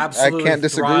fair. I can't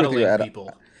disagree with you.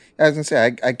 I was gonna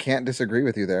say I can't disagree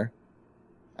with you there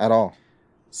at all.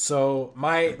 So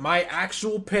my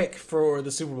actual pick for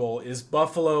the Super Bowl is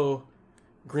Buffalo,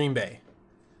 Green Bay.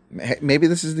 Maybe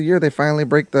this is the year they finally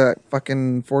break the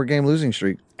fucking 4-game losing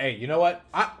streak. Hey, you know what?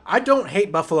 I don't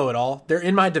hate Buffalo at all. They're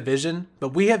in my division, but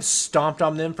we have stomped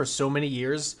on them for so many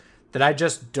years that I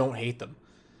just don't hate them.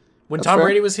 When Tom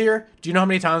Brady was here, do you know how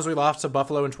many times we lost to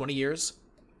Buffalo in 20 years?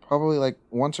 Probably like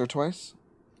once or twice.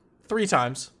 3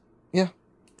 times. Yeah.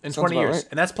 In 20 years. Right.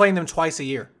 And that's playing them twice a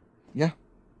year. Yeah.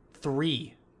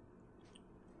 3.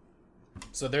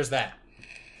 So there's that.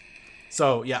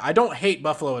 So, yeah, I don't hate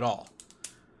Buffalo at all.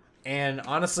 And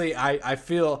honestly, I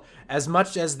feel as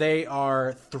much as they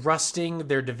are thrusting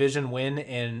their division win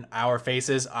in our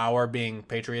faces, our being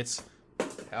Patriots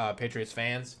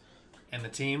fans, and the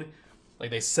team,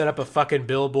 like they set up a fucking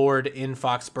billboard in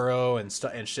Foxborough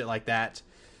and shit like that.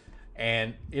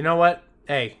 And you know what?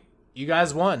 Hey, you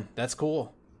guys won. That's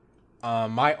cool.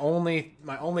 My only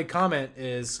comment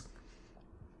is,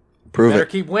 prove you better it.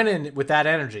 Keep winning with that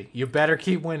energy. You better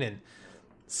keep winning.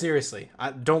 Seriously,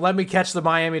 don't let me catch the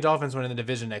Miami Dolphins winning the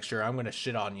division next year. I'm gonna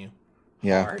shit on you.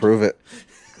 Yeah, hard. prove it.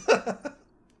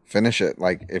 Finish it.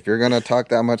 Like, if you're going to talk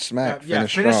that much smack,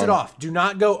 finish it off. Do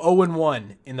not go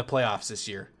 0-1 in the playoffs this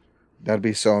year. That'd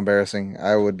be so embarrassing.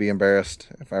 I would be embarrassed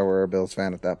if I were a Bills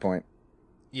fan at that point.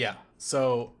 Yeah.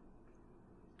 So,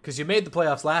 because you made the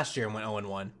playoffs last year and went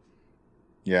 0-1.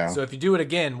 Yeah. So if you do it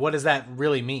again, what does that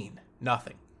really mean?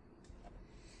 Nothing.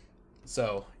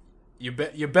 So you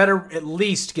better at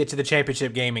least get to the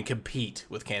championship game and compete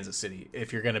with Kansas City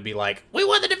if you're going to be like, we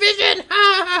won the division.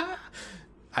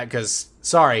 Because,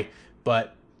 sorry,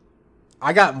 but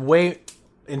I got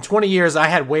in 20 years, I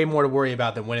had way more to worry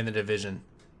about than winning the division.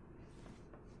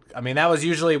 I mean, that was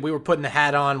usually, we were putting the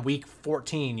hat on week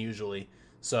 14 usually.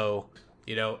 So,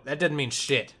 that didn't mean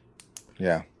shit.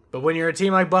 Yeah. But when you're a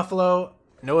team like Buffalo,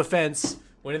 no offense,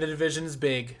 winning the division is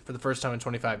big for the first time in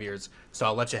 25 years. So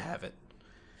I'll let you have it.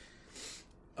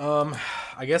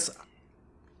 I guess,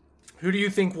 who do you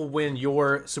think will win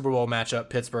your Super Bowl matchup,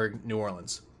 Pittsburgh, New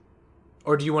Orleans?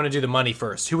 Or do you want to do the money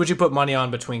first? Who would you put money on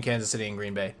between Kansas City and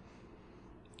Green Bay?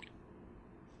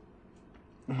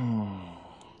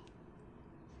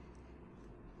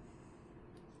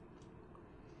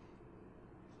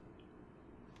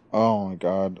 Oh my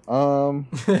God.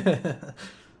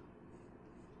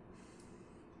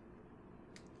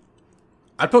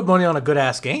 I'd put money on a good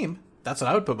ass game. That's what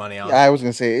I would put money on. Yeah, I was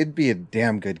gonna say it'd be a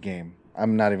damn good game.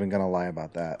 I'm not even gonna lie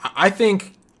about that. I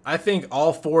think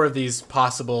all four of these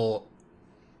possible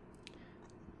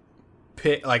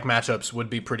matchups would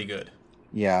be pretty good.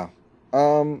 Yeah.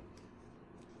 Well,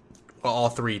 all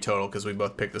three total because we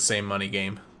both picked the same money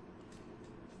game.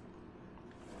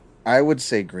 I would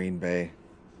say Green Bay.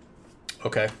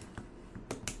 Okay.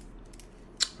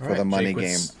 For the money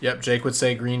game. Yep, Jake would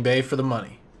say Green Bay for the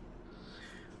money.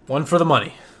 One for the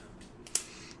money.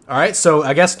 All right, so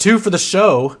I guess two for the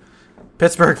show.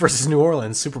 Pittsburgh versus New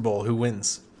Orleans, Super Bowl. Who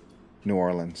wins? New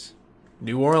Orleans.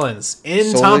 New Orleans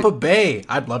in Tampa Bay.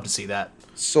 I'd love to see that.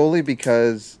 Solely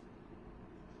because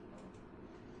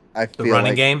I feel the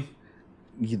running game.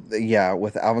 Yeah,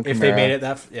 with Alvin Kamara. If they made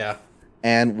it yeah.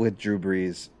 And with Drew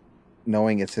Brees,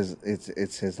 knowing it's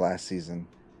his last season.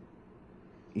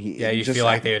 You feel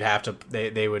like they would have to.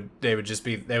 They would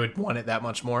want it that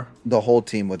much more. The whole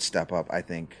team would step up. I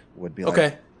think would be like,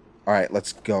 okay. All right,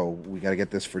 let's go. We got to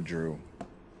get this for Drew.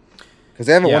 Because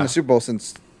they haven't won the Super Bowl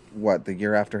since, the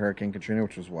year after Hurricane Katrina,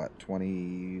 which was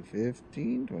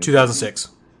 2015? 2006.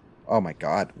 Oh, my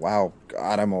God. Wow.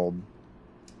 God, I'm old.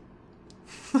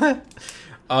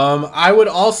 I would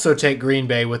also take Green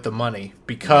Bay with the money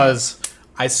because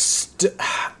it's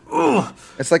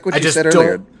like what you said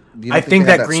earlier. I think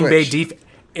that Green Bay defense...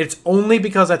 It's only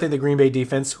because I think the Green Bay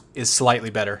defense is slightly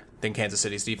better than Kansas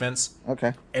City's defense.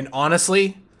 Okay. And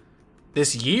honestly,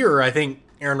 this year, I think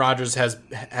Aaron Rodgers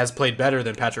has played better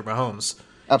than Patrick Mahomes.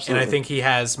 Absolutely. And I think he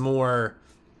has more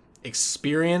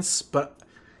experience. But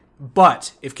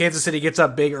if Kansas City gets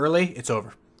up big early, it's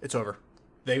over. It's over.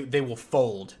 They will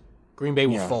fold. Green Bay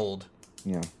will fold.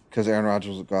 Yeah, because Aaron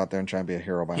Rodgers will go out there and try and be a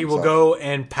hero by himself. He will go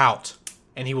and pout.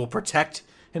 And he will protect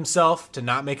himself to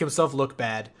not make himself look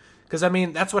bad. Because, I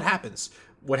mean, that's what happens.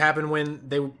 What happened when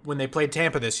they played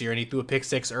Tampa this year and he threw a pick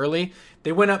six early?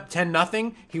 They went up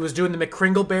 10-0. He was doing the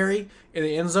McCringleberry in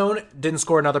the end zone. Didn't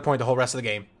score another point the whole rest of the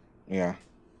game. Yeah.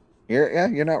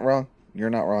 You're not wrong. You're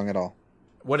not wrong at all.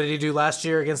 What did he do last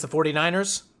year against the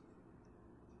 49ers?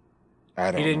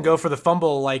 He didn't go for the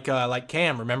fumble like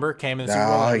Cam, remember? Cam in the Super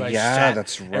Bowl.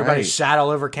 That's right. Everybody shat all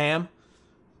over Cam.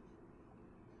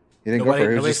 He didn't go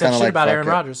for it. Nobody said shit about Aaron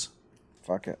Rodgers.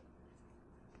 Fuck it.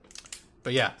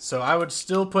 But yeah, so I would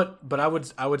still put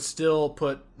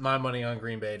my money on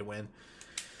Green Bay to win.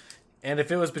 And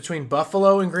if it was between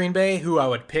Buffalo and Green Bay, who I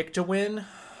would pick to win,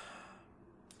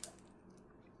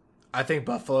 I think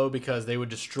Buffalo because they would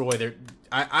destroy they're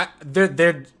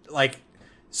like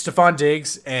Stephon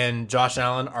Diggs and Josh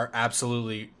Allen are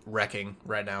absolutely wrecking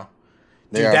right now.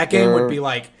 Dude, that game would be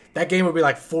like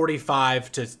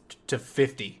 45 to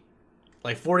 50.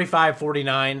 Like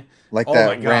 45-49. Like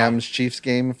that Rams-Chiefs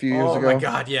game a few years ago? Oh, my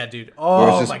God. Yeah, dude. Oh, my God.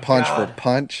 It was just punch for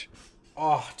punch.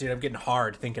 Oh, dude, I'm getting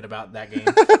hard thinking about that game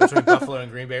between Buffalo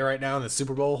and Green Bay right now in the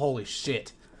Super Bowl. Holy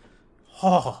shit.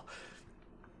 Oh,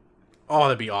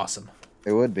 that'd be awesome.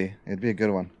 It would be. It'd be a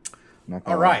good one.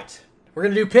 All right. We're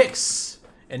going to do picks.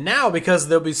 And now, because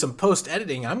there'll be some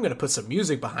post-editing, I'm going to put some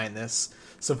music behind this.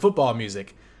 Some football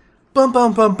music. Bum,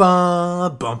 bum, bum,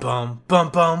 bum, bum, bum, bum,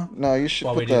 bum. No, you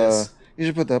should put the... You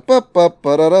should put the ba ba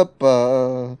ba da da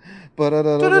ba ba da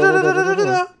da da da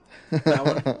da. That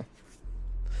one.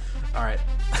 All right.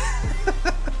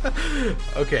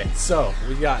 Okay, so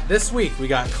this week we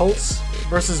got Colts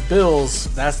versus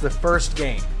Bills. That's the first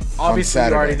game. Obviously,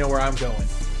 you already know where I'm going.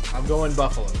 I'm going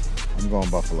Buffalo. I'm going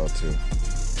Buffalo too.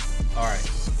 All right.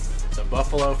 So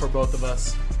Buffalo for both of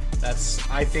us.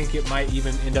 I think it might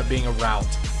even end up being a rout.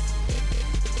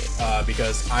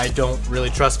 Because I don't really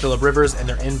trust Phillip Rivers, and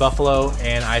they're in Buffalo,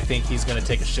 and I think he's going to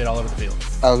take a shit all over the field.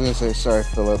 I was going to say, sorry,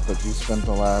 Phillip, but you spent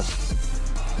the last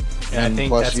and I think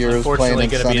plus that's years playing in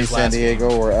sunny San Diego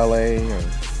game. or LA. Or...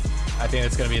 I think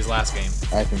it's going to be his last game.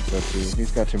 I think so, too.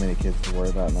 He's got too many kids to worry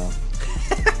about now.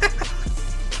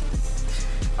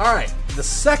 All right, the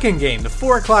second game, the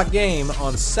 4 o'clock game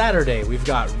on Saturday, we've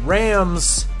got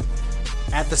Rams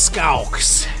at the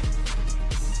Skauks.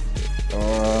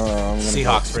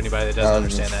 Seahawks for anybody that doesn't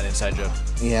understand that inside joke.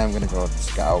 Yeah, I'm going to go with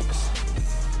the Skauks.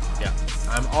 Yeah,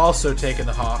 I'm also taking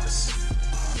the Hawks.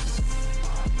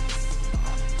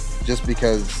 Just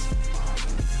because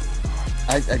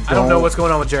I don't know what's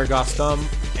going on with Jared Goff's thumb,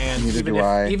 and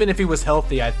even if he was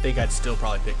healthy, I think I'd still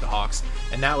probably pick the Hawks.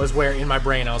 And that was where, in my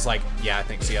brain, I was like, yeah, I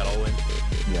think Seattle will win.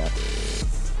 Yeah.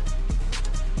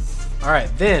 All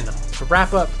right, then, to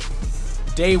wrap up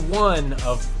day 1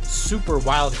 of Super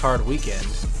Wildcard Weekend,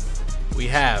 we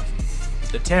have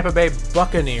the Tampa Bay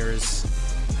Buccaneers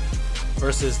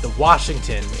versus the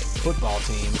Washington football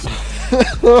team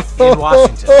in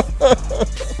Washington.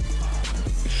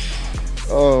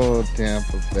 Oh,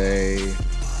 Tampa Bay.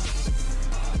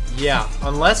 Yeah,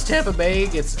 unless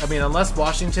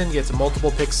Washington gets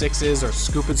multiple pick sixes or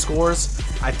scooping scores,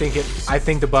 I think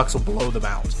the Bucs will blow them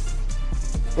out.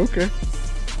 Okay,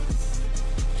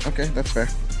 that's fair.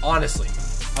 Honestly,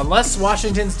 unless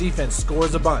Washington's defense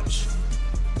scores a bunch,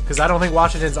 because I don't think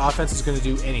Washington's offense is going to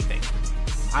do anything.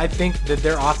 I think that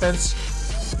their offense,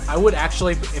 I would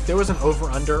actually, if there was an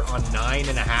over-under on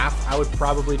 9.5, I would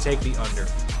probably take the under.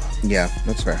 Yeah,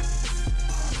 that's fair.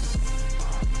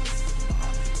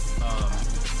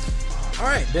 All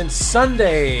right, then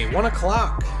Sunday, 1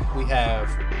 o'clock, we have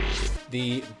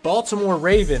the Baltimore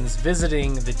Ravens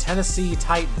visiting the Tennessee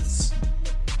Titans.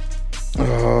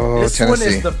 Oh, this Tennessee.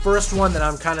 one is the first one that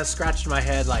I'm kind of scratching my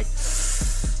head like,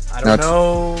 I don't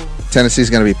know.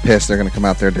 Tennessee's going to be pissed. They're going to come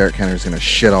out there. Derrick Henry's going to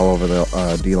shit all over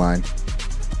the D-line.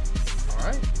 All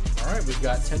right, we've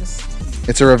got Tennessee.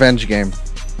 It's a revenge game.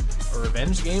 A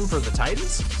revenge game for the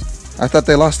Titans? I thought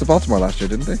they lost to Baltimore last year,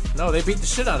 didn't they? No, they beat the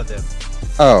shit out of them.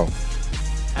 Oh.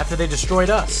 After they destroyed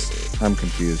us. I'm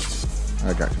confused.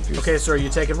 I got confused. Okay, so are you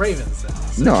taking Ravens then?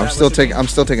 So no, I'm still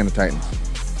taking the Titans.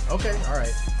 Okay, all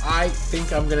right. I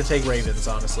think I'm going to take Ravens,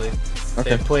 honestly. Okay.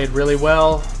 They've played really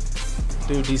well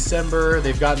through December.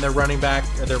 They've gotten their running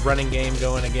game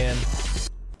going again.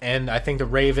 And I think the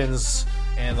Ravens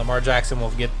and Lamar Jackson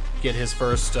will get his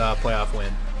first playoff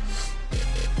win.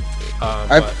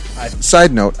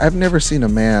 Side note, I've never seen a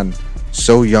man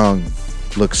so young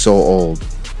look so old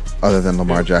other than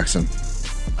Lamar Jackson.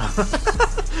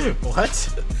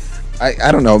 What?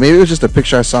 I don't know. Maybe it was just a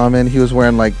picture I saw him in. He was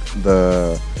wearing like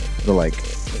the like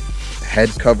head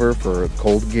cover for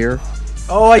cold gear.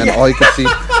 Oh, yeah. And all you could see.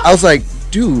 I was like,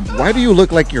 dude, why do you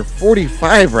look like you're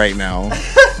 45 right now?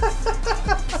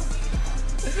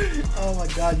 Oh my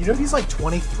God! You know he's like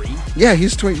 23. Yeah,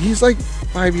 he's 20. He's like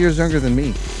 5 years younger than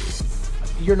me.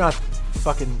 You're not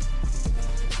fucking.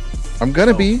 I'm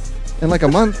gonna be in like a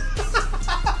month.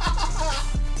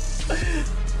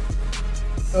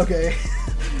 Okay.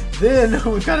 Then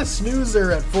we've got a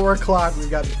snoozer at 4 o'clock. We've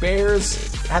got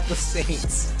Bears at the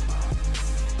Saints.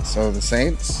 So the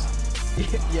Saints?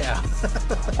 Yeah.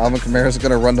 Alvin Kamara's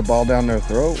going to run the ball down their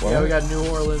throat? Yeah, we got New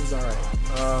Orleans. All right.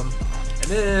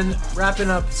 And then wrapping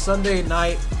up Sunday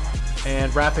night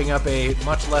and wrapping up a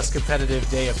much less competitive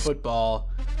day of football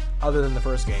other than the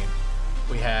first game,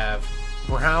 we have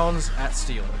Browns at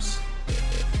Steelers.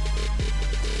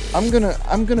 I'm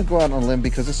gonna go out on a limb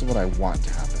because this is what I want to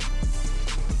happen.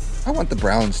 I want the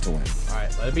Browns to win. All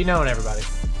right, let it be known, everybody.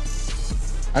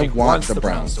 I want the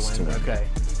Browns to win. Okay.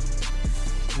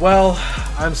 Well,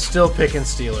 I'm still picking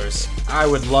Steelers. I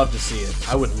would love to see it.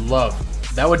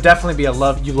 That would definitely be you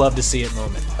love to see it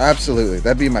moment. Absolutely,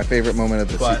 that'd be my favorite moment of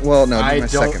the season. Well, no, it'd be my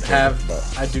second favorite.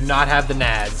 But I do not have the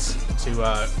nads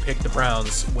to pick the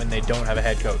Browns when they don't have a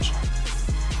head coach.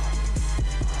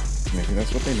 Maybe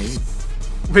that's what they need.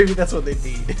 Maybe that's what they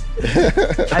need.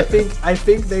 I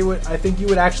think you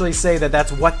would actually say that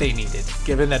that's what they needed,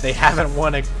 given that they haven't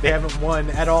won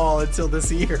at all until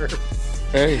this year.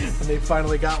 Hey, and they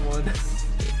finally got one.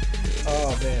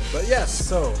 Oh man! But yes,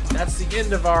 so that's the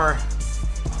end of our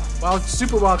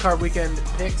Super Wildcard Weekend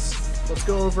picks. Let's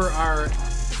go over our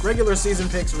regular season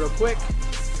picks real quick,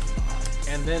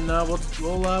 and then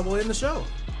we'll end the show.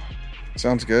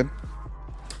 Sounds good.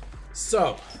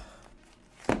 So.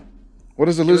 What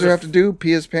does the loser have to do?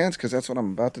 Pee his pants? Because that's what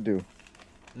I'm about to do.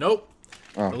 Nope.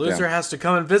 The loser has to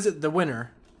come and visit the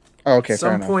winner Oh, okay, fair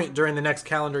some enough. point during the next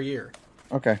calendar year.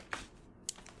 Okay.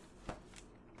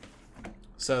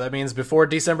 So that means before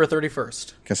December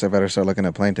 31st. Guess I better start looking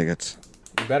at plane tickets.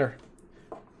 You better.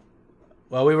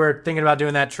 Well, we were thinking about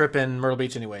doing that trip in Myrtle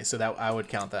Beach anyway, so that I would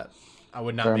count that. I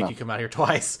would not Fair make enough. you come out here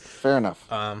twice. Fair enough.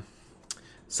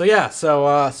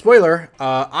 So spoiler,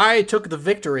 I took the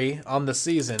victory on the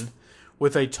season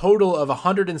with a total of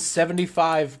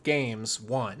 175 games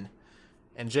won.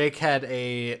 And Jake had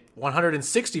a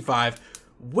 165,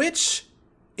 which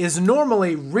is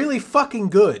normally really fucking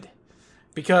good.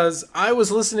 Because I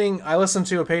listened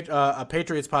to a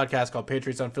Patriots podcast called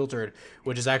Patriots Unfiltered,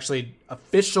 which is actually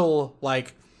official,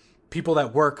 like, people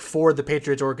that work for the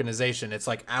Patriots organization. It's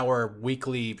like our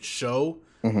weekly show.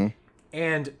 Mm-hmm.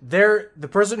 And the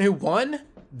person who won,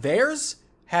 theirs,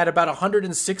 had about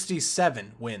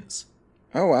 167 wins.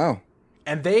 Oh, wow.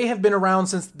 And they have been around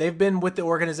they've been with the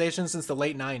organization since the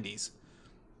late 90s.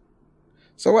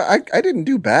 So I didn't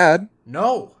do bad.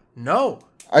 No.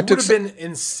 I You would have been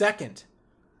in second.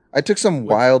 I took some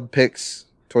wild picks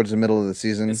towards the middle of the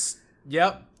season.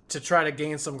 Yep, to try to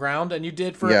gain some ground, and you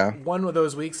did for one of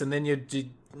those weeks, and then you did,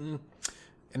 and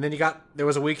then there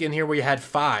was a week in here where you had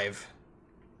 5.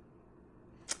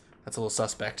 That's a little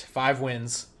suspect. 5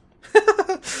 wins,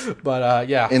 but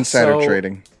yeah, Insider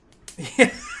trading.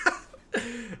 Yeah.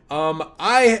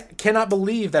 I cannot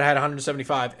believe that I had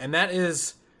 175, and that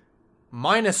is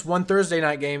minus one Thursday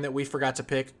night game that we forgot to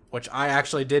pick, which I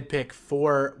actually did pick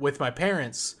with my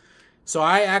parents. So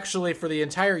I actually, for the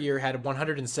entire year, had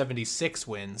 176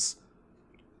 wins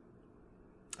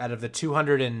out of the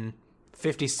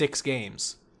 256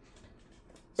 games.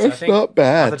 So That's not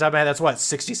bad. Off the top of my head, that's what,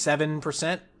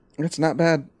 67%? It's not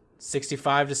bad.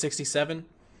 65 to 67?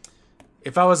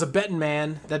 If I was a betting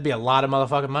man, that'd be a lot of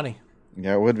motherfucking money.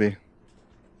 Yeah, it would be.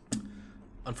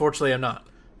 Unfortunately, I'm not.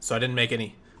 So I didn't make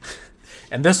any.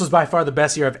 And this was by far the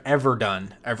best year I've ever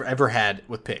done, ever had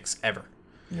with picks, ever.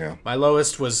 Yeah. My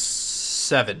lowest was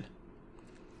 7.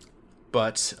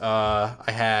 But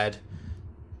I had...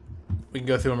 We can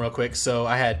go through them real quick. So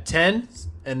I had 10,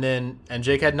 and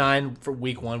Jake had 9 for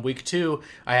week 1. Week 2,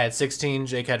 I had 16,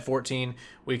 Jake had 14.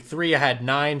 Week 3, I had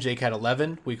 9, Jake had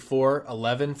 11. Week 4,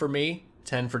 11 for me,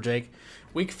 10 for Jake.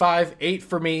 Week 5, 8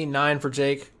 for me, 9 for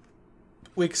Jake.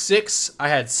 Week 6, I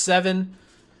had 7.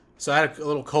 So I had a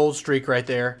little cold streak right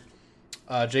there.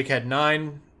 Jake had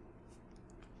 9.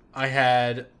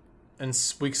 In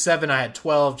week 7, I had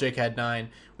 12. Jake had 9.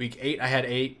 Week 8, I had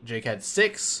 8. Jake had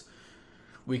 6.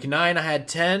 Week 9, I had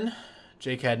 10.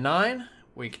 Jake had 9.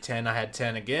 Week 10, I had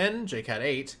 10 again. Jake had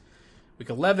 8. Week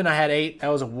 11, I had 8. That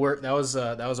was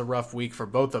a rough week for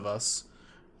both of us.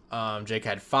 Jake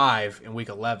had 5 in week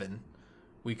 11.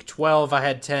 Week 12, I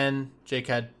had 10. Jake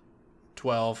had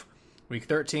 12. Week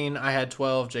 13, I had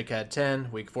 12. Jake had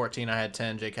 10. Week 14, I had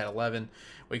 10. Jake had 11.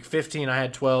 Week 15, I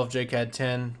had 12. Jake had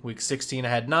 10. Week 16, I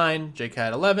had 9. Jake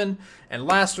had 11. And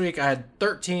last week, I had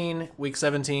 13. Week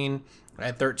 17, I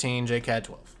had 13. Jake had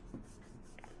 12.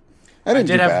 I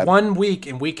did have 1 week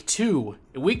in week 2.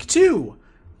 Week 2,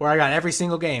 where I got every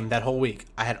single game that whole week.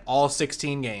 I had all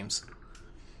 16 games.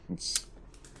 It's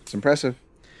impressive.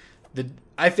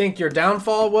 I think your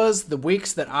downfall was the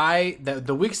weeks that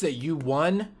the weeks that you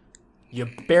won, you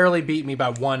barely beat me by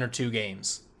 1 or 2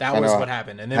 games. That was what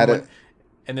happened.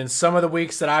 And then some of the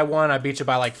weeks that I won, I beat you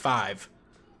by like 5.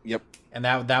 Yep. And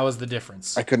that was the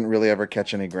difference. I couldn't really ever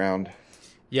catch any ground.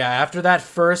 Yeah, after that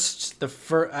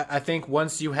I think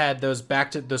once you had those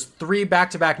 3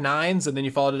 back-to-back 9s, and then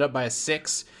you followed it up by a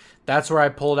 6, that's where I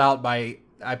pulled out by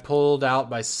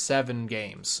 7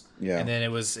 games. Yeah. And then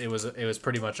it was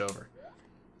pretty much over.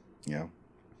 Yeah.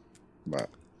 But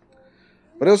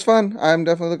it was fun. I'm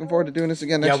definitely looking forward to doing this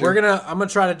again next year. I'm gonna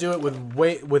try to do it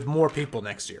with more people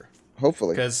next year.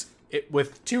 Hopefully. Because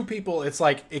with 2 people, it's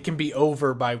like it can be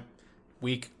over by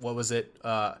week, what was it?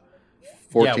 14?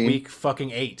 Yeah, week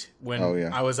fucking 8 when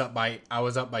I was up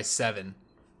by 7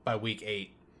 by week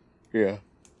 8. Yeah.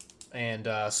 And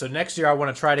so next year I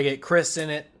want to try to get Chris in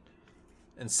it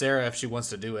and Sarah if she wants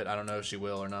to do it. I don't know if she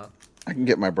will or not. I can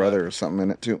get my brother or something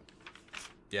in it too.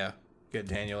 Yeah, get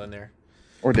Daniel in there.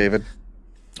 Or David.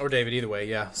 Either way,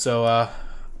 yeah. So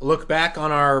look back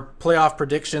on our playoff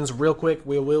predictions real quick.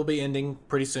 We will be ending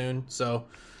pretty soon, so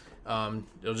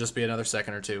it'll just be another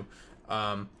second or two.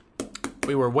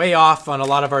 We were way off on a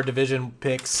lot of our division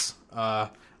picks. I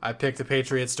picked the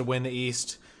Patriots to win the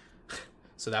East,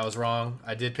 so that was wrong.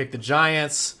 I did pick the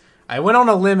Giants. I went on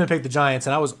a limb and picked the Giants,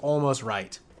 and I was almost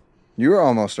right. You were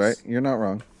almost right. You're not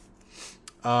wrong.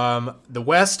 The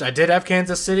West, I did have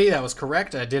Kansas City. That was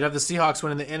correct. I did have the Seahawks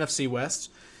winning the NFC West.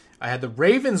 I had the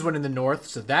Ravens winning the North,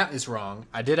 so that is wrong.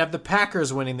 I did have the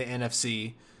Packers winning the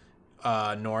NFC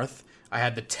North. I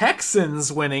had the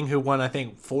Texans winning, who won, I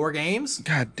think, 4 games.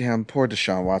 God damn, poor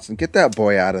Deshaun Watson. Get that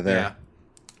boy out of there. Yeah.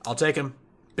 I'll take him.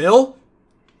 Bill,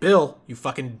 you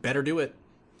fucking better do it.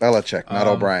 Belichick, not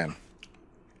O'Brien.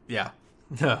 Yeah.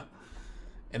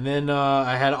 And then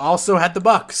I also had the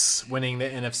Bucks winning the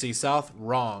NFC South.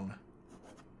 Wrong.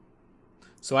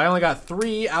 So I only got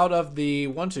 3 out of the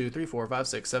 1, 2, 3, 4, 5,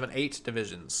 6, 7, 8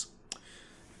 divisions.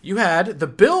 You had the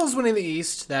Bills winning the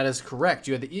East. That is correct.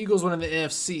 You had the Eagles winning the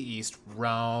NFC East.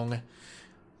 Wrong.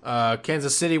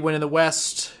 Kansas City winning the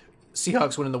West.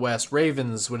 Seahawks winning the West.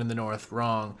 Ravens winning the North.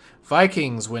 Wrong.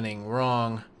 Vikings winning.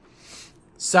 Wrong.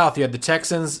 South, you had the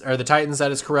Texans or the Titans.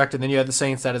 That is correct. And then you had the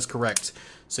Saints. That is correct.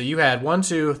 So you had 1,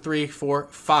 2, 3, 4,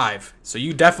 5. So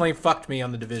you definitely fucked me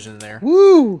on the division there.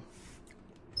 Woo!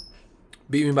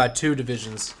 Beat me by 2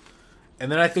 divisions.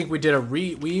 And then I think we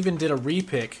even did a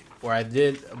re-pick where I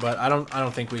did, but I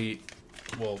don't think we,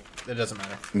 well, it doesn't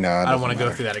matter. No, I don't want to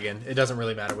go through that again. It doesn't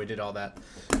really matter. We did all that.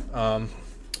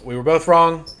 We were both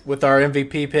wrong with our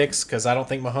MVP picks because I don't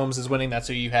think Mahomes is winning. That's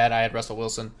who you had. I had Russell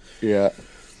Wilson. Yeah.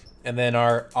 And then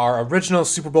our original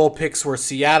Super Bowl picks were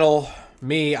Seattle.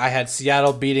 I had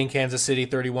Seattle beating Kansas City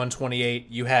 31-28.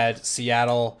 You had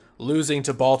Seattle losing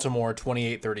to Baltimore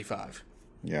 28-35.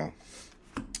 Yeah.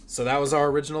 So that was our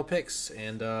original picks.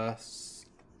 And I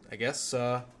guess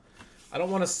I don't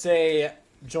want to say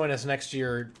join us next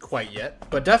year quite yet,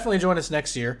 but definitely join us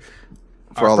next year.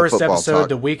 For our all the first football episode, talk.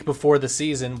 the week before the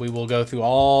season, we will go through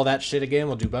all that shit again.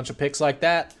 We'll do a bunch of picks like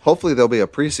that. Hopefully there'll be a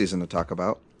preseason to talk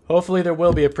about. Hopefully there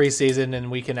will be a preseason, and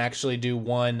we can actually do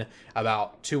one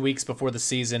about 2 weeks before the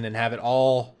season and have it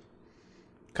all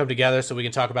come together so we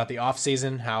can talk about the off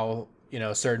season, how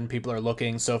certain people are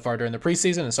looking so far during the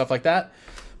preseason and stuff like that.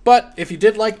 But if you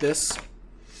did like this,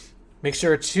 make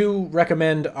sure to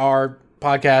recommend our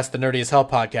podcast, the Nerdy as Hell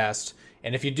podcast.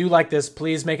 And if you do like this,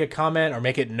 please make a comment or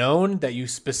make it known that you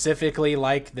specifically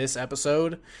like this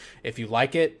episode. If you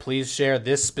like it, please share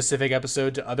this specific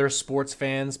episode to other sports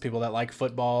fans, people that like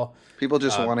football. People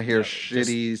just want to hear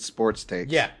shitty sports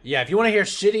takes. Yeah. If you want to hear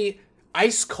shitty,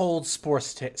 ice-cold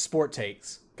sport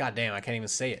takes. God damn, I can't even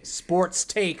say it. Sports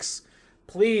takes.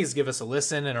 Please give us a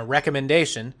listen and a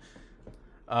recommendation.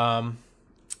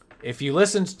 If you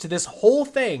listened to this whole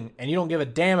thing and you don't give a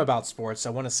damn about sports,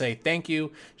 I want to say thank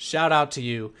you. Shout out to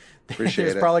you. Appreciate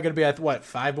There's it. probably going to be,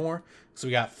 5 more? So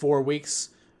we got 4 weeks.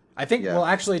 I think, Yeah. well,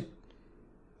 actually,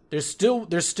 they're still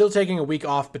taking a week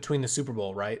off between the Super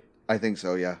Bowl, right? I think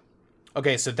so, yeah.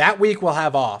 Okay, so that week we'll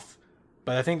have off.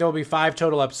 But I think there will be 5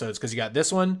 total episodes because you got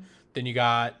this one, then you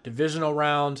got divisional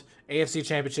round, AFC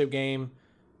Championship game,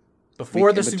 before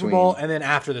Week the in Super between. Bowl, and then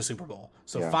after the Super Bowl.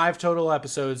 So Yeah. 5 total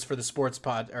episodes for the sports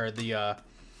pod or the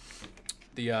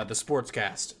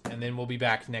Sportscast, and then we'll be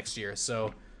back next year.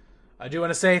 So I do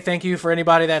want to say thank you for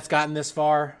anybody that's gotten this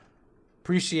far.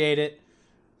 Appreciate it.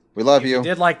 We love If you. you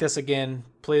did like this again,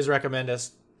 please recommend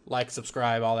us, like,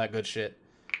 subscribe, all that good shit.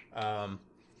 I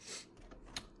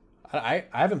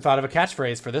haven't thought of a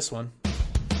catchphrase for this one.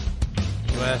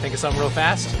 You want to think of something real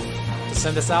fast to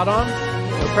send us out on?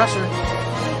 No pressure.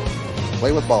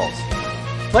 Play with balls.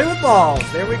 Play with balls.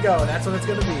 There we go. That's what it's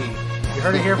going to be. You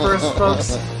heard it here first,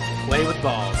 folks. Play with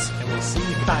balls. And we'll see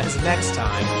you guys next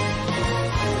time.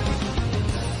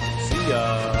 See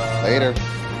ya. Later.